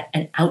that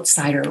an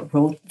outsider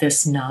wrote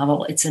this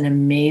novel. It's an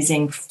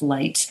amazing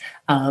flight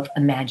of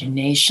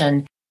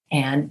imagination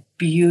and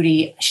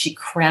beauty. She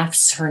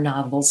crafts her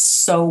novels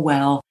so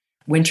well.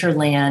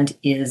 Winterland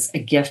is a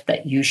gift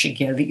that you should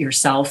give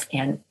yourself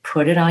and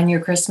put it on your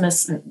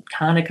Christmas and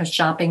Hanukkah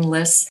shopping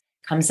list.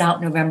 Comes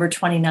out November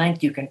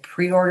 29th. You can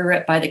pre-order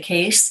it by the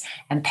case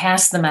and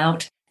pass them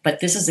out. But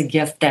this is a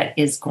gift that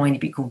is going to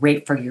be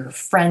great for your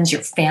friends,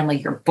 your family,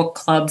 your book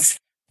clubs.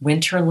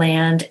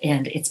 Winterland,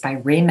 and it's by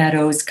Ray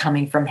Meadows,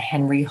 coming from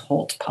Henry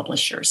Holt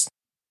Publishers.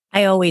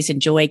 I always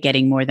enjoy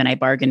getting more than I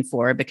bargained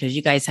for because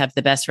you guys have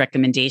the best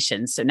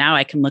recommendations. So now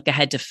I can look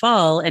ahead to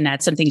fall and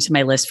add something to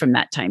my list from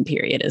that time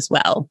period as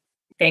well.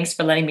 Thanks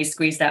for letting me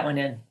squeeze that one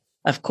in.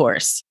 Of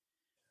course.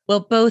 Well,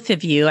 both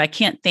of you, I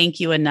can't thank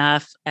you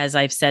enough. As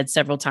I've said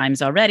several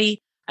times already,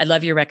 I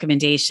love your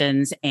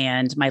recommendations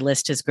and my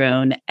list has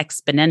grown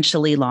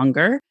exponentially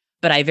longer,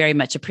 but I very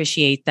much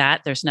appreciate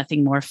that. There's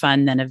nothing more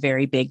fun than a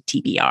very big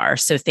TBR.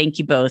 So thank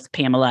you both,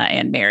 Pamela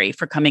and Mary,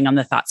 for coming on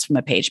the Thoughts from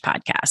a Page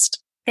podcast.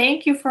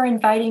 Thank you for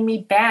inviting me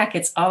back.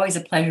 It's always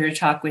a pleasure to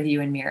talk with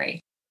you and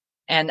Mary.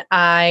 And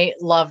I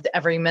loved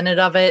every minute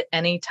of it.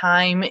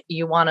 Anytime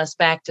you want us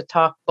back to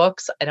talk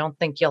books, I don't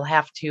think you'll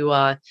have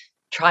to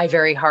try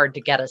very hard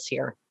to get us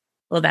here.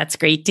 Well, that's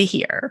great to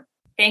hear.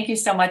 Thank you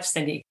so much,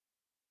 Cindy.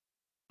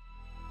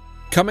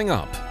 Coming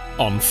up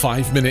on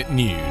 5 Minute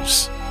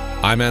News,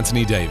 I'm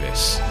Anthony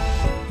Davis.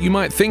 You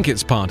might think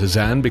it's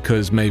partisan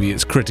because maybe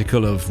it's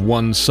critical of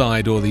one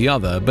side or the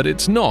other, but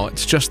it's not.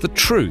 It's just the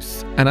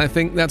truth. And I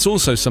think that's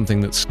also something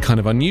that's kind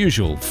of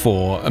unusual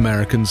for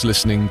Americans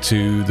listening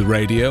to the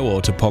radio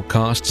or to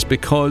podcasts,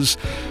 because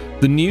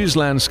the news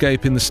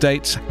landscape in the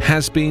States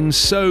has been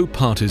so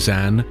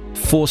partisan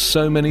for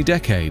so many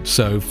decades.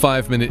 So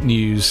 5 Minute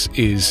News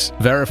is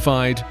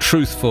verified,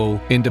 truthful,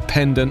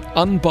 independent,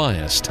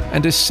 unbiased,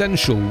 and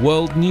essential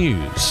world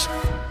news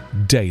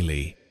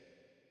daily.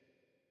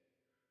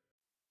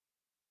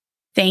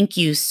 Thank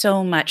you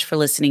so much for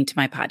listening to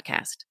my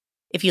podcast.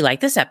 If you like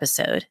this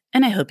episode,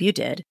 and I hope you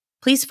did,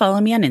 please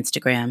follow me on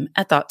Instagram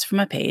at Thoughts From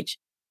a Page.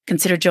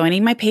 Consider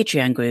joining my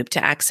Patreon group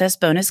to access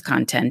bonus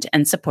content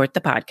and support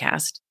the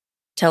podcast.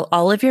 Tell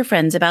all of your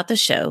friends about the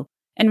show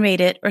and rate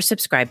it or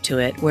subscribe to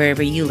it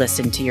wherever you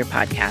listen to your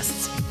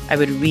podcasts. I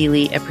would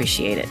really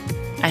appreciate it.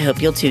 I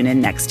hope you'll tune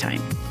in next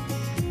time.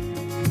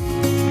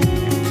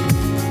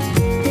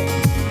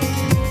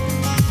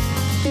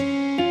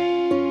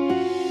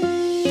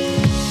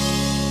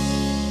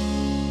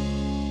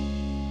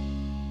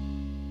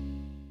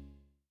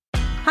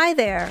 Hi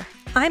there,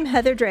 I'm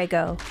Heather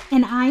Drago.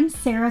 And I'm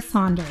Sarah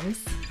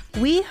Saunders.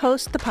 We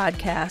host the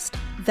podcast,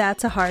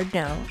 That's a Hard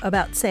No,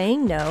 about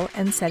saying no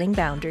and setting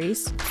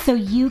boundaries. So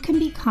you can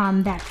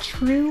become that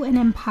true and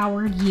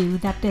empowered you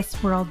that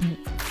this world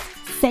needs.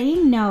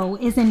 Saying no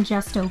isn't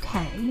just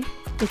okay.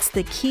 It's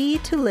the key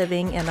to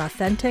living an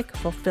authentic,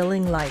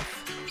 fulfilling life.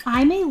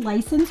 I'm a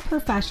licensed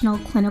professional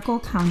clinical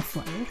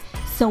counselor.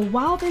 So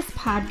while this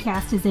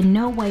podcast is in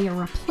no way a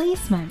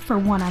replacement for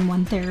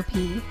one-on-one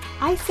therapy,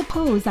 I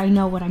suppose I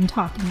know what I'm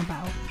talking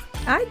about.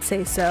 I'd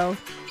say so.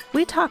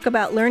 We talk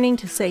about learning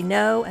to say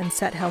no and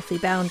set healthy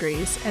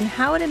boundaries and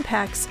how it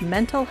impacts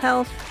mental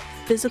health,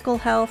 physical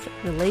health,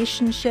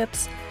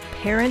 relationships,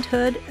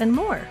 parenthood, and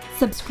more.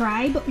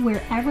 Subscribe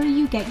wherever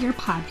you get your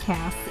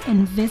podcasts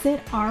and visit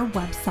our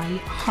website,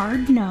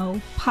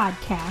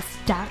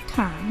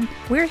 hardnopodcast.com.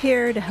 We're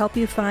here to help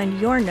you find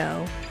your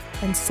no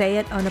and say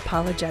it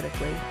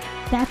unapologetically.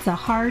 That's a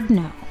hard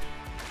no.